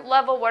basic root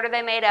level, what are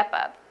they made up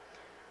of?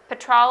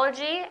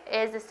 Petrology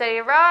is the study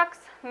of rocks.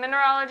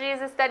 Mineralogy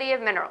is the study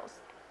of minerals.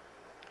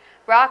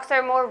 Rocks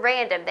are more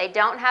random. They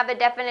don't have a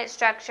definite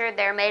structure.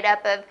 They're made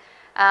up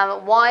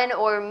of one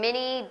or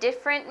many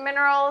different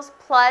minerals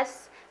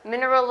plus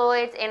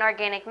mineraloids and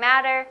organic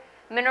matter.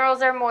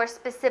 Minerals are more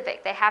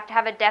specific. They have to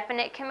have a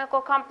definite chemical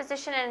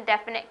composition and a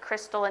definite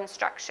crystalline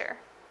structure.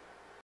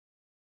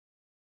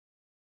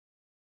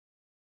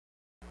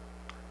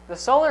 The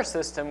solar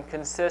system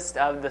consists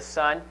of the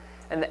sun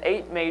and the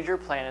 8 major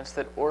planets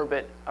that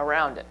orbit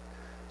around it.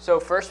 So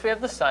first we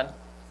have the sun,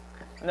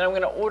 and then I'm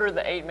going to order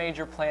the 8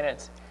 major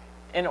planets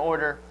in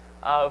order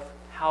of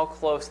how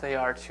close they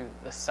are to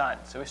the sun.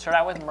 So we start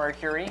out with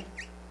Mercury,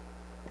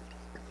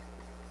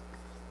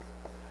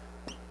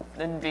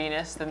 then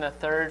Venus, then the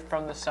third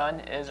from the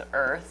sun is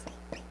Earth.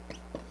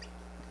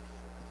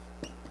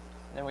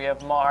 Then we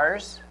have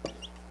Mars.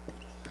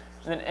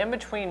 And then in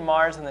between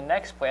Mars and the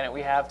next planet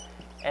we have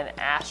an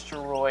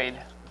asteroid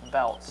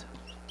belt.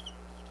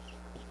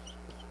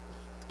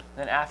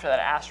 Then after that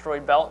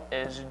asteroid belt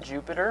is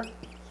Jupiter,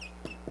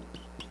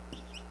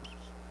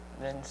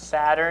 then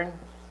Saturn,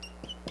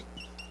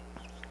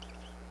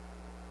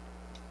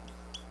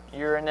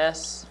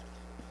 Uranus,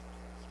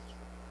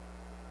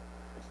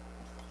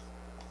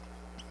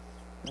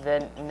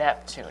 then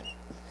Neptune.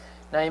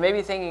 Now you may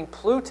be thinking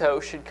Pluto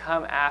should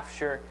come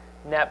after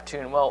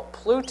Neptune. Well,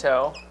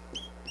 Pluto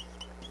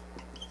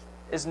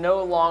is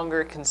no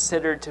longer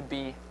considered to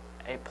be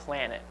a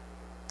planet.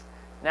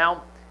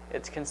 Now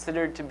it's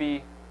considered to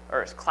be,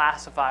 or is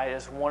classified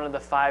as one of the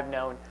 5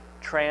 known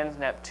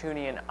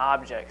trans-Neptunian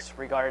objects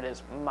regarded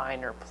as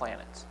minor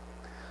planets.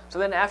 So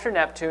then after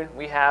Neptune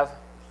we have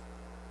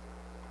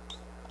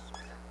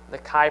the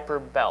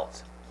Kuiper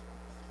belt.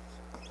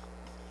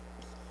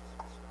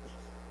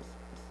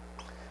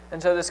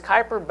 And so this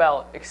Kuiper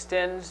belt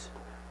extends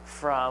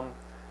from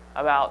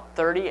about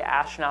 30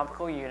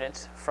 astronomical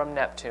units from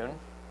Neptune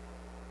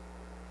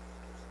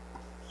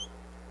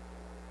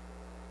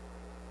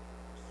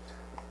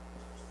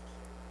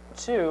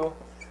to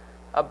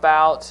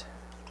about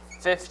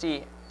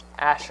 50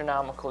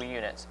 astronomical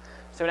units.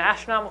 So an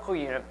astronomical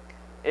unit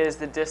is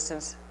the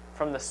distance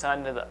from the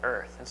sun to the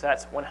earth, and so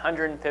that's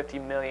 150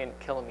 million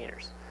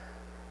kilometers.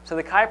 So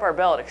the Kuiper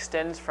belt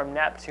extends from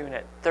Neptune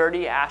at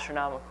 30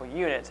 astronomical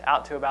units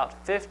out to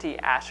about 50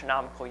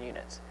 astronomical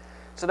units.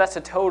 So that's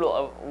a total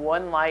of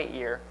 1 light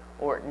year,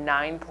 or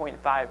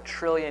 9.5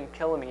 trillion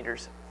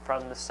kilometers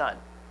from the sun.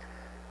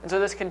 And so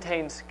this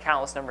contains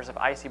countless numbers of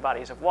icy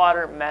bodies of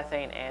water,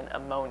 methane, and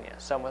ammonia,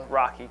 some with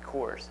rocky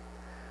cores.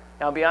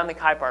 Now beyond the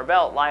Kuiper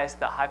belt lies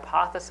the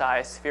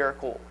hypothesized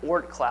spherical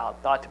Oort cloud,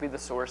 thought to be the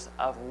source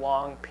of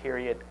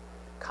long-period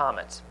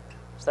comets.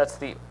 So that's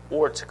the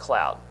Oort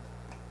cloud.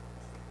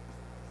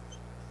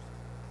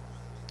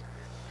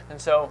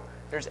 And so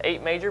there's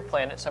 8 major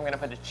planets, so I'm going to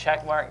put a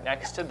check mark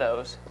next to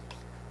those.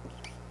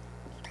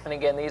 And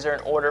again, these are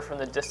in order from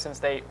the distance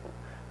they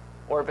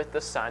orbit the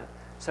sun.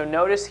 So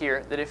notice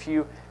here that if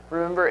you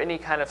remember any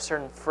kind of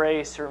certain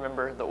phrase to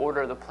remember the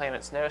order of the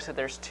planets, notice that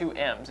there's 2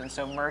 M's. And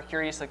so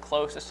Mercury is the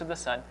closest to the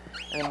sun,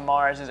 and then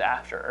Mars is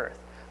after Earth.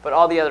 But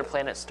all the other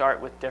planets start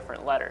with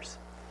different letters.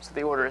 So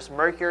the order is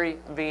Mercury,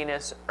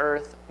 Venus,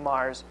 Earth,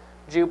 Mars,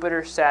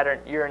 Jupiter, Saturn,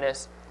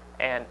 Uranus,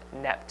 and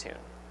Neptune.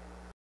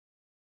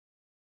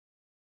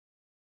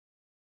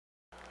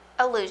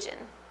 Allusion.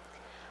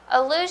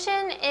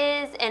 Allusion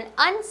is an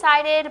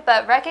unsighted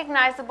but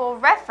recognizable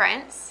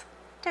reference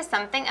to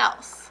something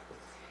else.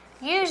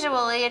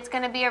 Usually it's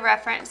going to be a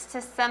reference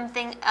to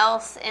something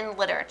else in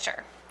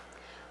literature.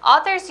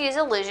 Authors use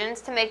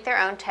allusions to make their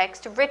own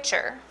text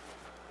richer.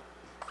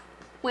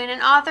 When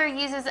an author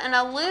uses an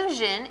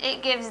allusion,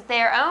 it gives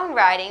their own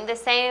writing the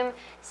same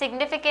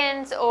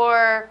significance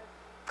or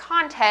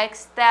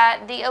context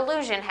that the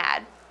allusion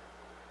had.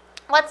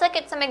 Let's look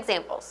at some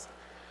examples.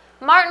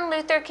 Martin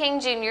Luther King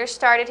Jr.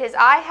 started his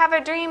I Have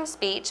a Dream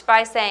speech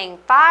by saying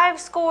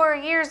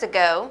 50 years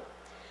ago.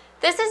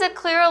 This is a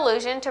clear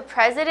allusion to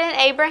President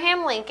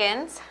Abraham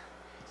Lincoln's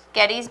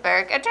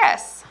Gettysburg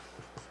Address.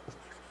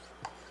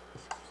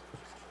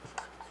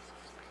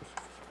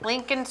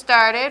 Lincoln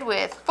started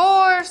with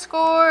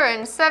fourscore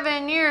and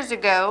 7 years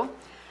ago.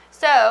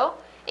 So,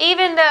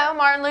 even though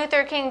Martin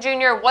Luther King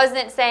Jr.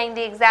 wasn't saying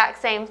the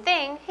exact same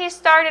thing, he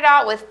started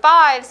out with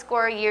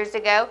 50 years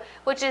ago,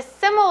 which is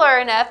similar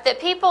enough that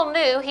people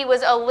knew he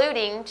was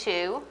alluding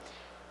to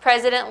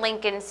President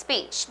Lincoln's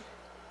speech.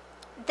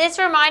 This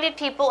reminded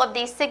people of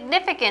the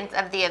significance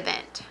of the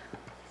event.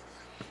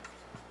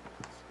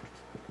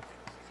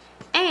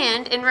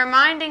 And in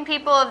reminding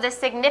people of the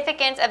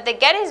significance of the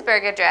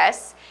Gettysburg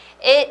Address,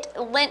 it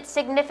lent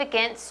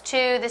significance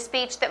to the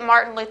speech that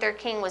Martin Luther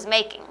King was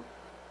making.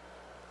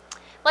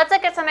 Let's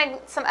look at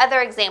some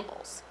other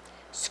examples.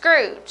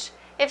 Scrooge.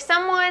 If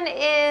someone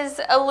is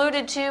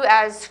alluded to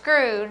as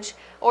Scrooge,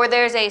 or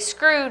there's a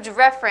Scrooge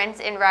reference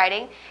in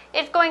writing,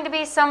 it's going to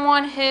be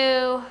someone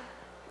who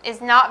is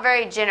not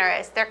very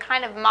generous. They're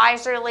kind of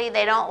miserly.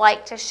 They don't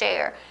like to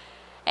share.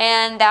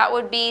 And that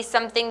would be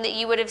something that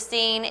you would have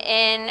seen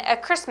in A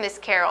Christmas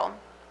Carol.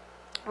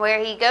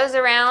 where he goes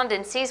around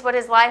and sees what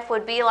his life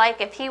would be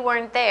like if he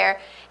weren't there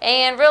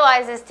and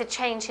realizes to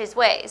change his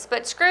ways.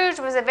 But Scrooge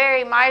was a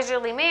very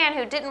miserly man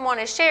who didn't want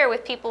to share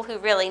with people who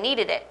really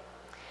needed it.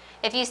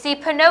 If you see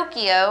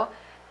Pinocchio,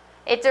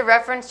 it's a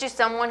reference to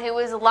someone who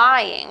is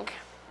lying.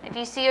 If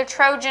you see a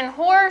Trojan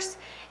horse,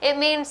 it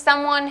means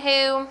someone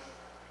who,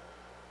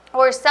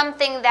 or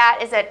something that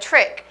is a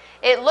trick.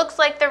 It looks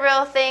like the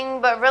real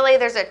thing, but really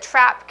there's a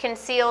trap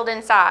concealed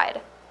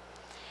inside.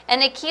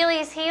 An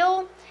Achilles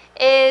heel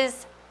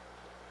is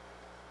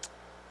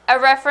a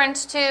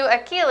reference to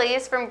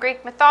Achilles from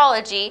Greek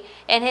mythology,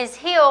 and his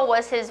heel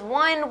was his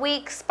one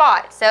weak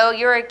spot. So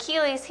your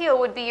Achilles heel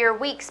would be your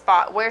weak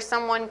spot, where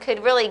someone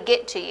could really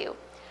get to you.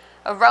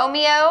 A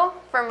Romeo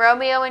from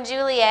Romeo and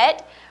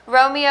Juliet.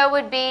 Romeo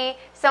would be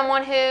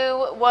someone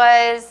who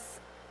was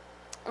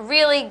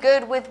really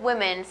good with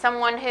women,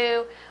 someone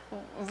who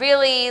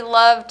really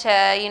loved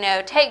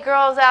to, take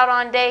girls out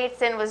on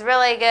dates and was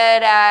really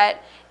good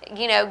at,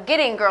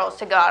 getting girls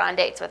to go out on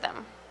dates with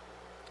them.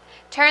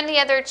 Turn the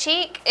other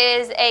cheek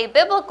is a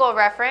biblical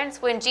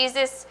reference when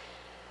Jesus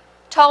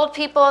told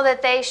people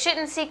that they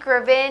shouldn't seek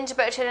revenge,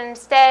 but should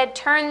instead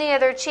turn the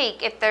other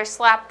cheek if they're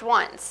slapped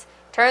once.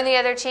 Turn the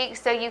other cheek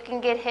so you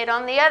can get hit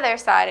on the other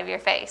side of your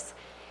face.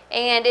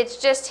 And it's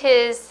just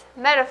his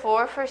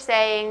metaphor for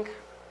saying,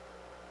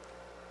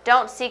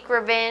 don't seek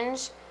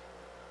revenge.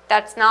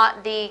 That's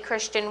not the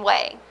Christian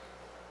way.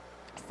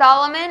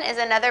 Solomon is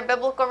another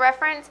biblical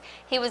reference.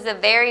 He was a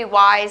very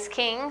wise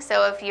king.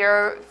 So if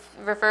you're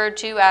referred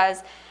to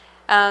as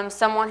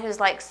someone who's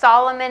like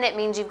Solomon, it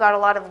means you've got a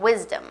lot of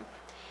wisdom.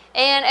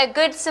 And a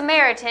Good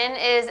Samaritan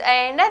is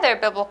another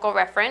biblical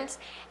reference,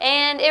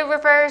 and it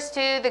refers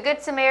to the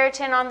Good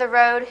Samaritan on the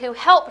road who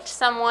helped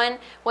someone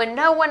when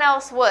no one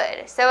else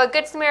would. So a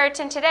Good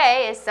Samaritan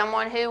today is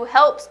someone who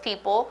helps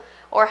people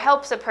or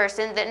helps a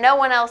person that no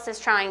one else is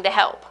trying to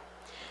help.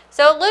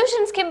 So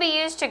allusions can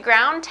be used to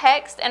ground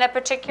text in a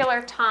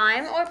particular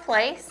time or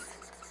place,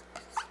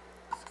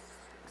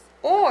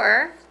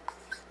 or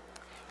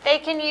they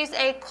can use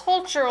a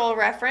cultural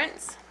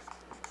reference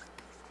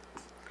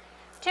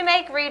to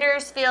make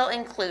readers feel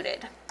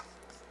included.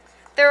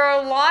 There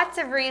are lots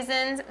of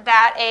reasons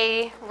that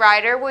a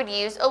writer would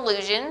use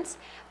allusions,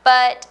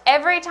 but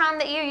every time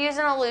that you use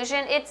an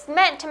allusion, it's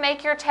meant to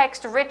make your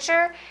text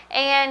richer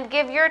and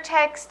give your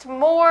text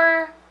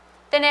more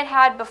than it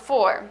had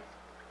before.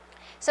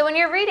 So when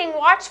you're reading,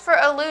 watch for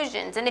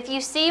allusions, and if you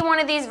see one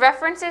of these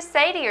references,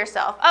 say to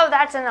yourself, oh,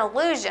 that's an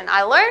allusion.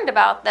 I learned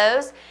about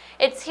those.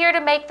 It's here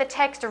to make the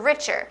text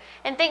richer.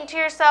 And think to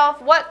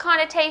yourself, what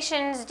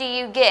connotations do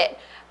you get?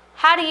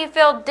 How do you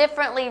feel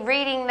differently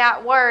reading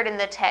that word in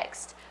the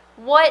text?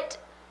 What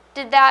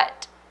did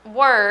that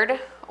word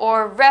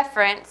or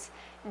reference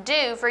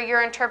do for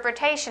your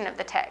interpretation of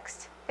the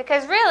text?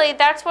 Because really,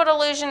 that's what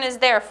allusion is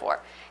there for.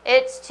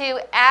 It's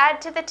to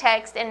add to the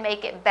text and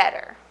make it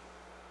better.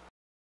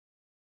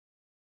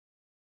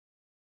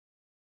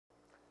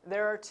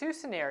 There are two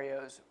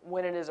scenarios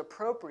when it is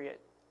appropriate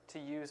to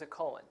use a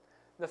colon.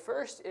 The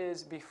first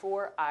is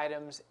before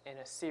items in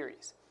a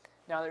series.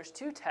 Now there's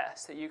two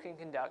tests that you can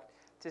conduct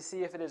to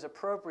see if it is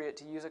appropriate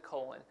to use a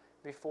colon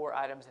before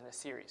items in a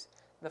series.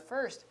 The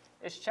first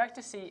is check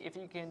to see if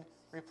you can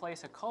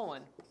replace a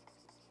colon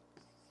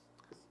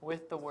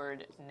with the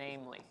word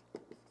namely.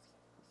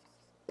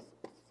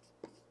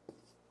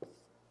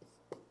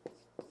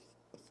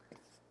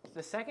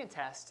 The second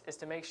test is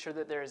to make sure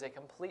that there is a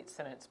complete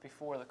sentence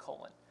before the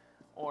colon,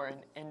 or an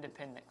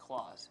independent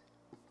clause.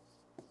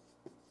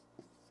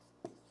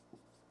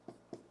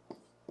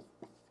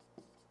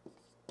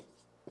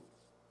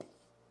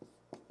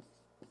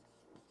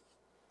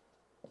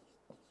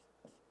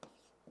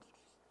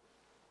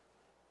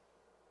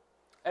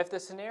 If the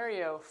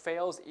scenario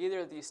fails either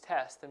of these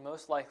tests, then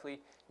most likely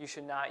you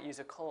should not use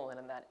a colon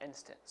in that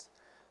instance.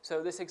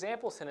 So this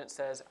example sentence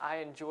says, I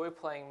enjoy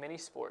playing many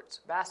sports,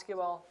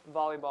 basketball,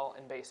 volleyball,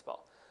 and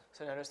baseball.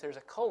 So notice there's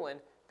a colon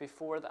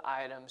before the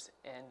items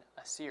in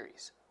a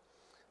series.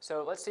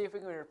 So let's see if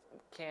we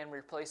can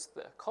replace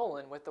the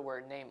colon with the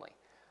word namely.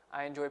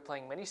 I enjoy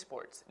playing many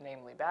sports,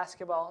 namely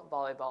basketball,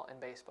 volleyball, and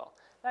baseball.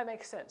 That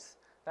makes sense.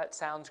 That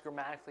sounds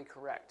grammatically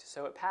correct,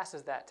 so it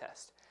passes that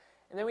test.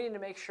 And then we need to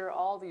make sure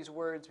all these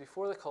words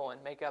before the colon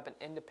make up an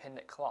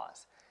independent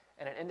clause.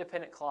 And an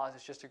independent clause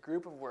is just a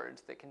group of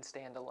words that can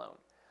stand alone.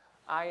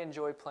 I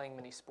enjoy playing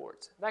many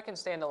sports. That can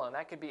stand alone.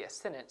 That could be a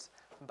sentence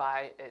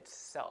by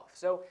itself.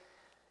 So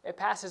it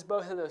passes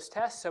both of those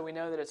tests, so we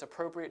know that it's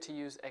appropriate to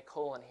use a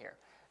colon here.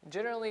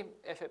 Generally,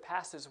 if it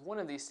passes one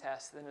of these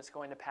tests, then it's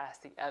going to pass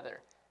the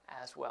other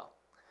as well.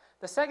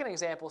 The second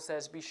example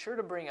says, be sure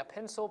to bring a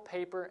pencil,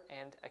 paper,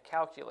 and a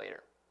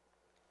calculator.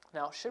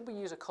 Now, should we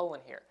use a colon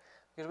here?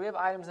 Because we have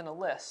items in a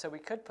list, so we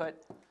could put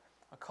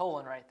a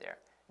colon right there.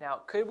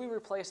 Now, could we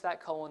replace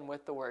that colon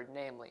with the word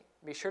namely?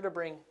 Be sure to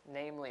bring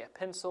namely a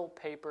pencil,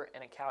 paper,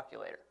 and a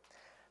calculator.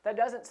 That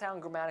doesn't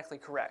sound grammatically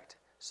correct,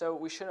 so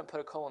we shouldn't put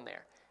a colon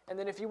there. And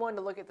then if you wanted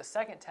to look at the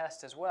second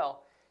test as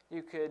well,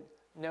 you could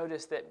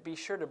notice that be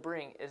sure to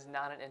bring is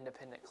not an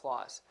independent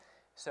clause.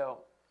 So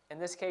In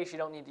this case, you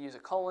don't need to use a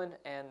colon,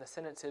 and the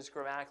sentence is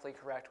grammatically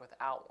correct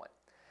without one.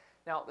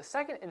 Now, the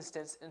second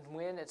instance in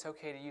when it's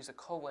okay to use a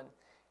colon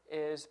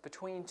is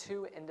between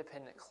two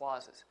independent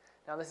clauses.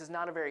 Now, this is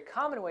not a very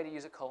common way to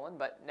use a colon,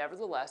 but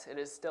nevertheless, it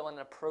is still an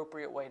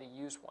appropriate way to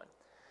use one.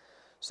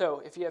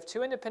 So, if you have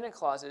two independent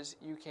clauses,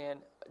 you can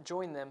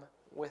join them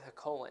with a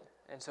colon.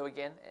 And so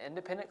again, an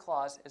independent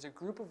clause is a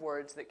group of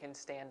words that can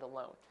stand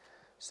alone.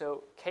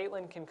 So,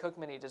 Caitlin can cook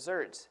many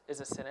desserts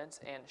is a sentence,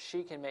 and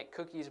she can make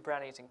cookies,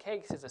 brownies, and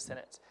cakes is a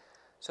sentence.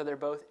 So they're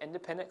both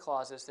independent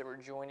clauses that we're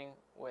joining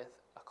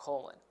with a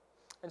colon.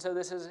 And so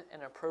this is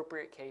an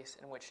appropriate case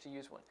in which to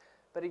use one.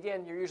 But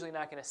again, you're usually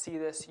not going to see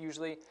this.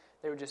 Usually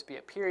there would just be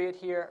a period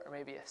here, or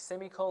maybe a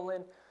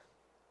semicolon,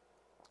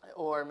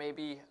 or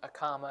maybe a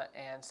comma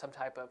and some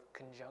type of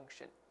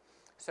conjunction.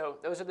 So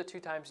those are the two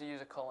times to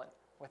use a colon,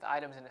 with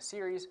items in a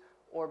series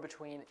or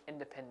between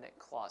independent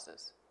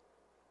clauses.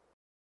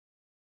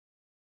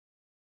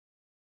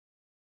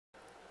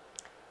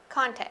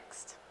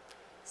 Context.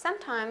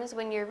 Sometimes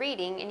when you're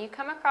reading and you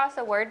come across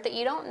a word that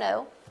you don't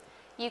know,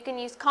 you can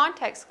use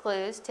context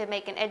clues to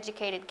make an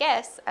educated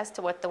guess as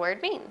to what the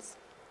word means.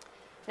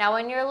 Now,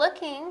 when you're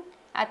looking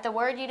at the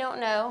word you don't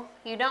know,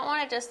 you don't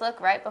want to just look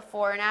right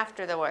before and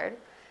after the word.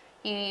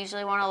 You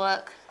usually want to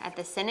look at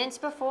the sentence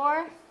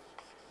before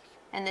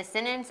and the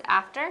sentence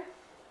after.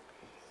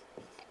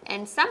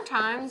 And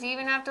sometimes you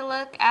even have to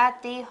look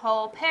at the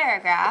whole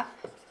paragraph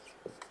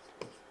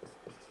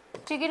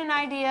to get an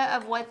idea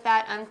of what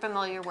that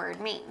unfamiliar word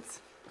means.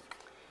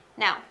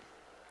 Now,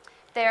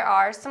 there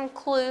are some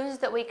clues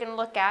that we can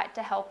look at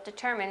to help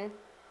determine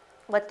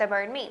what the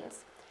word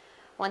means.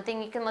 One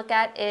thing you can look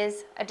at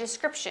is a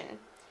description.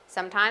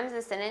 Sometimes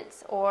a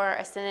sentence or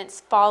a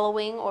sentence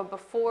following or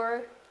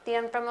before the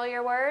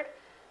unfamiliar word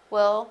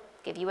will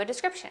give you a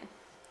description.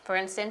 For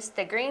instance,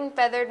 the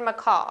green-feathered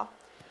macaw.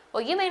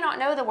 Well, you may not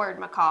know the word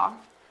macaw,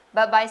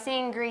 but by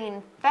seeing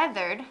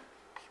green-feathered,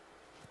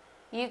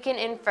 you can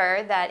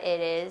infer that it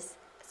is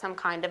some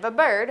kind of a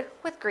bird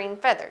with green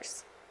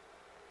feathers.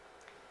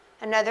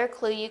 Another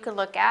clue you can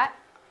look at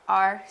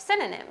are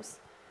synonyms.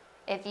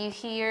 If you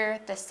hear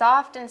the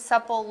soft and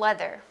supple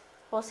leather,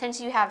 well, since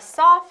you have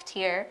soft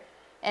here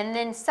and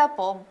then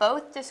supple,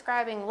 both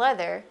describing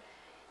leather,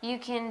 you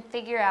can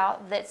figure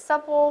out that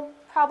supple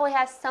probably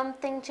has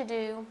something to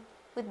do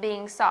with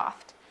being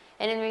soft.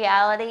 And in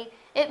reality,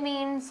 it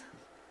means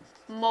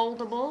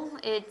moldable.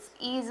 It's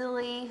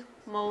easily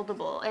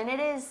moldable, and it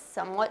is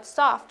somewhat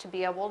soft to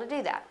be able to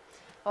do that.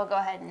 We'll go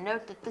ahead and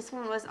note that this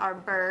one was our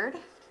bird.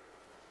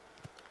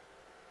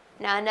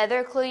 Now,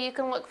 another clue you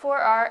can look for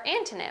are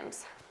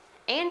antonyms.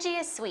 Angie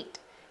is sweet.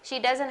 She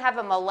doesn't have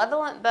a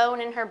malevolent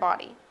bone in her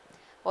body.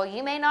 Well,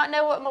 you may not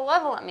know what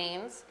malevolent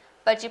means,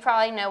 but you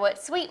probably know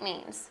what sweet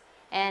means.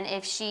 And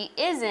if she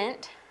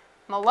isn't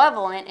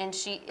malevolent and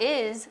she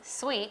is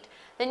sweet,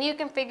 then you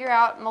can figure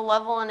out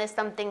malevolent is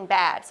something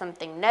bad,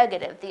 something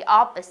negative, the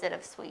opposite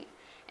of sweet.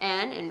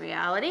 And in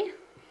reality,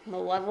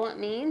 malevolent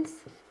means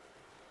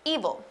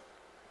evil.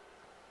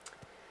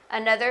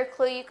 Another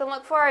clue you can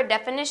look for are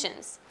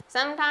definitions.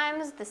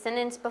 Sometimes the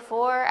sentence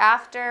before,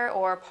 after,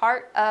 or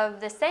part of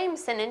the same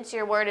sentence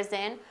your word is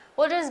in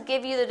will just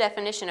give you the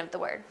definition of the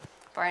word.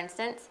 For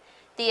instance,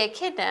 the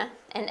echidna,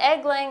 an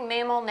egg-laying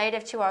mammal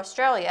native to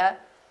Australia,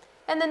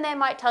 and then they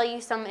might tell you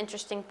some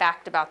interesting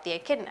fact about the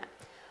echidna.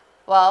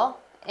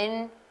 Well,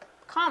 in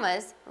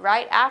commas,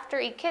 right after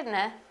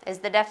echidna is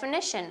the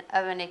definition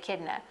of an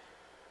echidna,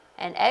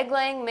 an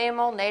egg-laying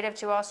mammal native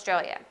to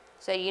Australia.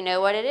 So you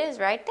know what it is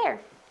right there.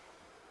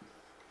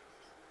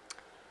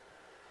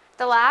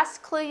 The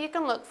last clue you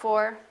can look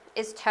for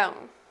is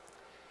tone.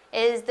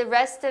 Is the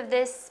rest of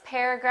this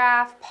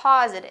paragraph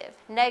positive,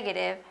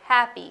 negative,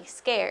 happy,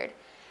 scared?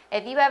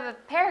 If you have a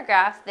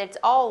paragraph that's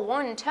all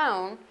one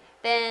tone,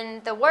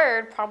 then the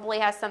word probably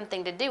has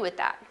something to do with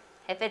that.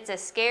 If it's a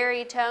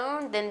scary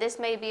tone, then this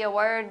may be a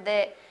word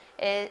that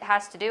it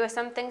has to do with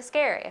something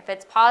scary. If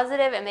it's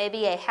positive, it may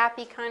be a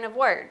happy kind of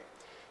word.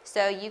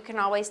 So you can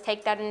always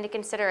take that into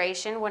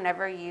consideration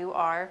whenever you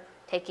are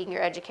taking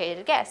your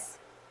educated guess.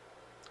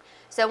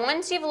 So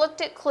once you've looked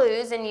at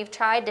clues and you've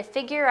tried to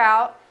figure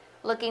out,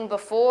 looking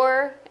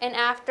before and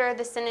after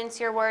the sentence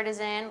your word is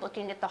in,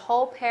 looking at the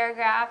whole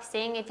paragraph,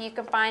 seeing if you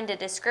can find a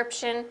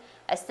description,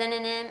 a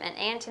synonym, an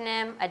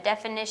antonym, a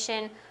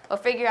definition, or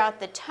figure out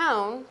the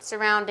tone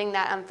surrounding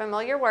that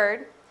unfamiliar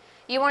word,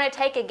 you want to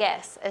take a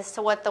guess as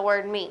to what the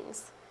word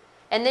means.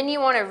 And then you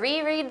want to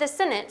reread the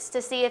sentence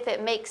to see if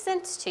it makes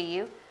sense to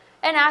you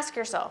and ask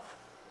yourself,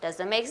 does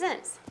it make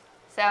sense?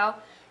 So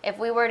if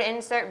we were to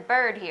insert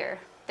bird here,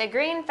 the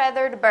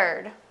green-feathered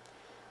bird,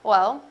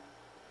 well,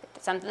 if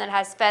it's something that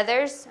has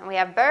feathers and we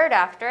have bird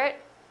after it,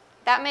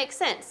 that makes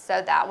sense,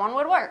 so that one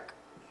would work.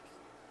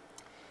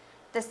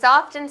 The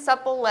soft and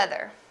supple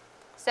leather.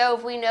 So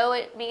if we know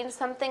it means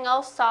something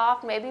else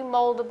soft, maybe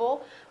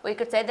moldable, we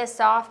could say the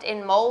soft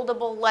and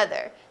moldable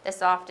leather, the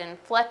soft and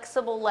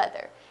flexible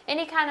leather.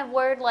 Any kind of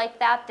word like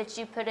that that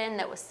you put in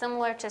that was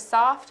similar to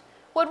soft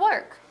would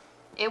work.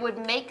 It would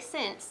make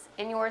sense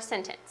in your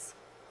sentence.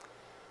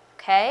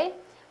 Okay?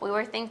 We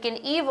were thinking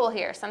evil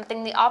here,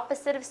 something the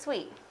opposite of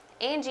sweet.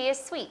 Angie is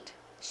sweet.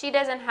 She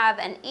doesn't have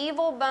an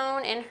evil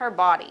bone in her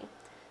body.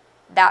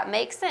 That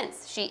makes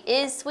sense. She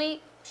is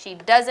sweet. She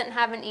doesn't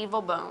have an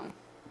evil bone.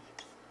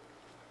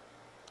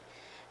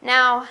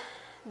 Now,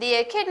 the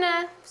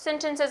echidna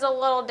sentence is a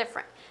little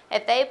different.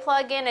 If they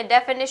plug in a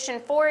definition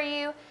for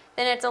you,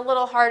 then it's a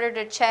little harder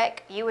to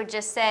check. You would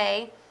just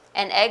say,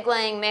 an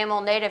egg-laying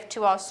mammal native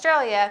to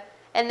Australia,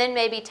 and then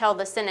maybe tell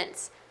the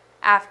sentence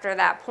after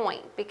that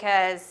point,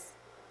 because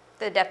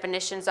the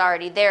definition's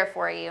already there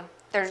for you.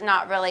 There's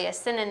not really a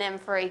synonym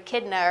for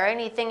echidna or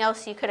anything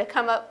else you could have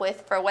come up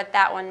with for what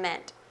that one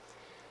meant.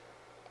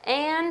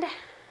 And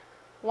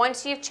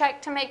once you've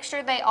checked to make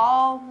sure they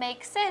all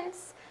make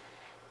sense,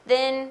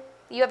 then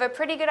you have a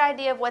pretty good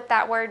idea of what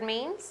that word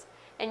means.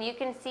 And you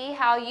can see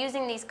how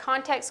using these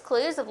context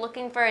clues of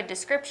looking for a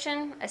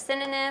description, a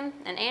synonym,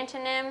 an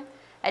antonym,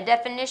 a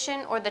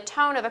definition, or the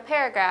tone of a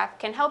paragraph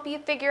can help you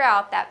figure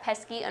out that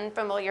pesky,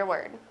 unfamiliar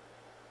word.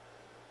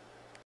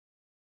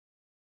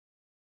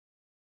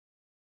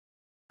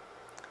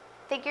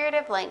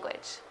 Figurative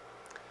language.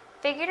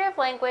 Figurative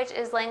language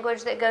is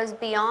language that goes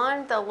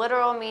beyond the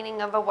literal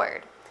meaning of a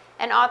word,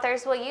 and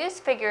authors will use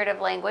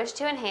figurative language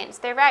to enhance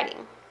their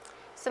writing.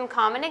 Some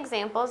common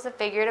examples of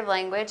figurative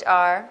language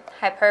are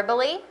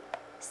hyperbole,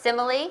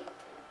 simile,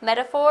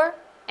 metaphor,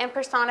 and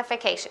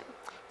personification.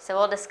 So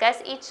we'll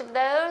discuss each of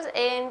those,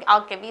 and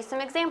I'll give you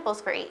some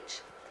examples for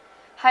each.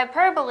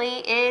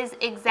 Hyperbole is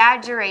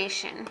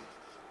exaggeration.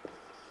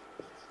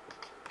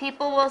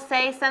 People will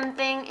say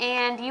something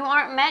and you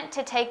aren't meant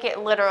to take it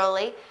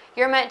literally.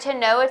 You're meant to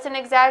know it's an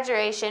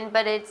exaggeration,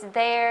 but it's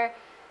there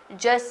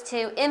just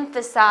to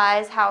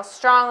emphasize how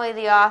strongly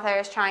the author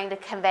is trying to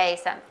convey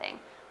something.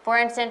 For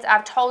instance,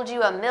 I've told you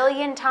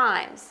 1,000,000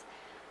 times.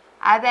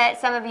 I bet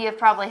some of you have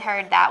probably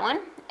heard that one.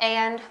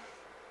 And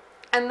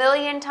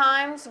 1,000,000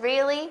 times,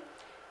 really?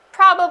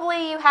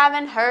 Probably you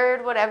haven't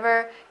heard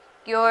whatever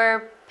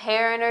your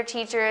parent or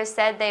teacher has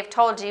said they've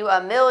told you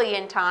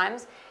 1,000,000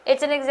 times.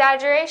 It's an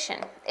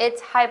exaggeration.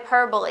 It's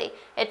hyperbole.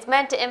 It's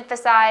meant to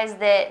emphasize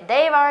that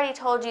they've already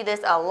told you this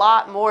a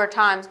lot more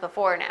times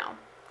before now.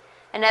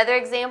 Another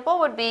example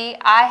would be,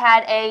 I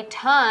had a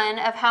ton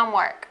of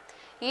homework.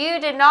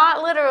 You did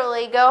not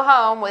literally go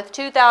home with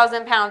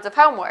 2,000 pounds of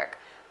homework,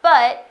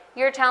 but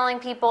you're telling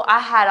people I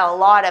had a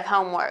lot of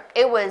homework.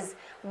 It was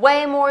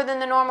way more than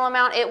the normal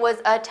amount. It was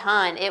a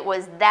ton. It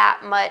was that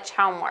much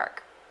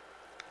homework.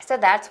 So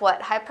that's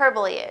what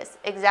hyperbole is,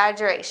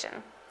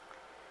 exaggeration.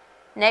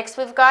 Next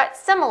we've got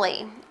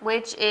simile,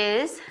 which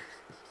is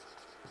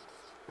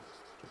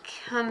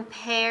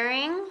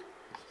comparing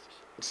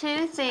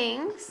two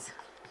things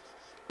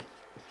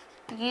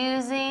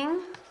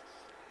using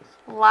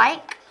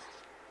like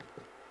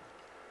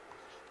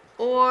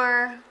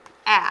or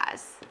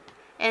as.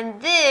 And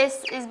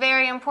this is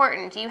very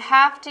important. You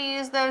have to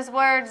use those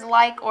words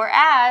like or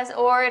as,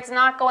 or it's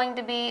not going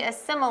to be a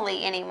simile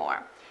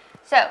anymore.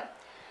 So,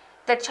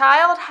 the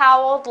child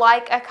howled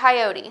like a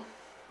coyote.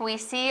 We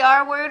see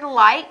our word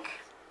like.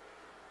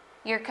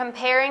 You're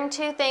comparing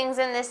two things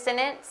in this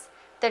sentence.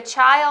 The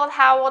child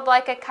howled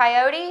like a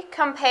coyote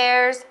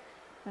compares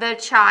the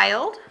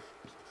child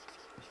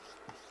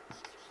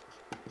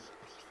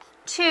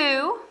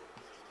to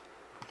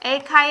a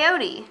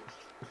coyote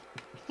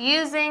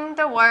using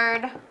the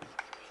word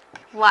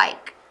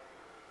like.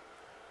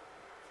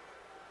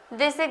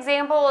 This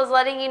example is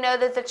letting you know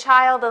that the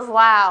child is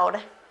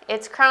loud.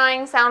 Its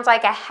crying sounds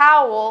like a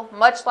howl,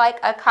 much like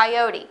a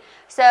coyote.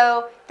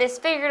 So this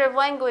figurative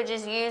language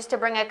is used to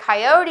bring a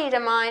coyote to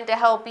mind to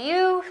help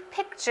you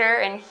picture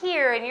and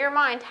hear in your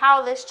mind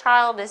how this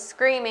child is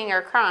screaming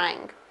or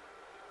crying.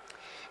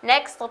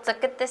 Next, let's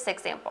look at this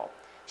example.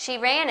 She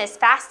ran as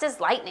fast as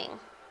lightning.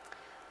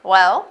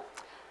 Well,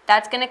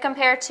 that's going to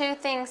compare two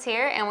things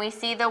here, and we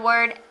see the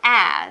word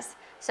as.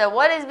 So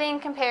what is being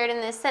compared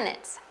in this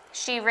sentence?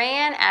 She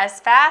ran as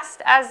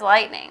fast as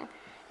lightning.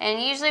 And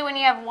usually when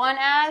you have one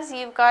as,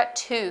 you've got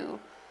two.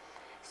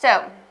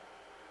 So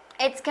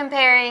it's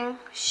comparing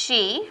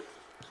she,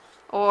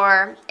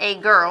 or a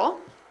girl,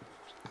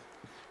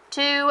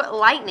 to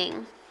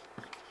lightning.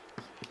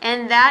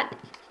 And that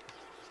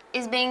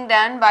is being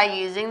done by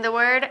using the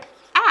word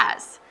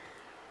as.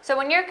 So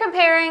when you're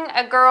comparing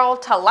a girl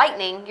to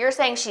lightning, you're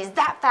saying she's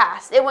that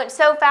fast. It went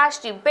so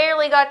fast you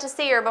barely got to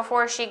see her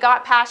before she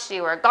got past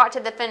you or got to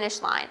the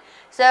finish line.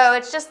 So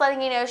it's just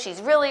letting you know she's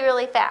really,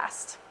 really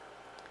fast.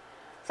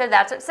 So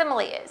that's what simile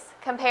is,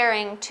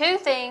 comparing two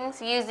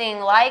things using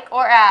like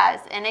or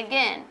as. And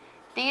again,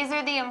 these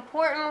are the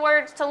important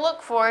words to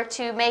look for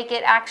to make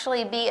it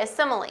actually be a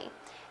simile.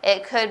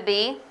 It could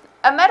be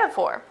a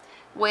metaphor,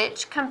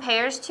 which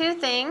compares two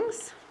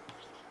things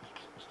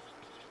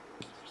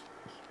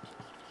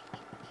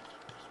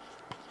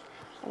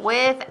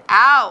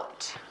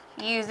without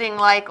using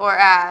like or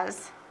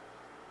as.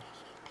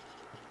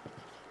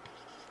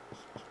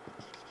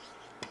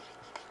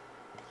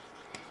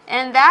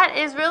 And that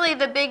is really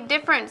the big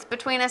difference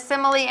between a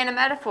simile and a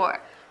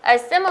metaphor. A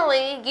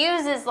simile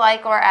uses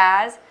like or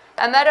as.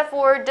 A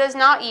metaphor does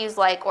not use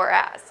like or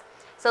as.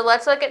 So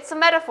let's look at some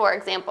metaphor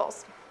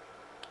examples.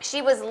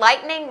 She was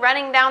lightning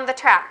running down the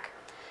track.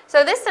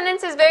 So this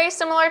sentence is very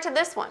similar to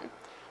this one.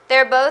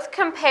 They're both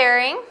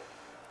comparing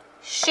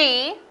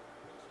she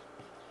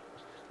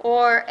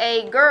or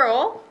a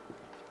girl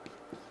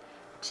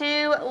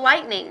to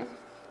lightning.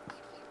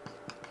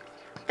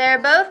 They're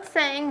both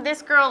saying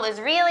this girl is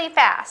really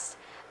fast,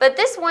 but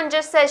this one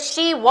just says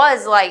she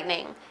was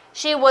lightning.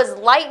 She was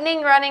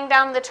lightning running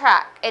down the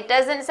track. It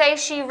doesn't say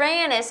she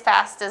ran as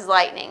fast as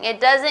lightning.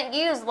 It doesn't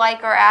use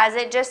like or as.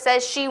 It just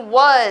says she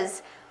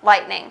was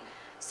lightning.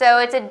 So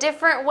it's a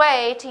different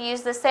way to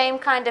use the same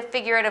kind of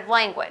figurative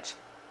language.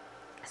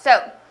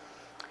 So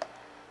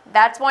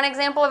that's one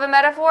example of a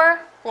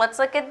metaphor. Let's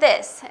look at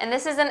this. And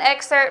this is an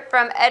excerpt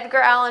from Edgar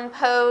Allan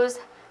Poe's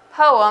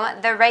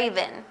poem, The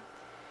Raven.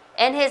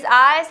 "And his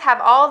eyes have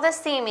all the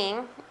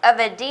seeming of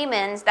a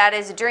demon's that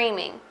is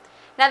dreaming."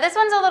 Now this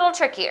one's a little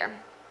trickier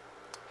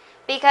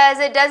because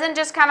it doesn't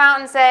just come out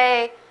and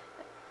say,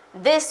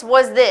 this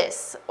was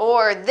this,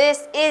 or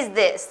this is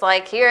this.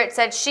 Like here it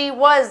said she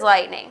was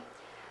lightning.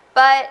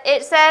 But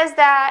it says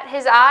that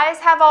his eyes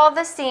have all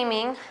the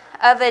seeming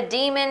of a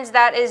demon's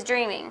that is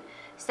dreaming.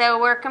 So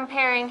we're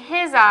comparing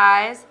his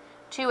eyes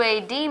to a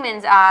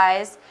demon's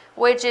eyes,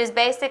 which is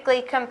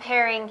basically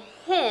comparing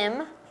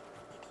him,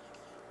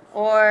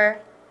 or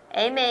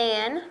a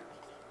man,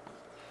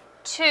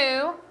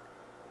 to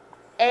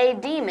a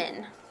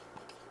demon.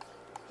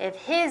 If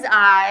his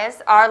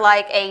eyes are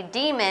like a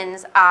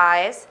demon's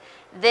eyes,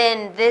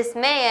 then this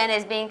man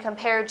is being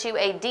compared to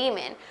a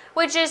demon,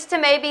 which is to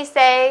maybe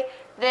say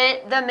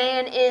that the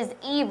man is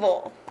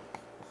evil.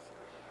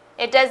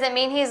 It doesn't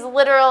mean he's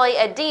literally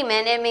a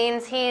demon. It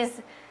means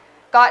he's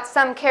got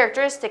some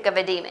characteristic of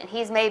a demon.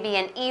 He's maybe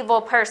an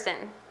evil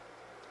person.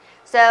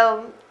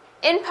 So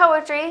in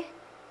poetry,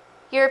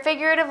 your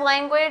figurative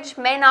language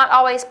may not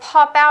always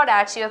pop out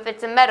at you if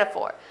it's a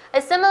metaphor.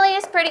 A simile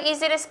is pretty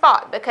easy to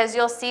spot because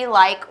you'll see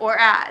like or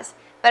as.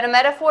 But a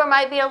metaphor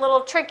might be a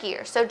little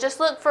trickier. So just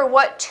look for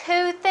what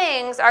two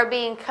things are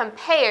being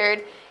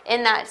compared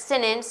in that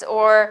sentence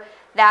or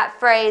that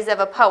phrase of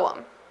a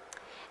poem.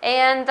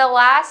 And the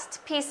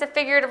last piece of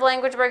figurative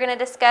language we're going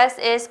to discuss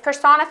is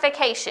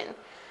personification,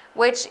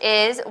 which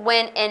is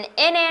when an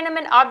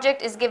inanimate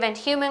object is given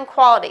human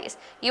qualities.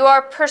 You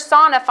are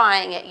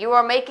personifying it. You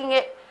are making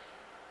it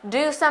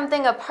do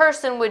something a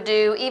person would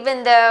do,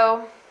 even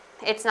though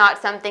it's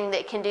not something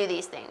that can do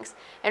these things.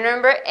 And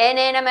remember,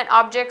 inanimate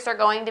objects are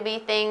going to be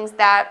things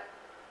that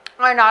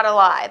are not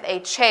alive. A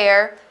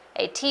chair,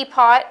 a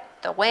teapot,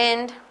 the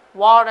wind,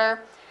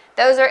 water.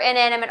 Those are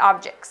inanimate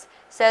objects.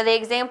 So the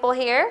example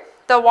here,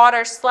 the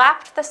water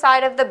slapped the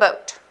side of the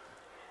boat.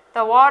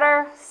 The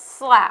water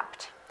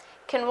slapped.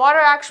 Can water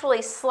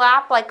actually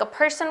slap like a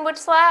person would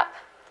slap?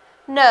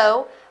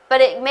 No,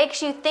 but it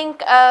makes you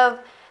think of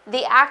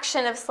the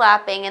action of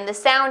slapping and the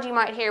sound you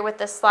might hear with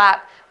the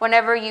slap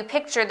whenever you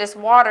picture this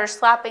water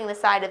slapping the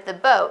side of the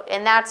boat.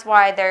 And that's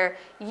why they're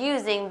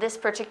using this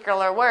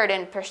particular word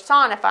and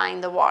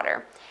personifying the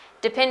water.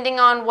 Depending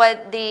on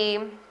what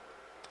the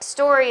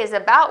story is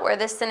about where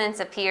this sentence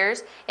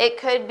appears, it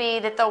could be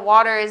that the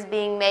water is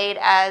being made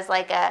as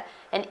like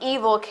an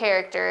evil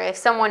character. If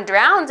someone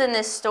drowns in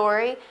this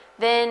story,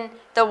 then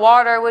the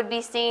water would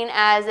be seen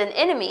as an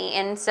enemy,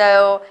 and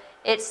so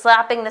it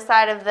slapping the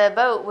side of the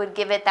boat would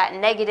give it that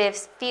negative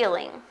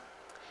feeling.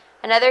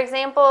 Another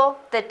example,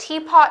 the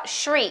teapot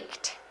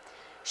shrieked.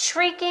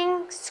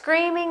 Shrieking,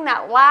 screaming,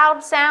 that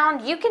loud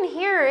sound, you can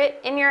hear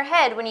it in your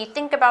head when you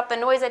think about the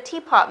noise a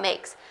teapot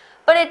makes.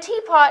 But a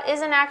teapot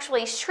isn't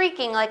actually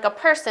shrieking like a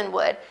person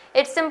would.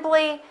 It's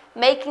simply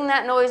making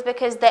that noise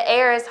because the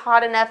air is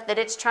hot enough that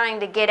it's trying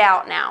to get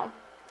out now.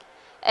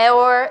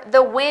 Or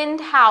the wind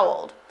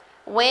howled.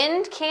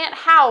 Wind can't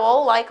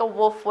howl like a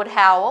wolf would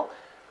howl,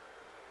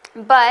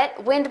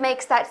 but wind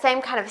makes that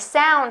same kind of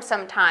sound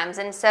sometimes,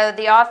 and so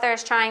the author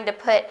is trying to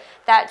put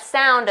that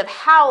sound of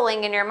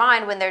howling in your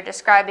mind when they're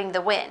describing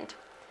the wind.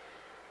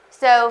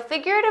 So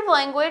figurative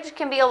language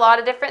can be a lot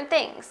of different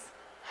things.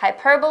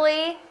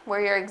 Hyperbole,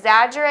 where you're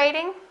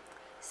exaggerating.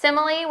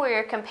 Simile, where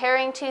you're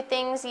comparing two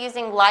things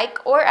using like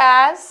or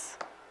as.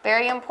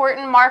 Very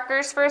important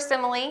markers for a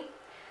simile.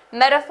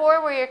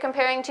 Metaphor, where you're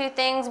comparing two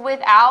things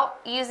without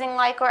using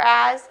like or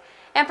as.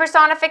 And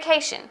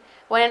personification,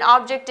 when an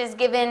object is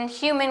given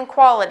human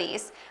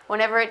qualities,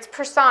 whenever it's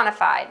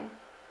personified.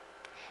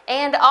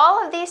 And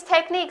all of these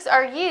techniques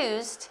are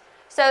used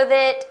so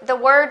that the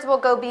words will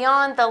go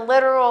beyond the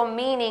literal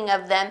meaning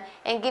of them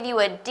and give you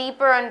a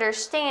deeper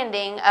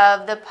understanding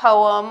of the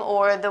poem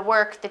or the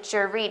work that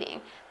you're reading.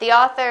 The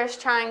author is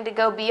trying to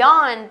go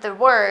beyond the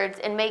words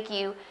and make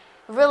you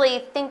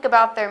really think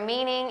about their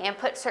meaning and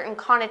put certain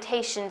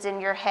connotations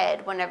in your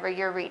head whenever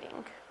you're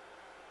reading.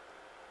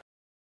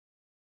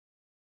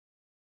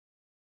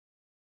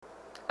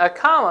 A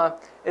comma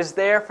is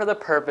there for the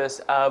purpose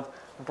of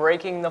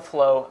breaking the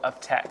flow of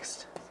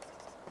text.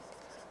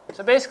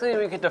 So basically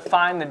we could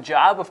define the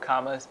job of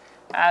commas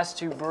as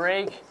to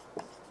break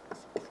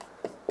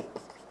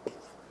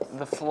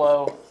the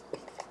flow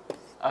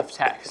of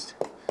text.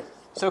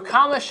 So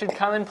commas should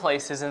come in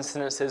places in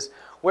sentences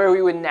where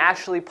we would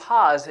naturally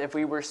pause if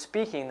we were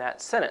speaking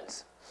that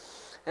sentence.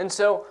 And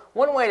so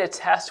one way to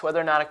test whether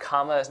or not a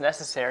comma is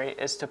necessary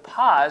is to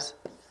pause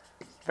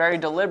very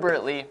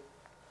deliberately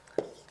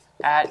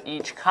at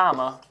each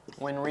comma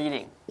when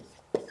reading.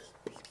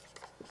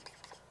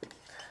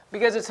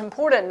 Because it's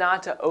important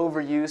not to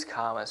overuse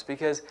commas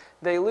because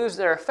they lose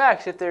their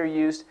effect if they're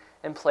used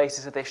in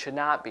places that they should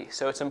not be.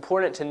 So it's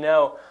important to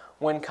know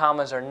when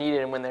commas are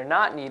needed and when they're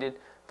not needed,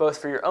 both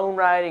for your own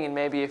writing and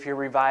maybe if you're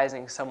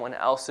revising someone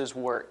else's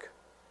work.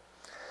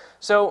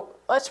 So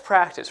let's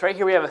practice. Right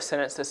here we have a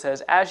sentence that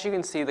says, as you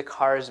can see, the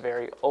car is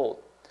very old.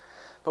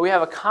 But we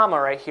have a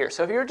comma right here.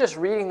 So if you're just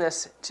reading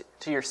this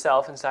to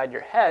yourself inside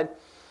your head,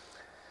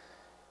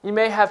 you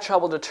may have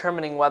trouble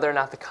determining whether or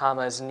not the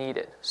comma is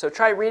needed. So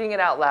try reading it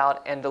out loud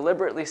and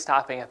deliberately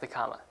stopping at the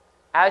comma.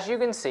 As you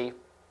can see,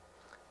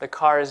 the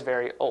car is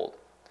very old.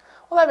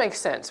 Well, that makes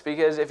sense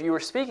because if you were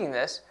speaking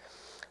this,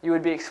 you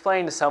would be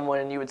explaining to someone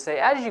and you would say,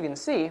 as you can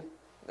see,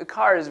 the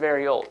car is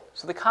very old.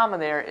 So the comma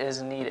there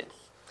is needed.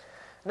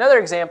 Another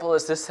example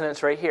is this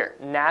sentence right here.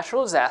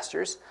 Natural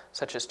disasters,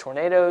 such as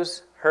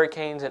tornadoes,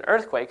 hurricanes, and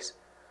earthquakes,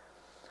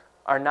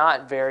 are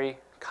not very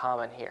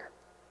common here.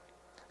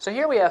 So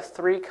here we have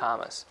 3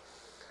 commas.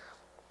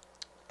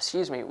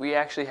 We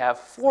actually have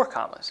 4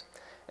 commas.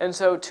 And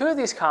so 2 of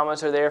these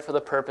commas are there for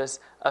the purpose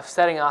of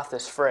setting off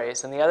this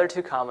phrase, and the other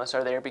 2 commas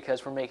are there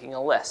because we're making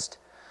a list.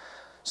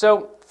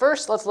 So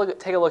first, let's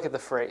take a look at the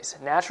phrase.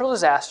 Natural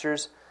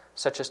disasters,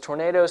 such as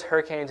tornadoes,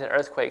 hurricanes, and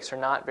earthquakes, are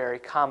not very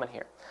common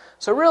here.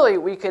 So really,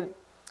 we could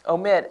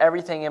omit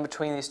everything in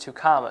between these 2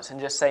 commas and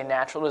just say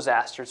natural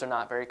disasters are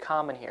not very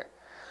common here.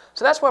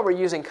 So that's why we're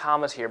using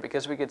commas here,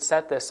 because we could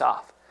set this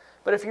off.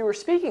 But if you were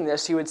speaking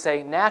this, you would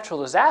say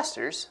natural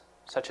disasters,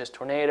 such as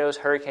tornadoes,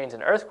 hurricanes,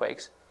 and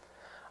earthquakes,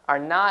 are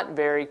not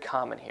very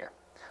common here.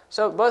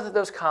 So both of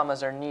those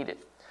commas are needed.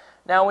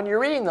 Now, when you're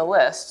reading the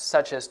list,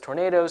 such as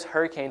tornadoes,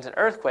 hurricanes, and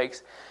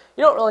earthquakes,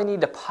 you don't really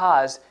need to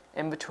pause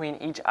in between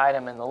each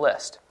item in the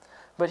list.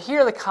 But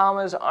here the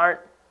commas aren't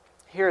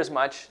here as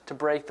much to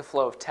break the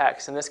flow of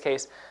text. In this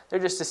case, they're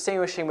just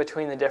distinguishing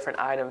between the different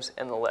items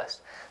in the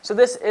list. So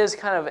this is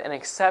kind of an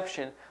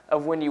exception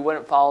of when you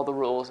wouldn't follow the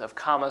rules of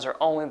commas are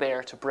only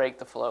there to break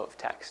the flow of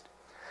text.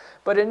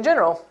 But in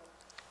general,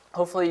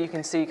 hopefully you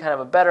can see kind of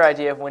a better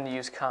idea of when to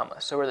use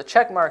commas. So where the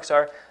check marks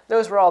are,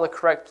 those were all the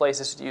correct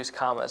places to use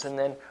commas, and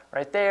then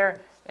right there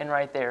and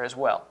right there as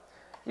well.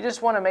 You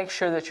just want to make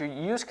sure that you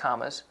use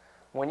commas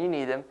when you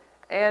need them,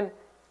 and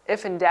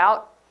if in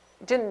doubt,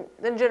 then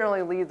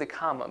generally leave the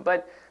comma.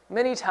 But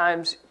many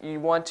times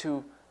you want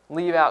to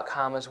leave out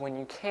commas when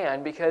you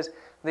can because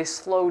they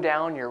slow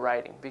down your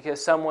writing,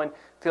 because someone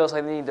feels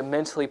like they need to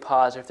mentally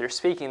pause. If they're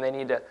speaking, they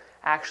need to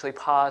actually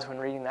pause when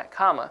reading that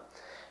comma.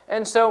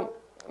 And so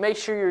make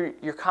sure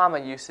your comma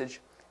usage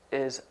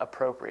is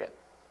appropriate.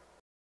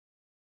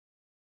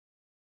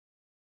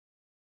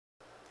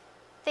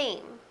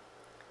 Theme.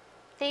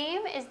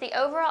 Theme is the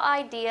overall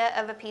idea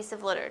of a piece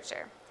of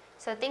literature.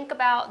 So think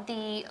about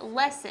the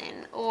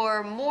lesson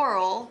or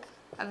moral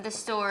of the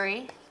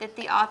story that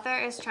the author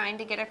is trying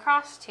to get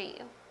across to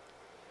you.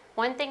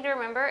 One thing to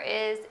remember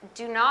is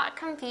do not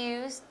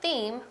confuse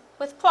theme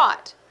with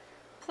plot.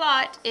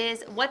 Plot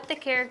is what the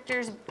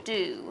characters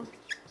do.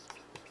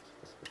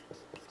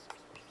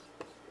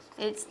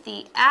 It's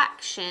the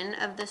action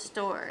of the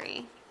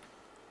story.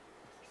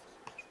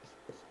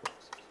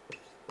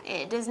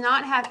 It does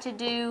not have to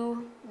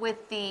do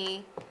with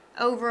the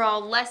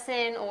overall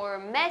lesson or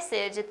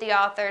message that the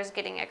author is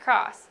getting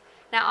across.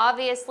 Now,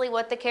 obviously,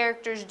 what the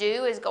characters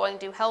do is going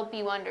to help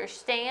you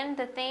understand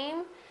the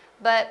theme,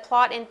 but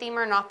plot and theme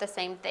are not the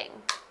same thing.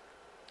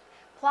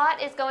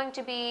 Plot is going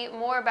to be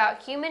more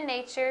about human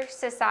nature,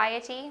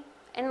 society,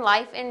 and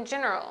life in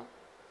general.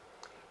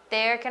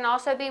 There can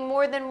also be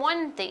more than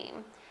one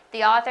theme.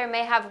 The author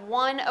may have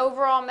one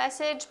overall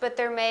message, but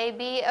there may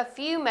be a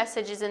few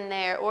messages in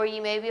there, or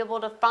you may be able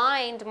to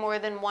find more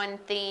than one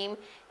theme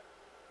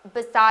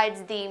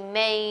besides the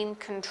main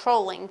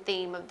controlling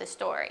theme of the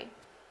story.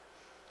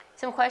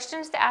 Some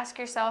questions to ask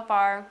yourself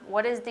are,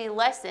 what is the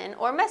lesson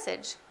or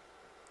message?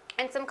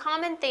 And some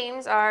common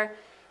themes are,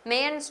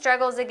 man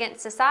struggles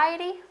against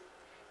society,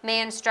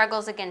 man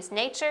struggles against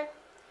nature,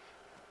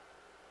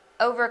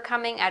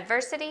 overcoming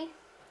adversity,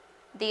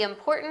 the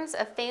importance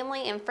of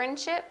family and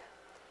friendship,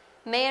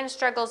 man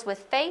struggles with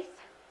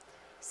faith,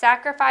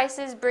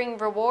 sacrifices bring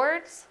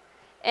rewards,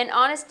 and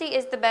honesty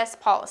is the best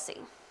policy.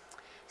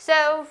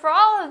 So for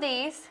all of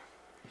these,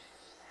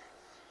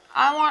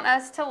 I want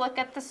us to look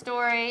at the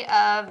story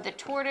of the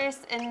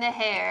tortoise and the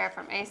hare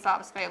from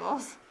Aesop's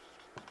Fables.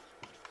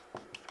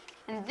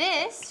 And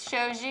this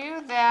shows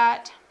you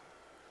that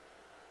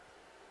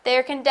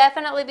there can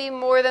definitely be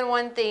more than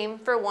one theme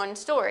for one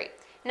story.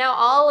 Now,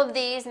 all of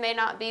these may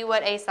not be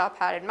what Aesop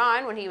had in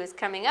mind when he was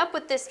coming up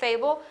with this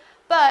fable,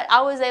 but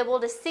I was able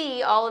to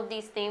see all of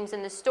these themes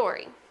in the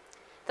story.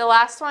 The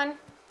last one,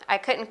 I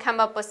couldn't come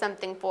up with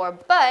something for,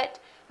 but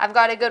I've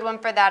got a good one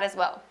for that as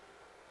well.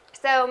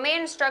 So,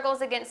 man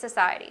struggles against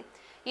society.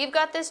 You've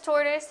got this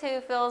tortoise who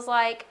feels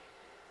like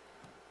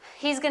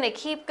he's going to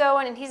keep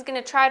going and he's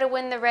going to try to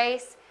win the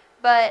race.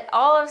 But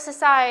all of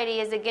society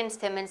is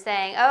against him and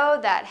saying, oh,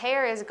 that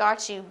hare has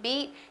got you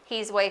beat.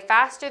 He's way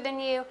faster than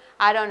you.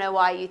 I don't know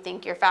why you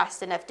think you're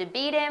fast enough to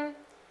beat him.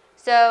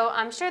 So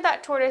I'm sure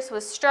that tortoise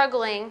was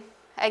struggling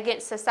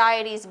against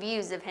society's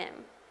views of him.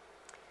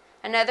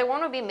 Another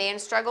one would be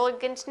man's struggle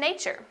against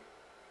nature.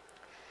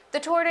 The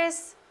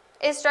tortoise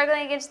is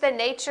struggling against the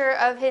nature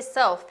of his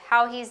self,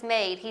 how he's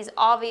made. He's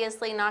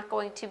obviously not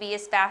going to be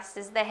as fast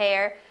as the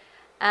hare.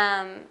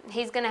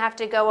 He's going to have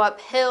to go up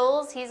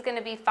hills. He's going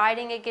to be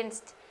fighting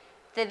against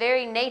the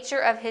very nature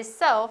of his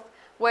self,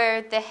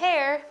 where the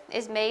hare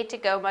is made to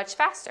go much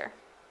faster.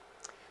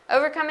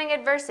 Overcoming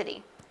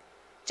adversity.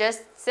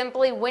 Just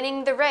simply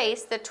winning the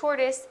race, the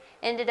tortoise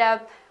ended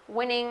up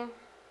winning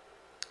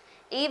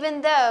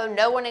even though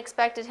no one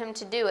expected him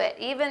to do it.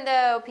 Even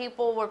though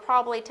people were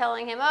probably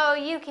telling him, oh,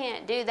 you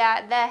can't do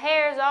that. The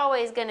hare's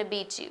always going to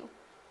beat you.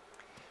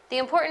 The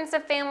importance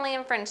of family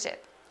and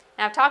friendship.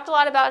 Now, I've talked a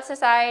lot about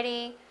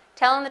society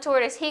telling the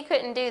tortoise he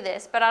couldn't do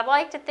this, but I'd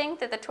like to think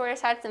that the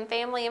tortoise had some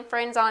family and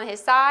friends on his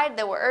side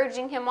that were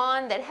urging him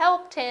on, that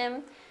helped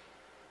him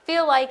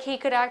feel like he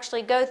could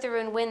actually go through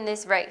and win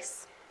this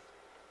race.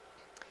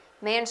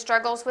 Man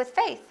struggles with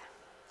faith.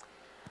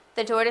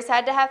 The tortoise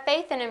had to have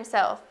faith in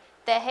himself.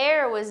 The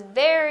hare was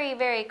very,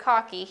 very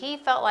cocky. He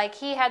felt like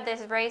he had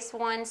this race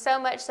won, so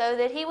much so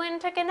that he went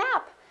and took a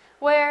nap,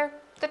 where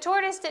the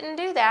tortoise didn't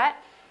do that.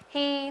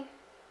 He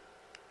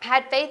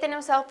had faith in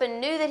himself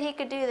and knew that he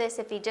could do this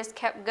if he just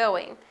kept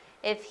going,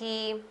 if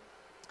he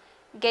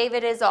gave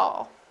it his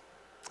all.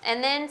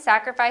 And then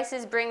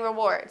sacrifices bring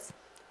rewards.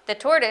 The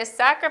tortoise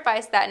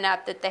sacrificed that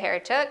nap that the hare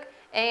took,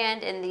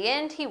 and in the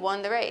end he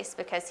won the race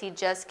because he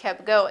just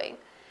kept going.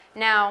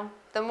 Now,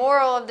 the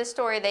moral of the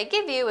story they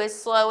give you is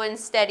slow and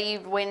steady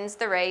wins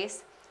the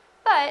race,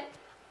 but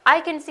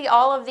I can see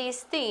all of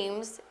these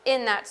themes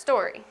in that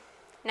story.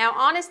 Now,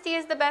 honesty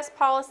is the best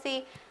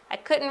policy. I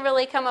couldn't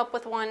really come up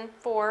with one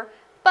for,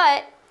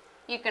 but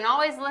you can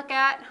always look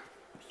at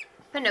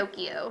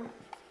Pinocchio.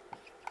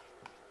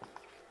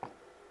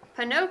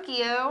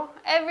 Pinocchio,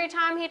 every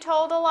time he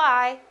told a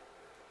lie,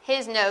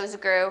 his nose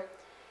grew.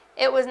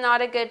 It was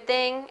not a good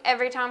thing.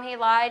 Every time he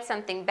lied,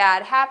 something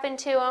bad happened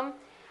to him.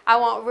 I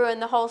won't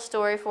ruin the whole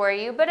story for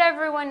you, but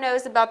everyone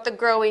knows about the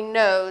growing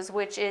nose,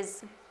 which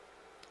is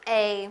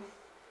a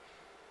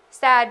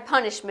sad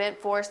punishment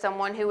for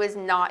someone who is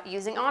not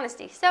using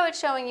honesty. So it's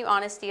showing you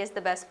honesty is the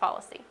best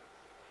policy.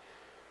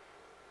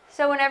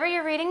 So whenever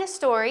you're reading a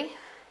story,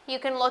 you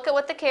can look at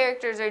what the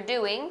characters are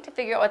doing to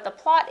figure out what the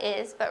plot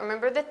is, but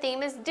remember the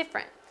theme is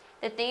different.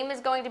 The theme is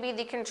going to be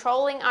the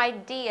controlling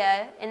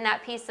idea in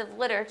that piece of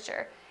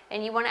literature.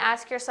 And you want to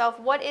ask yourself,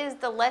 what is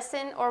the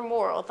lesson or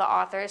moral the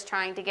author is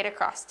trying to get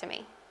across to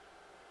me?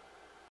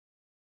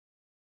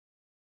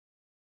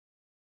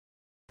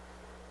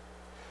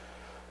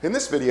 In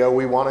this video,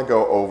 we want to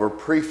go over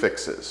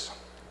prefixes.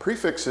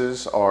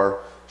 Prefixes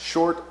are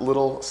short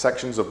little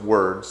sections of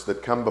words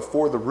that come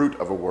before the root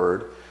of a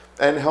word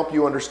and help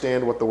you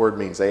understand what the word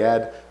means. They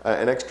add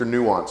an extra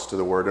nuance to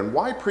the word. And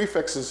why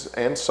prefixes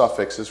and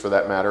suffixes, for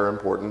that matter, are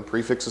important,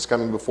 prefixes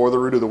coming before the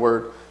root of the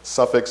word,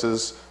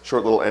 suffixes,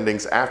 short little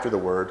endings after the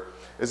word,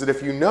 is that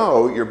if you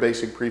know your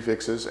basic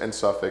prefixes and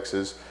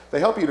suffixes, they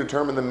help you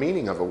determine the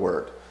meaning of a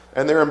word.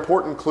 And they're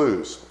important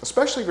clues,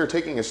 especially if you're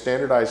taking a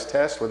standardized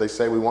test where they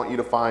say we want you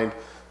to find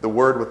the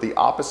word with the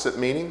opposite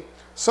meaning.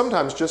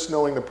 Sometimes just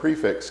knowing the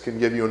prefix can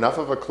give you enough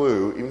of a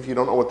clue, even if you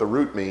don't know what the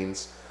root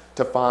means,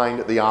 to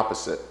find the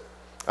opposite.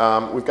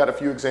 We've got a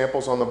few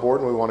examples on the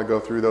board and we want to go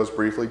through those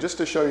briefly just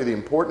to show you the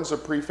importance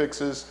of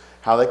prefixes,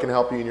 how they can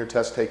help you in your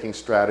test-taking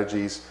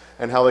strategies,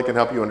 and how they can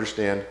help you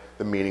understand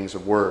the meanings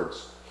of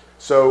words.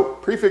 So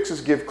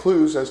prefixes give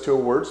clues as to a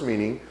word's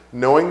meaning.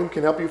 Knowing them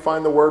can help you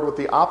find the word with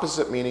the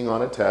opposite meaning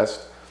on a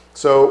test.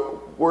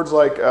 So words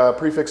like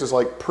prefixes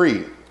like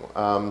pre.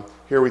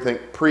 Here we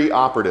think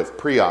pre-operative,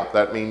 pre-op.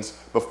 That means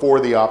before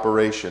the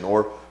operation.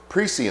 Or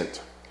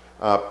prescient.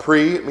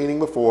 Pre meaning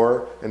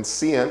before, and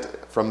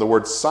scient from the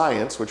word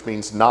science, which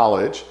means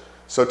knowledge.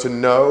 So to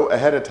know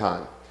ahead of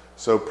time.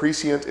 So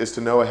prescient is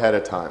to know ahead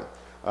of time.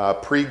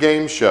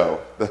 Pre-game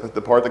show,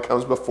 the part that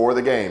comes before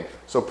the game.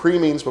 So pre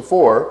means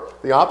before.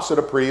 The opposite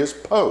of pre is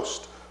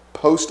post.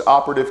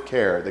 Post-operative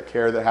care, the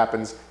care that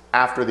happens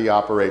after the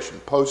operation.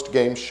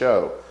 Post-game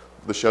show,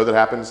 the show that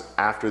happens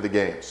after the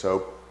game.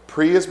 So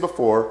pre is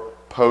before,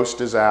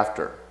 post is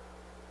after.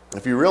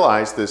 If you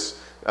realize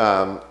this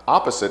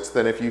opposites,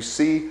 then if you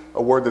see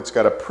a word that's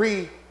got a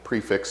pre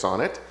prefix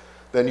on it,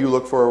 then you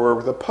look for a word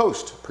with a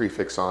post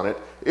prefix on it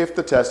if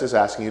the test is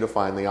asking you to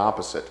find the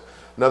opposite.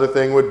 Another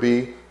thing would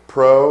be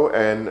pro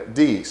and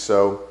d.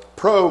 So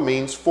pro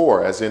means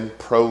for, as in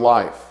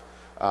pro-life.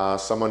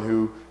 Someone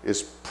who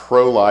is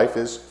pro-life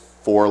is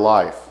for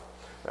life.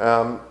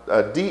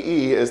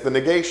 De is the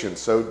negation,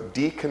 so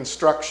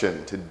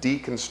deconstruction. To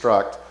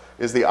deconstruct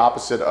is the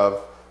opposite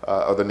of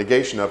or the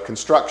negation of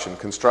construction.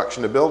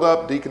 Construction to build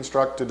up,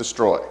 deconstruct to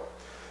destroy.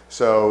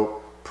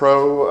 So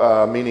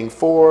pro meaning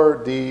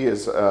for, de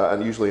is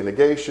usually a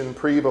negation,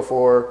 pre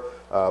before,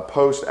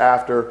 post,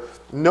 after.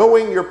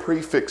 Knowing your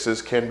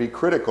prefixes can be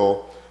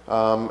critical,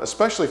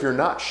 especially if you're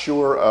not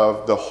sure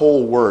of the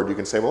whole word. You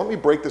can say, well, let me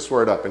break this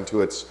word up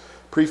into its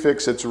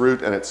prefix, its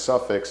root, and its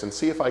suffix, and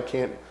see if I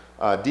can't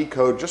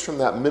decode just from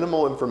that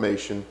minimal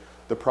information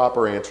the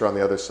proper answer on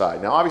the other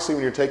side. Now, obviously,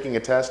 when you're taking a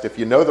test, if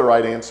you know the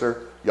right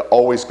answer, you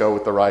always go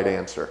with the right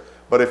answer.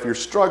 But if you're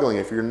struggling,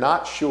 if you're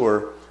not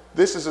sure,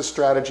 this is a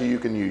strategy you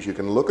can use. You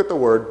can look at the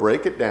word,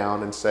 break it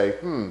down, and say,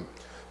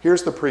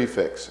 here's the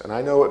prefix, and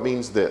I know it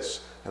means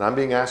this, and I'm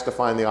being asked to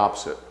find the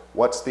opposite.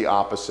 What's the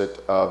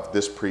opposite of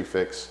this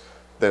prefix?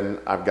 Then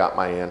I've got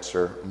my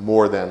answer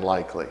more than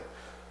likely.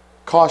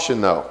 Caution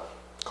though,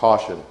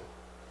 caution.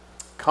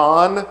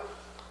 Con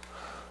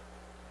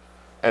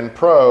and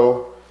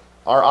pro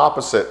are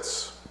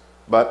opposites,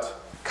 but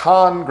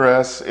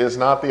congress is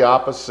not the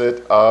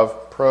opposite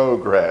of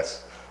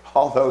progress,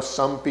 although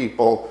some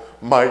people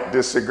might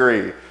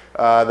disagree.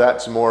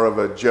 That's more of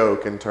a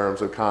joke in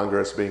terms of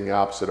Congress being the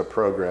opposite of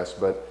progress,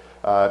 but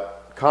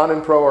con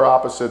and pro are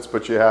opposites,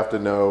 but you have to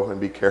know and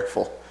be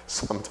careful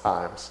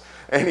sometimes.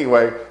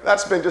 Anyway,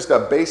 that's been just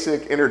a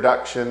basic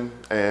introduction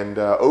and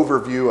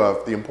overview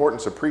of the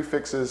importance of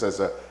prefixes as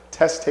a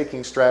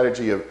test-taking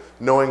strategy of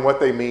knowing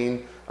what they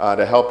mean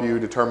to help you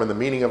determine the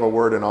meaning of a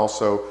word, and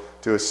also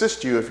to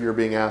assist you if you're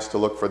being asked to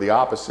look for the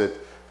opposite.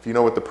 If you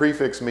know what the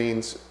prefix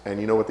means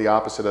and you know what the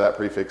opposite of that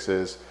prefix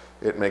is,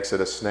 it makes it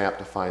a snap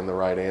to find the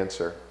right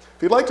answer.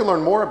 If you'd like to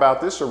learn more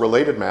about this or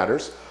related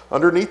matters,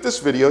 underneath this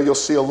video you'll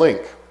see a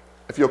link.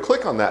 If you'll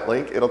click on that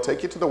link, it'll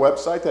take you to the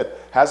website that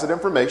has that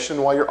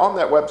information. While you're on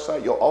that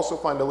website, you'll also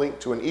find a link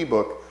to an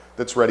ebook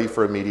that's ready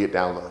for immediate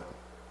download.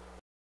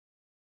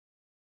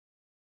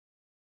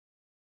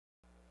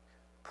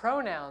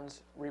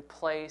 Pronouns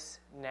replace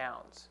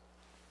nouns.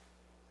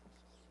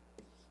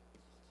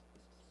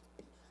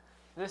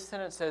 This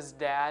sentence says,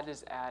 Dad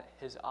is at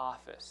his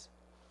office.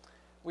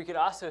 We could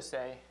also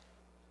say,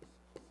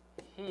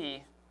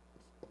 he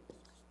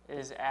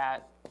is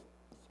at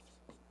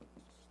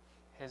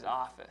his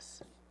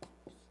office.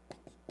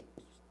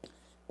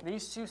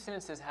 These two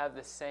sentences have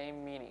the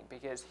same meaning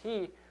because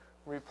he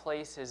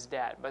replaces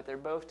dad, but they're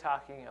both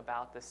talking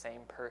about the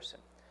same person.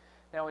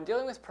 Now, when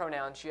dealing with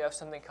pronouns, you have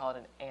something called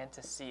an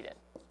antecedent.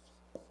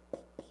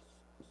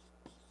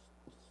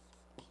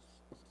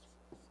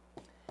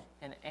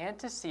 An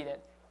antecedent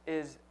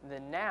is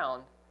the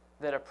noun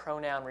that a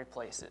pronoun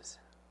replaces.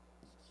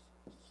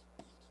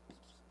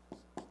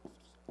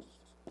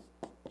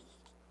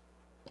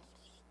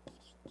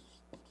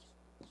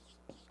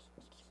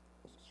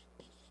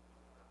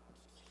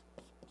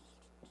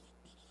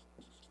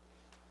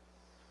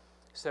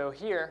 So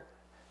here,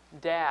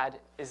 dad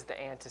is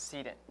the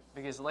antecedent,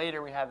 because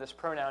later we have this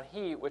pronoun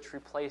he, which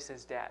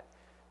replaces dad.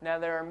 Now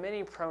there are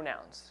many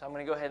pronouns, so I'm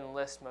going to go ahead and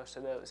list most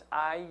of those.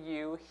 I,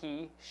 you,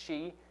 he,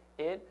 she,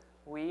 it,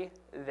 we,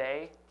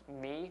 they,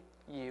 me,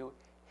 you,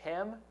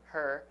 him,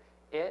 her,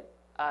 it,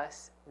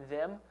 us,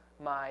 them,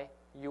 my,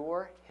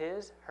 your,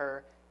 his,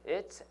 her,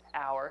 its,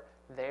 our,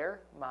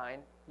 their, mine,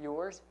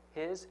 yours,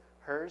 his,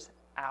 hers,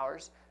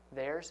 ours,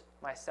 theirs,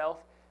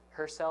 myself,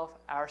 herself,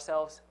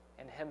 ourselves,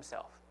 and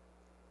himself.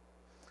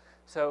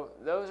 So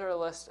those are a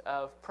list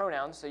of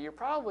pronouns that you're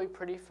probably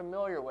pretty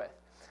familiar with.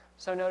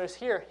 So notice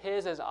here,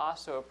 his is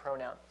also a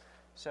pronoun.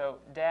 So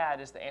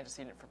dad is the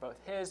antecedent for both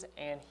his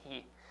and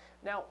he.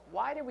 Now,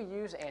 why do we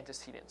use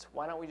antecedents?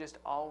 Why don't we just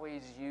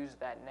always use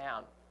that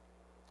noun?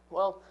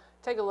 Well,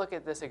 take a look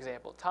at this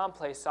example. Tom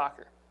plays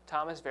soccer.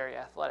 Tom is very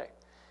athletic.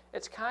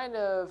 It's kind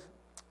of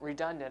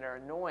redundant or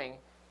annoying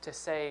to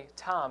say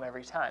Tom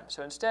every time.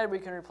 So instead, we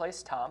can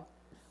replace Tom,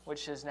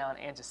 which is now an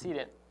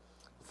antecedent,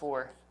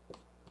 for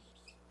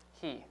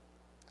he.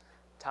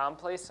 Tom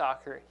plays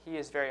soccer. He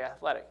is very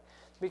athletic.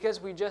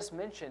 Because we just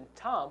mentioned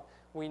Tom,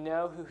 we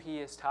know who he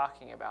is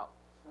talking about.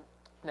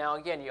 Now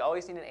again, you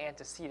always need an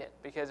antecedent,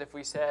 because if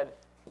we said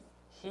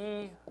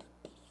he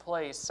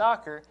plays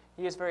soccer,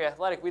 he is very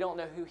athletic, we don't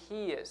know who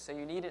he is. So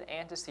you need an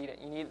antecedent.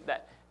 You need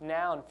that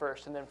noun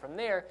first, and then from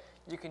there,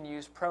 you can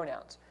use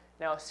pronouns.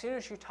 Now as soon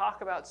as you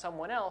talk about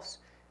someone else,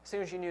 as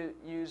soon as you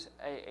use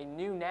a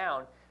new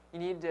noun, you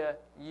need to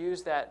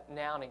use that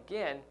noun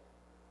again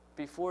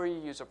before you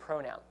use a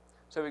pronoun.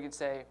 So we could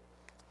say,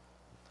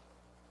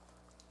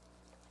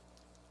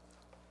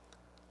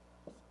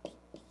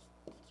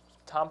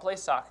 Tom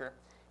plays soccer.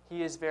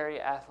 He is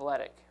very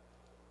athletic.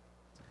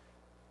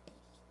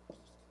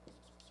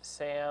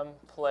 Sam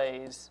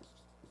plays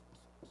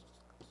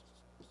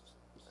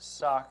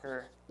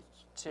soccer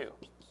too.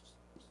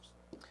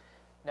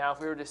 Now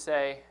if we were to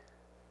say,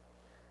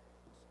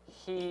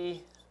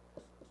 he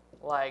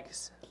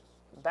likes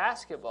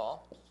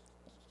basketball,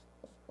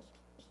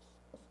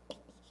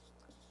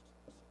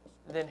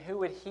 then who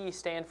would he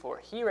stand for?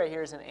 He right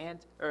here is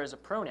is a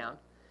pronoun.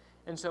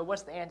 And so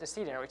what's the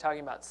antecedent? Are we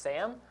talking about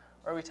Sam,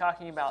 or are we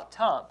talking about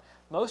Tom?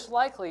 Most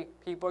likely,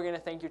 people are going to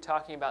think you're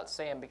talking about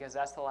Sam because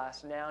that's the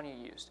last noun you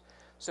used.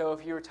 So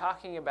if you were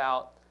talking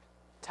about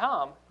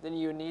Tom, then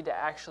you need to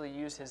actually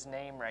use his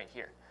name right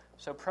here.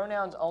 So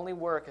pronouns only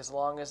work as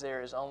long as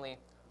there is only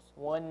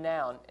one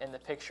noun in the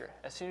picture.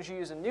 As soon as you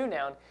use a new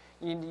noun,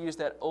 you need to use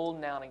that old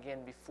noun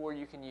again before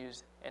you can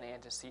use an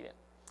antecedent.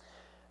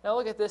 Now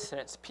look at this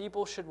sentence.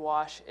 People should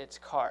wash its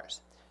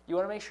cars. You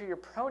want to make sure your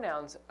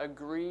pronouns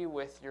agree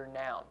with your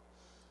noun.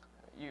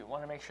 You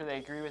want to make sure they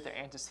agree with their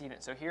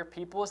antecedent. So here,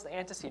 people is the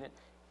antecedent.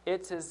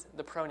 Its is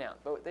the pronoun.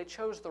 But they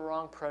chose the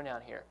wrong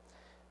pronoun here.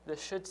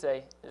 This should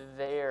say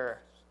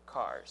their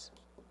cars.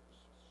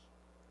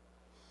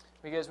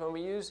 Because when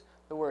we use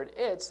the word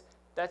its,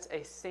 that's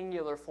a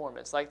singular form.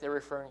 It's like they're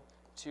referring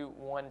to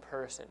one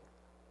person.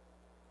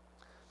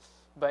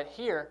 But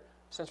here,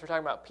 since we're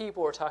talking about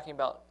people, we're talking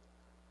about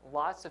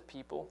lots of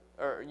people,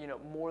 or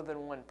more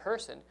than one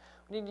person,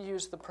 we need to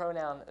use the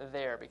pronoun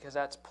their because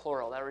that's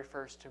plural. That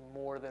refers to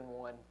more than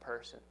one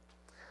person.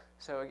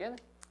 So again,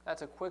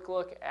 that's a quick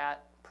look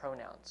at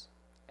pronouns.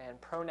 And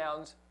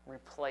pronouns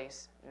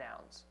replace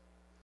nouns.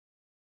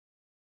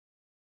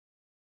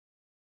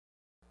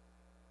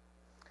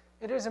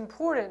 It is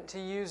important to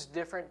use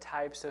different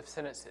types of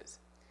sentences.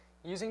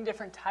 Using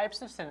different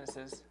types of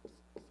sentences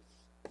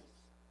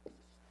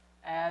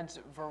adds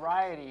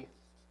variety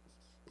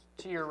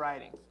to your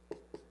writing.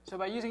 So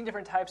by using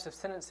different types of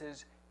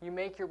sentences, you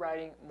make your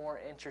writing more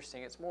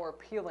interesting. It's more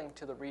appealing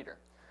to the reader.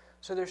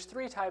 So there's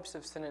three types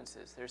of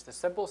sentences. There's the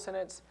simple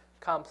sentence,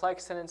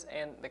 complex sentence,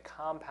 and the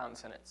compound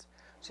sentence.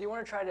 So you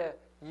want to try to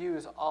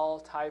use all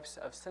types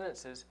of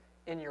sentences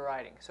in your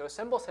writing. So a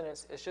simple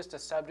sentence is just a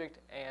subject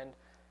and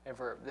a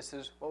verb. This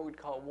is what we'd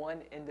call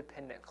one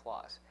independent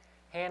clause.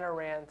 Hannah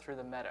ran through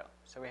the meadow.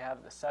 So we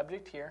have the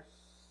subject here,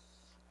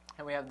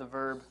 and we have the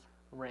verb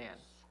ran.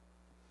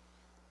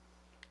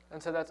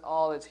 And so that's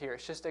all that's here.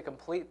 It's just a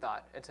complete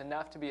thought. It's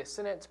enough to be a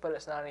sentence, but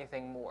it's not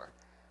anything more.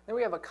 Then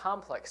we have a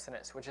complex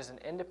sentence, which is an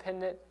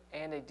independent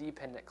and a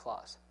dependent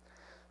clause.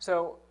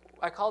 So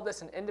I call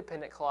this an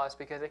independent clause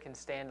because it can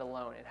stand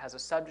alone. It has a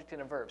subject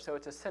and a verb, so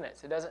it's a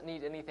sentence. It doesn't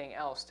need anything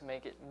else to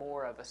make it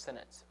more of a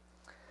sentence.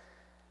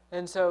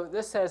 And so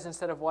this says,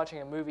 instead of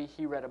watching a movie,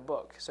 he read a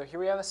book. So here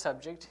we have a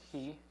subject,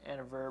 he, and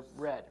a verb,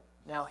 read.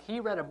 Now, he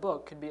read a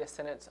book could be a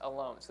sentence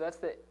alone. So that's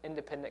the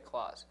independent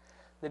clause.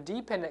 The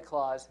dependent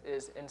clause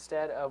is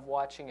instead of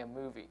watching a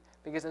movie.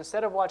 Because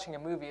instead of watching a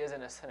movie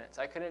isn't a sentence.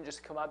 I couldn't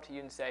just come up to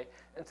you and say,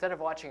 instead of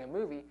watching a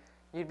movie,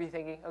 you'd be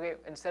thinking, okay,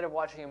 instead of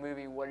watching a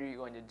movie, what are you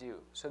going to do?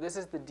 So this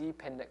is the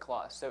dependent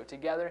clause. So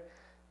together,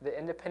 the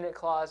independent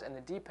clause and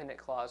the dependent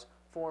clause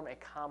form a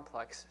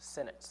complex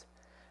sentence.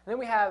 And then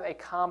we have a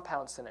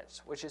compound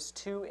sentence, which is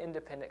two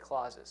independent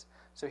clauses.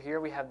 So here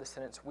we have the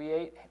sentence, we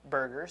ate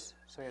burgers.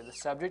 So we have the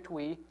subject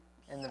we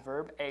and the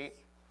verb ate.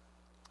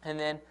 And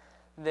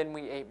then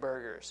we ate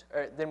burgers,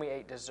 or then we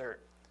ate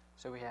dessert.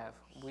 So we have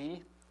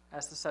we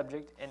as the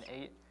subject and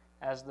ate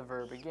as the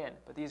verb again.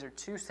 But these are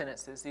two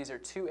sentences. These are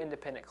two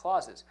independent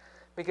clauses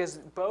because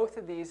both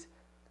of these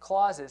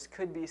clauses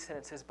could be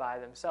sentences by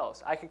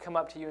themselves. I could come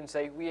up to you and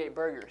say, we ate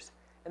burgers.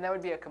 And that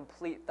would be a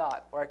complete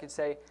thought. Or I could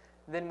say,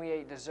 then we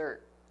ate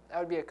dessert. That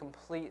would be a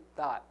complete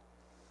thought.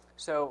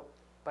 So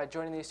by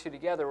joining these two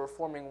together, we're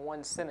forming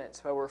one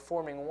sentence. But we're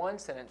forming one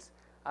sentence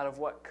out of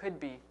what could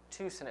be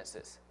two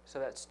sentences. So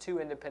that's two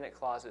independent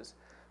clauses,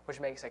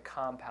 which makes a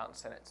compound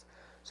sentence.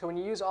 So when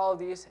you use all of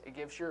these, it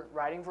gives your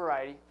writing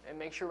variety. It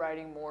makes your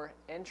writing more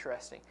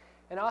interesting.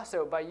 And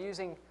also, by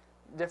using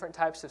different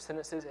types of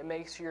sentences, it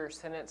makes your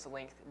sentence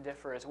length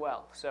differ as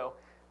well. So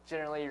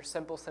generally, your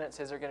simple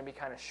sentences are going to be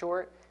kind of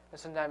short, and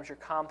sometimes your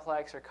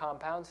complex or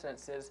compound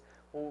sentences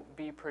will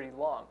be pretty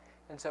long.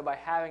 And so by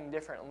having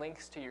different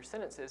lengths to your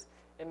sentences,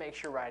 it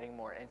makes your writing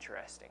more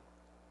interesting.